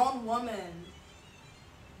 you're a grown woman.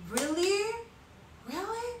 Really?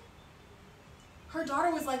 Really? Her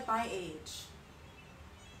daughter was like my age.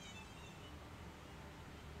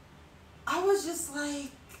 I was just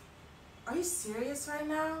like, are you serious right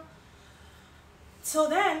now? So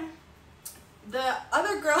then, the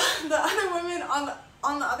other women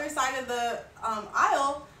on the other side of the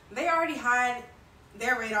aisle, they already had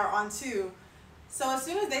their radar on too. So as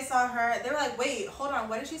soon as they saw her, they were like, wait, hold on,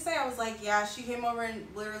 what did she say? I was like, yeah, she came over and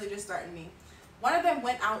literally just threatened me. One of them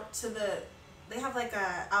went out to they have like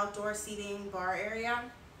a outdoor seating bar area.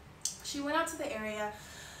 She went out to the area,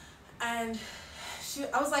 and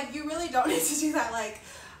I was like, you really don't need to do that. Like,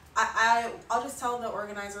 I'll just tell the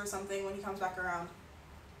organizer or something when he comes back around.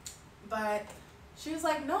 But she was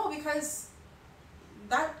like, no, because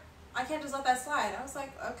I can't just let that slide. I was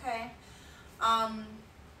like, okay.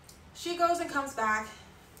 She goes and comes back,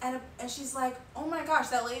 and she's like, oh my gosh,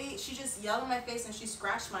 that lady, she just yelled in my face and she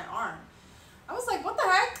scratched my arm. I was like, what the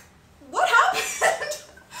heck? What happened?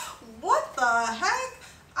 What the heck?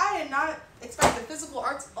 I did not expect a physical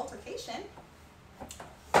altercation.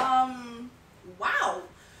 Wow.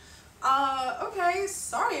 Okay,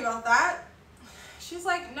 sorry about that. She's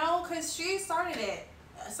like, no, because she started it.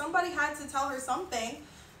 Somebody had to tell her something.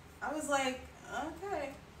 I was like, okay.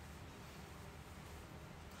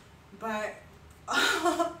 But,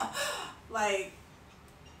 like,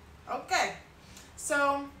 okay.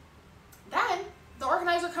 So then the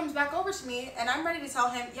organizer comes back over to me, and I'm ready to tell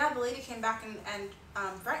him, yeah, the lady came back and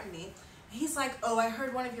threatened me. And he's like, oh, I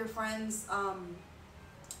heard one of your friends,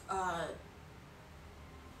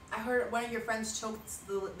 choked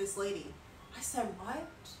this lady. I said, what?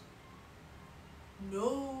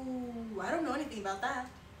 No, I don't know anything about that.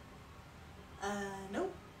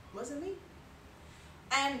 Nope, wasn't me.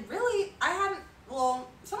 And really,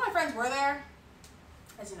 some of my friends were there,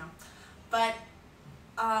 as you know, but,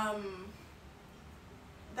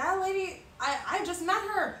 that lady, I just met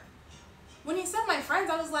her. When he said my friends,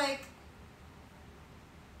 I was like,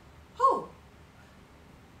 who?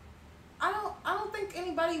 I don't think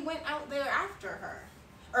anybody went out there after her,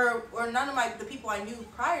 or none of the people I knew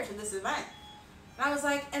prior to this event. And I was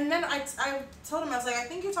like, and then I told him, I was like, I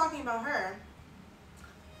think you're talking about her.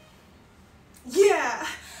 Yeah.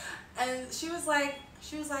 And she was like,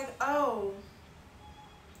 oh,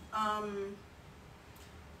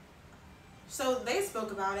 so they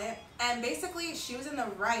spoke about it, and basically she was in the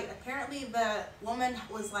right. Apparently the woman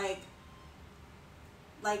was like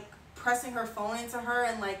pressing her phone into her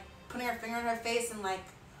and like putting her finger in her face and like,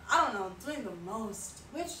 I don't know, doing the most,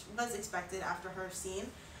 which was expected after her scene.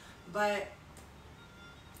 But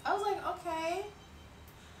I was like, okay,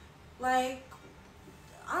 like,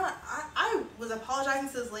 I was apologizing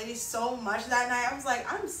to this lady so much that night. I was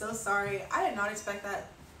like, I'm so sorry. I did not expect that,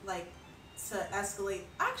 like, to escalate.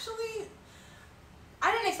 Actually,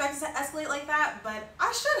 I didn't expect it to escalate like that, but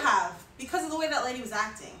I should have, because of the way that lady was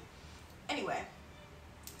acting. Anyway,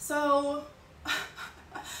 so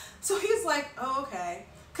he was like, oh, okay.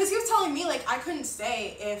 Because he was telling me, like, I couldn't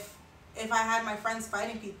stay if I had my friends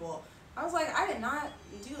fighting people. I was like, I did not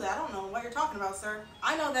do that. I don't know what you're talking about, sir.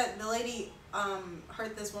 I know that the lady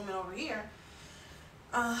hurt this woman over here.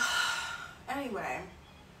 Anyway,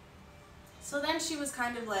 so then she was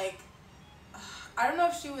kind of like, I don't know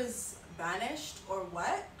if she was banished or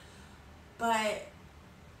what, but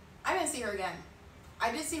I didn't see her again.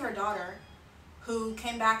 I did see her daughter, who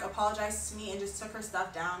came back, apologized to me, and just took her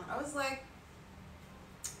stuff down. I was like,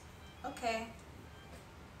 okay.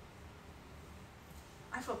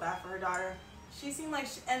 I feel bad for her daughter. She seemed like,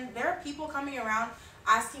 and there are people coming around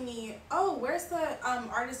asking me, oh, where's the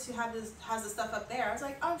artist who has the stuff up there? I was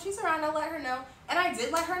like, oh, she's around, I'll let her know. And I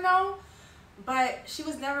did let her know, but she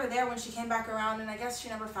was never there when she came back around, and I guess she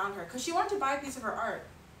never found her, because she wanted to buy a piece of her art.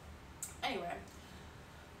 Anyway,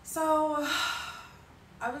 so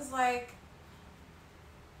I was like,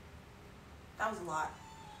 that was a lot.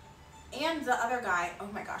 And the other guy, oh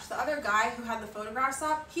my gosh, the other guy who had the photographs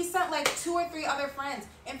up, he sent like 2 or 3 other friends.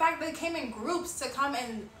 In fact, they came in groups to come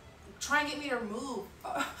and try and get me to move.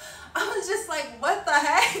 I was just like, what the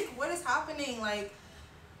heck? What is happening? Like,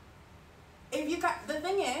 the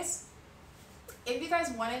thing is, if you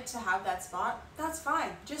guys wanted to have that spot, that's fine.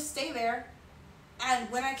 Just stay there And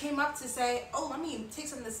when I came up to say, oh, let me take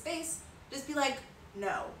some of this space, just be like,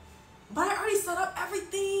 no. But I already set up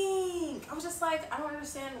everything. I was just like, I don't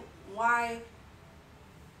understand why.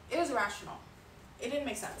 It was irrational. It didn't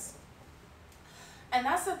make sense. And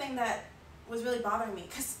that's the thing that was really bothering me,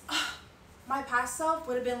 because my past self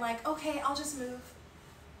would have been like, okay, I'll just move.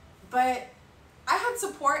 But I had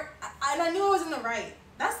support, and I knew I was in the right.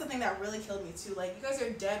 That's the thing that really killed me too. Like, you guys are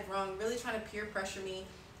dead wrong, really trying to peer pressure me.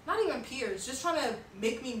 Not even peers, just trying to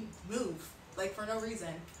make me move, like, for no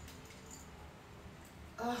reason.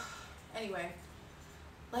 Anyway,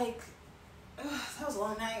 like, that was a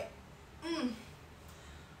long night.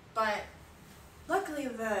 But luckily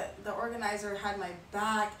the organizer had my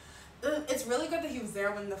back. It's really good that he was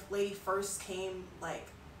there when the lady first came, like,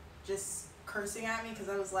 just cursing at me, because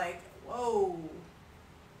I was like, whoa,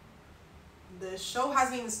 the show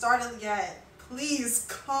hasn't even started yet. Please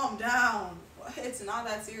calm down. It's not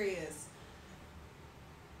that serious.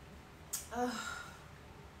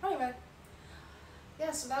 Anyway,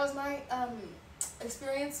 yeah, so that was my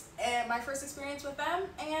experience, and my first experience with them,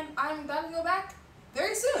 and I'm about to go back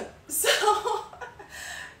very soon. So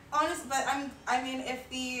honestly, but I mean, if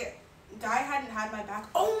the guy hadn't had my back,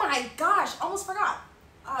 oh my gosh, almost forgot.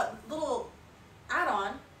 Little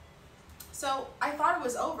add-on. So I thought it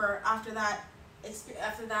was over after that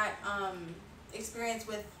experience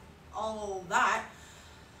with all that,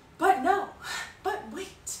 but no. But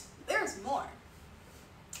wait, there's more.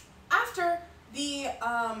 After the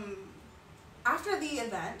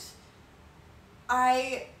event,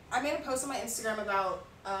 I made a post on my Instagram about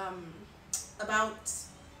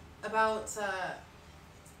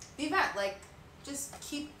the event. Like, just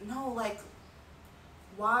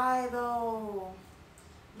why though?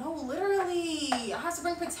 No, literally, I have to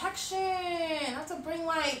bring protection. I have to bring,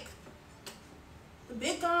 like, the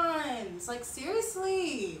big guns. Like,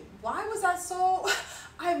 seriously, why was that so?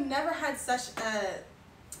 I've never had such a,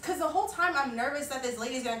 because the whole time I'm nervous that this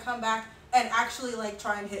lady's gonna come back and actually, like,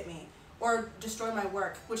 try and hit me or destroy my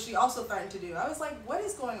work, which she also threatened to do. I was like, what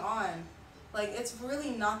is going on? Like, it's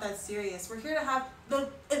really not that serious. We're here to have, the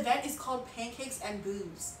event is called Pancakes and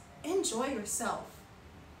Booze. Enjoy yourself.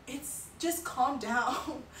 It's just calm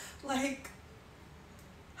down. Like,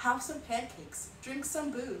 have some pancakes, drink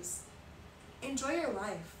some booze, enjoy your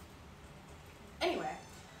life. Anyway,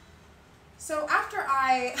 so after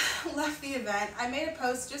I left the event, I made a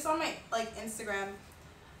post just on my, like, Instagram.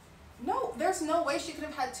 No, there's no way she could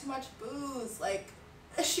have had too much booze. Like,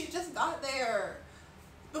 she just got there.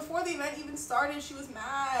 Before the event even started, she was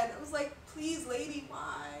mad. I was like, please, lady,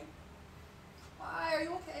 why? Why? Are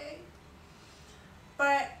you okay?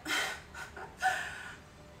 But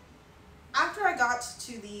after I got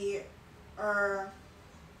to the,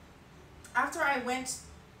 after I went,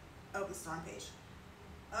 oh, this is the wrong page.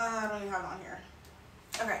 I don't even have it on here.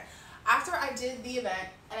 Okay. After I did the event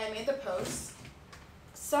and I made the post,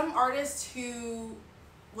 some artist who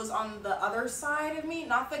was on the other side of me,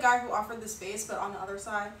 not the guy who offered the space, but on the other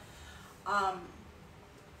side,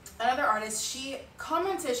 another artist, she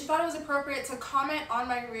commented, she thought it was appropriate to comment on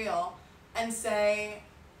my reel and say,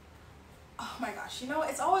 oh my gosh, you know,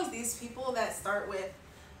 it's always these people that start with,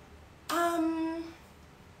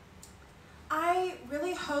 I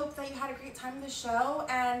really hope that you had a great time in the show,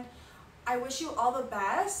 and I wish you all the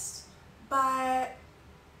best, but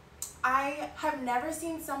I have never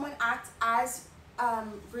seen someone act as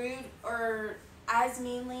rude or as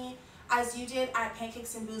meanly as you did at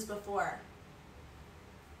Pancakes and Booze before.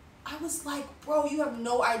 I was like, bro, you have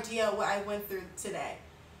no idea what I went through today.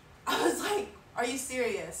 I was like, are you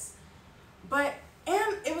serious? But,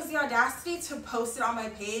 and it was the audacity to post it on my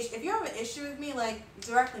page. If you have an issue with me, like,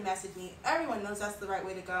 directly message me. Everyone knows that's the right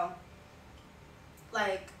way to go.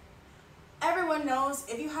 Like, everyone knows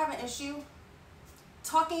if you have an issue,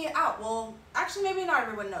 talking it out. Well, actually, maybe not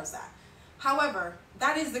everyone knows that. However,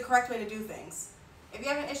 that is the correct way to do things. If you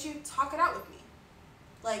have an issue, talk it out with me.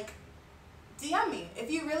 Like, DM me. If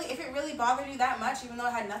it really bothered you that much, even though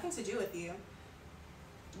it had nothing to do with you,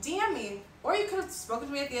 DM me. Or you could have spoken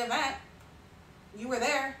to me at the event. You were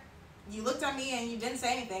there. You looked at me and you didn't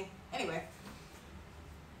say anything. Anyway,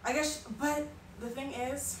 I guess, but the thing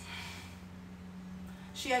is,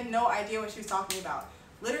 she had no idea what she was talking about.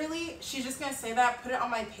 Literally, she's just gonna say that, put it on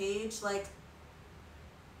my page, like,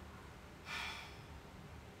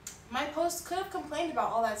 my post could have complained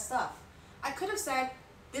about all that stuff. I could have said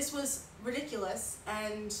this was ridiculous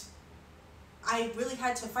and I really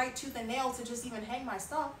had to fight tooth and nail to just even hang my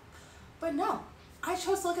stuff. But no, I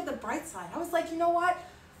chose to look at the bright side. I was like, you know what?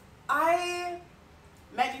 I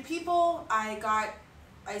met new people. I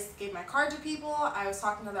gave my card to people. I was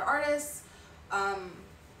talking to other artists.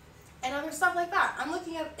 and other stuff like that. I'm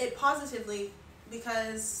looking at it positively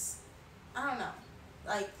because, I don't know,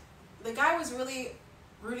 like, the guy was really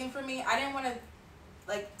rooting for me. I didn't want to,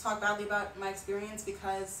 like, talk badly about my experience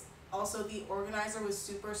because also the organizer was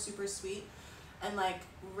super, super sweet and, like,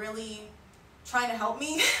 really trying to help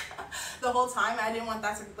me the whole time. I didn't want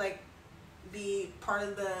that to, like, be part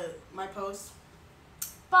of my post.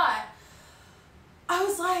 But I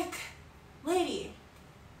was like, lady,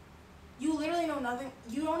 you literally know nothing.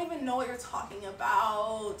 You don't even know what you're talking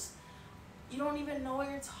about. You don't even know what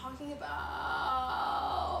you're talking about.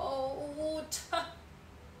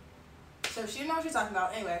 So she didn't know what she was talking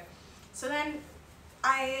about. Anyway, so then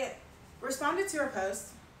I responded to her post,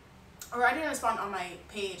 or I didn't respond on my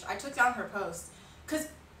page. I took down her post because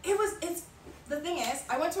the thing is,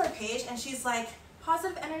 I went to her page and she's like,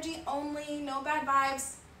 positive energy only, no bad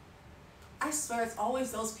vibes. I swear it's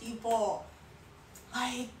always those people.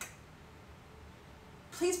 Like,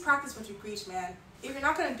 please practice what you preach, man. If you're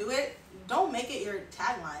not gonna do it, don't make it your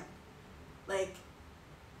tagline. Like,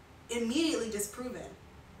 immediately disproven.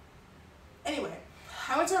 Anyway,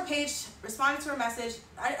 I went to her page, responded to her message.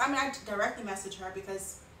 I mean, I directly messaged her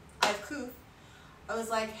because I have couth. I was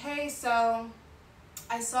like, hey, so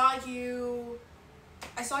I saw your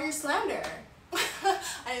slander.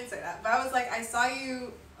 I didn't say that, but I was like, I saw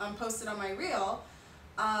you posted on my reel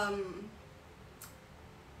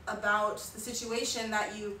about the situation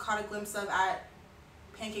that you caught a glimpse of at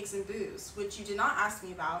Pancakes and Booze, which you did not ask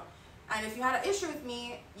me about. And if you had an issue with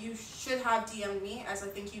me, you should have DM'd me, as I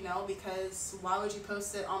think you know, because why would you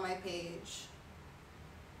post it on my page?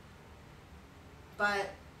 And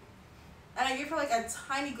I gave her like a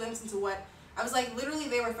tiny glimpse into what, I was like, literally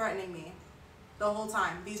they were threatening me the whole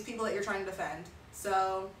time, these people that you're trying to defend.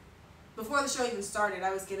 So before the show even started,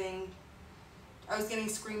 I was getting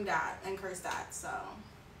screamed at and cursed at. So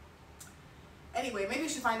anyway, maybe you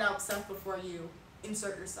should find out stuff before you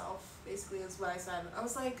insert yourself, basically is what I said. I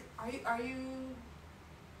was like, are you,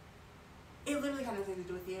 it literally had nothing to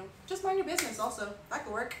do with you. Just mind your business also. That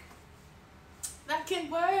could work. That can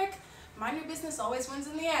work. Mind your business always wins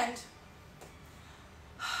in the end.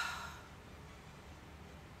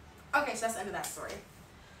 Okay, so that's the end of that story.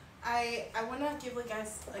 I want to give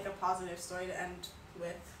guys like a positive story to end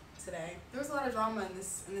with today. There was a lot of drama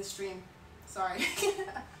in this stream. Sorry.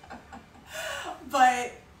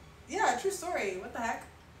 But yeah, true story. What the heck?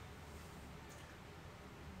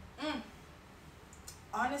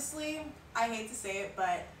 Honestly, I hate to say it,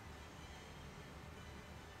 but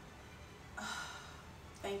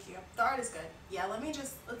thank you. The art is good. Yeah,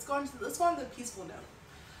 let's go on the peaceful note.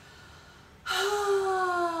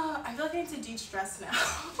 I feel like I need to de-stress now.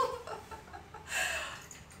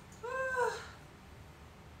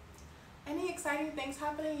 Any exciting things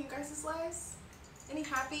happening in you guys' lives? Any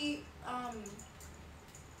happy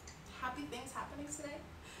things happening today?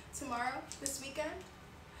 Tomorrow? This weekend?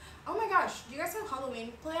 Oh my gosh, do you guys have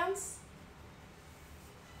Halloween plans?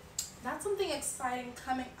 That's something exciting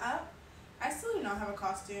coming up. I still do not have a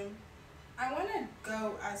costume. I want to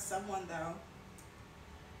go as someone though.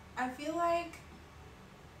 I feel like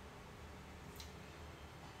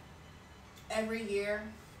every year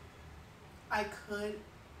I could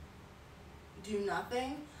do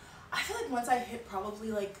nothing. I feel like once I hit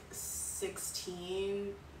probably like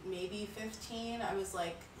 16, maybe 15, I was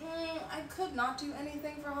like, I could not do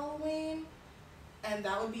anything for Halloween and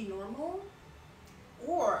that would be normal.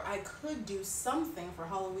 Or I could do something for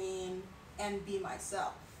Halloween and be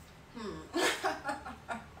myself.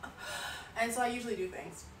 And so I usually do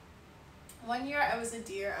things. One year I was a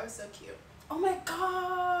deer. I was so cute. Oh my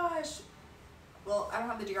gosh. Well, I don't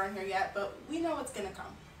have the deer on here yet, but we know what's gonna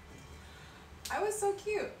come. I was so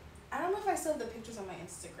cute. I don't know if I still have the pictures on my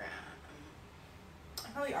Instagram. I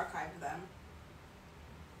probably archived them.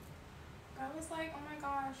 But I was like, oh my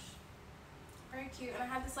gosh. Very cute. And I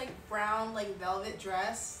had this like brown like velvet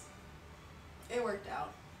dress. It worked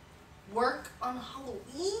out. Work on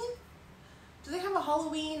Halloween? Do they have a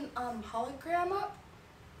Halloween hologram up?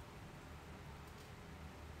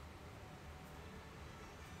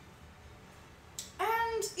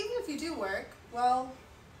 And even if you do work, well,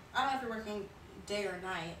 I don't know if you're working day or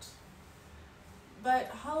night,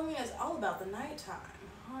 but Halloween is all about the nighttime,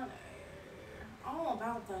 honey. All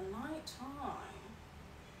about the nighttime.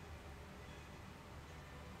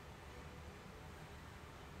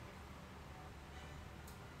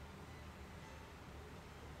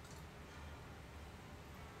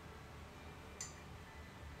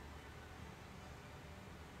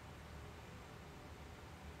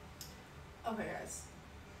 Okay, guys.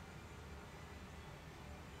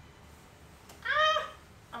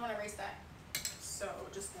 I'm gonna erase that. So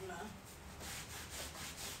just gonna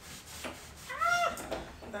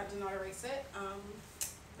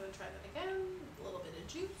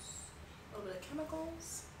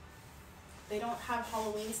chemicals. They don't have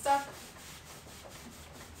Halloween stuff.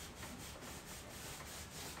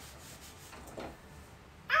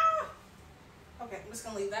 Ah! Okay, I'm just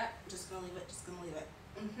gonna leave that. Just gonna leave it. Just gonna leave it.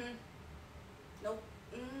 Nope.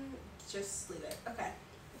 Just leave it. Okay.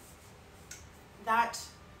 That.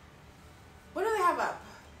 What do they have up?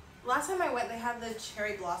 Last time I went, they had the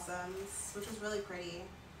cherry blossoms, which was really pretty.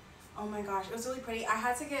 Oh my gosh, it was really pretty.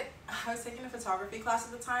 I was taking a photography class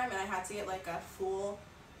at the time, and I had to get like a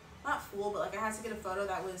not full, but like I had to get a photo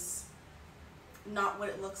that was not what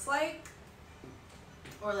it looks like,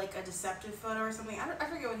 or like a deceptive photo or something. I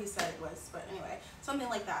forget what he said it was, but anyway, something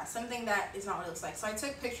like that. Something that is not what it looks like. So I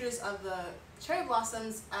took pictures of the cherry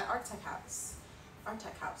blossoms at Arctic House.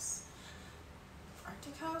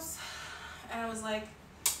 And I was like,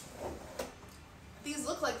 these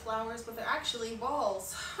look like flowers, but they're actually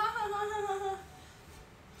balls.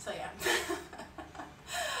 So yeah.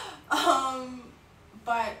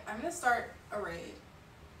 But I'm gonna start a raid.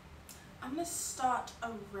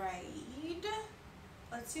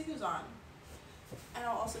 Let's see who's on. And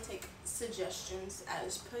I'll also take suggestions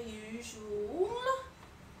as per usual.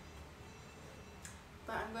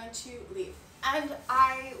 But I'm going to leave. And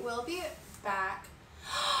I will be back.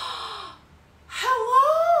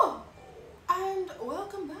 Hello! And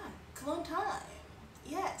welcome back. Long time.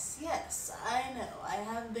 Yes, I know. I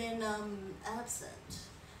have been absent.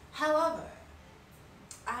 However,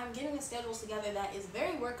 I'm getting a schedule together that is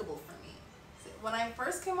very workable for me. When I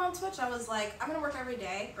first came on Twitch, I was like, I'm gonna work every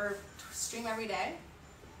day or stream every day.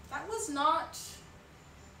 That was not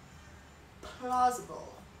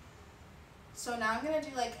plausible. So now I'm gonna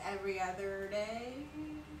do like every other day,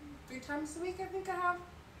 3 times a week I think I have.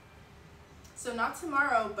 So not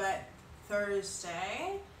tomorrow, but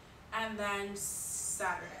Thursday, and then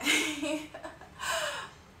Saturday.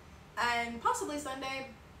 And possibly Sunday,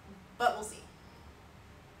 but we'll see.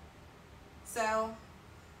 So,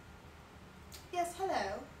 yes,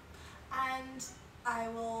 hello. And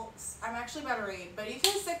I'm actually about to raid, but you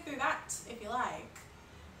can stick through that if you like.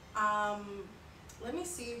 Let me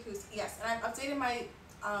see yes, and I've updated my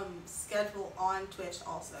schedule on Twitch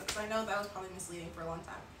also, because I know that was probably misleading for a long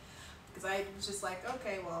time. Because I was just like,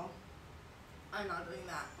 okay, well, I'm not doing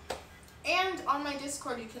that. And on my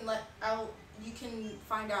Discord, you can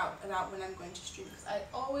find out about when I'm going to stream, because I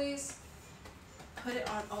always put it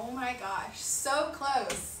on. Oh my gosh, so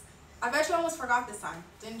close. I bet you almost forgot this time,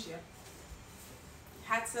 didn't you?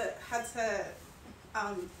 Had to,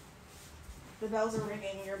 the bells are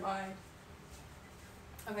ringing in your mind.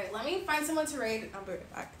 Okay, let me find someone to raid, and I'll be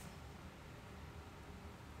right back.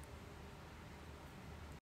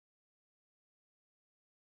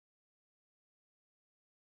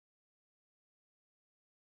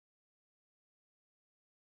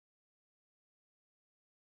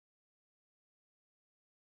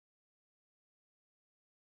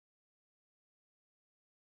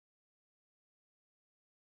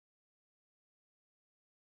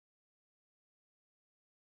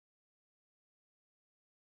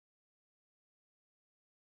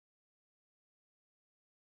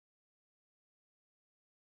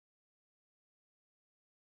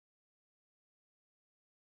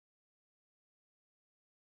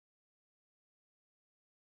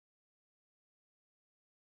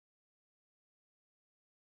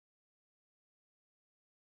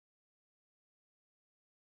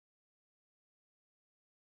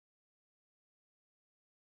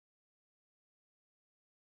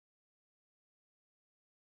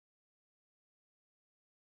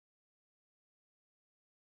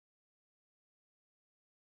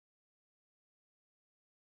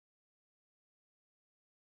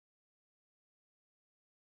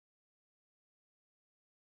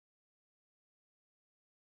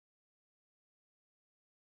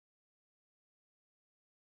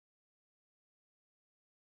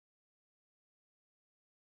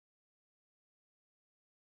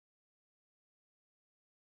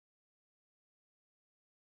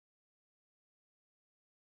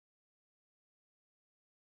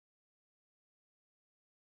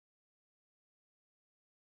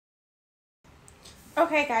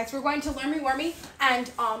 Okay, guys, we're going to Learn Me Wormy, and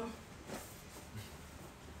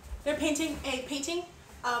they're painting a painting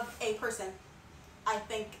of a person. I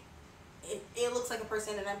think it looks like a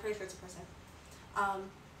person, and I'm pretty sure it's a person.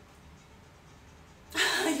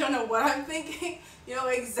 You don't know what I'm thinking. You know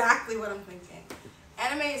exactly what I'm thinking.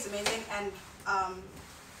 Anime is amazing, and am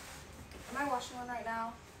I watching one right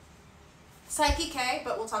now? Psyche K,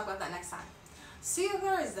 but we'll talk about that next time. See you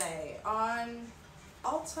Thursday on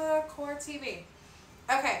Alta Core TV.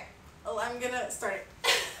 Okay, well, I'm gonna start it.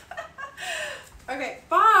 Okay,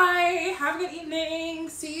 bye. Have a good evening.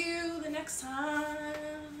 See you the next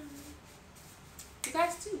time. You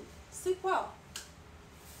guys too. Sleep well.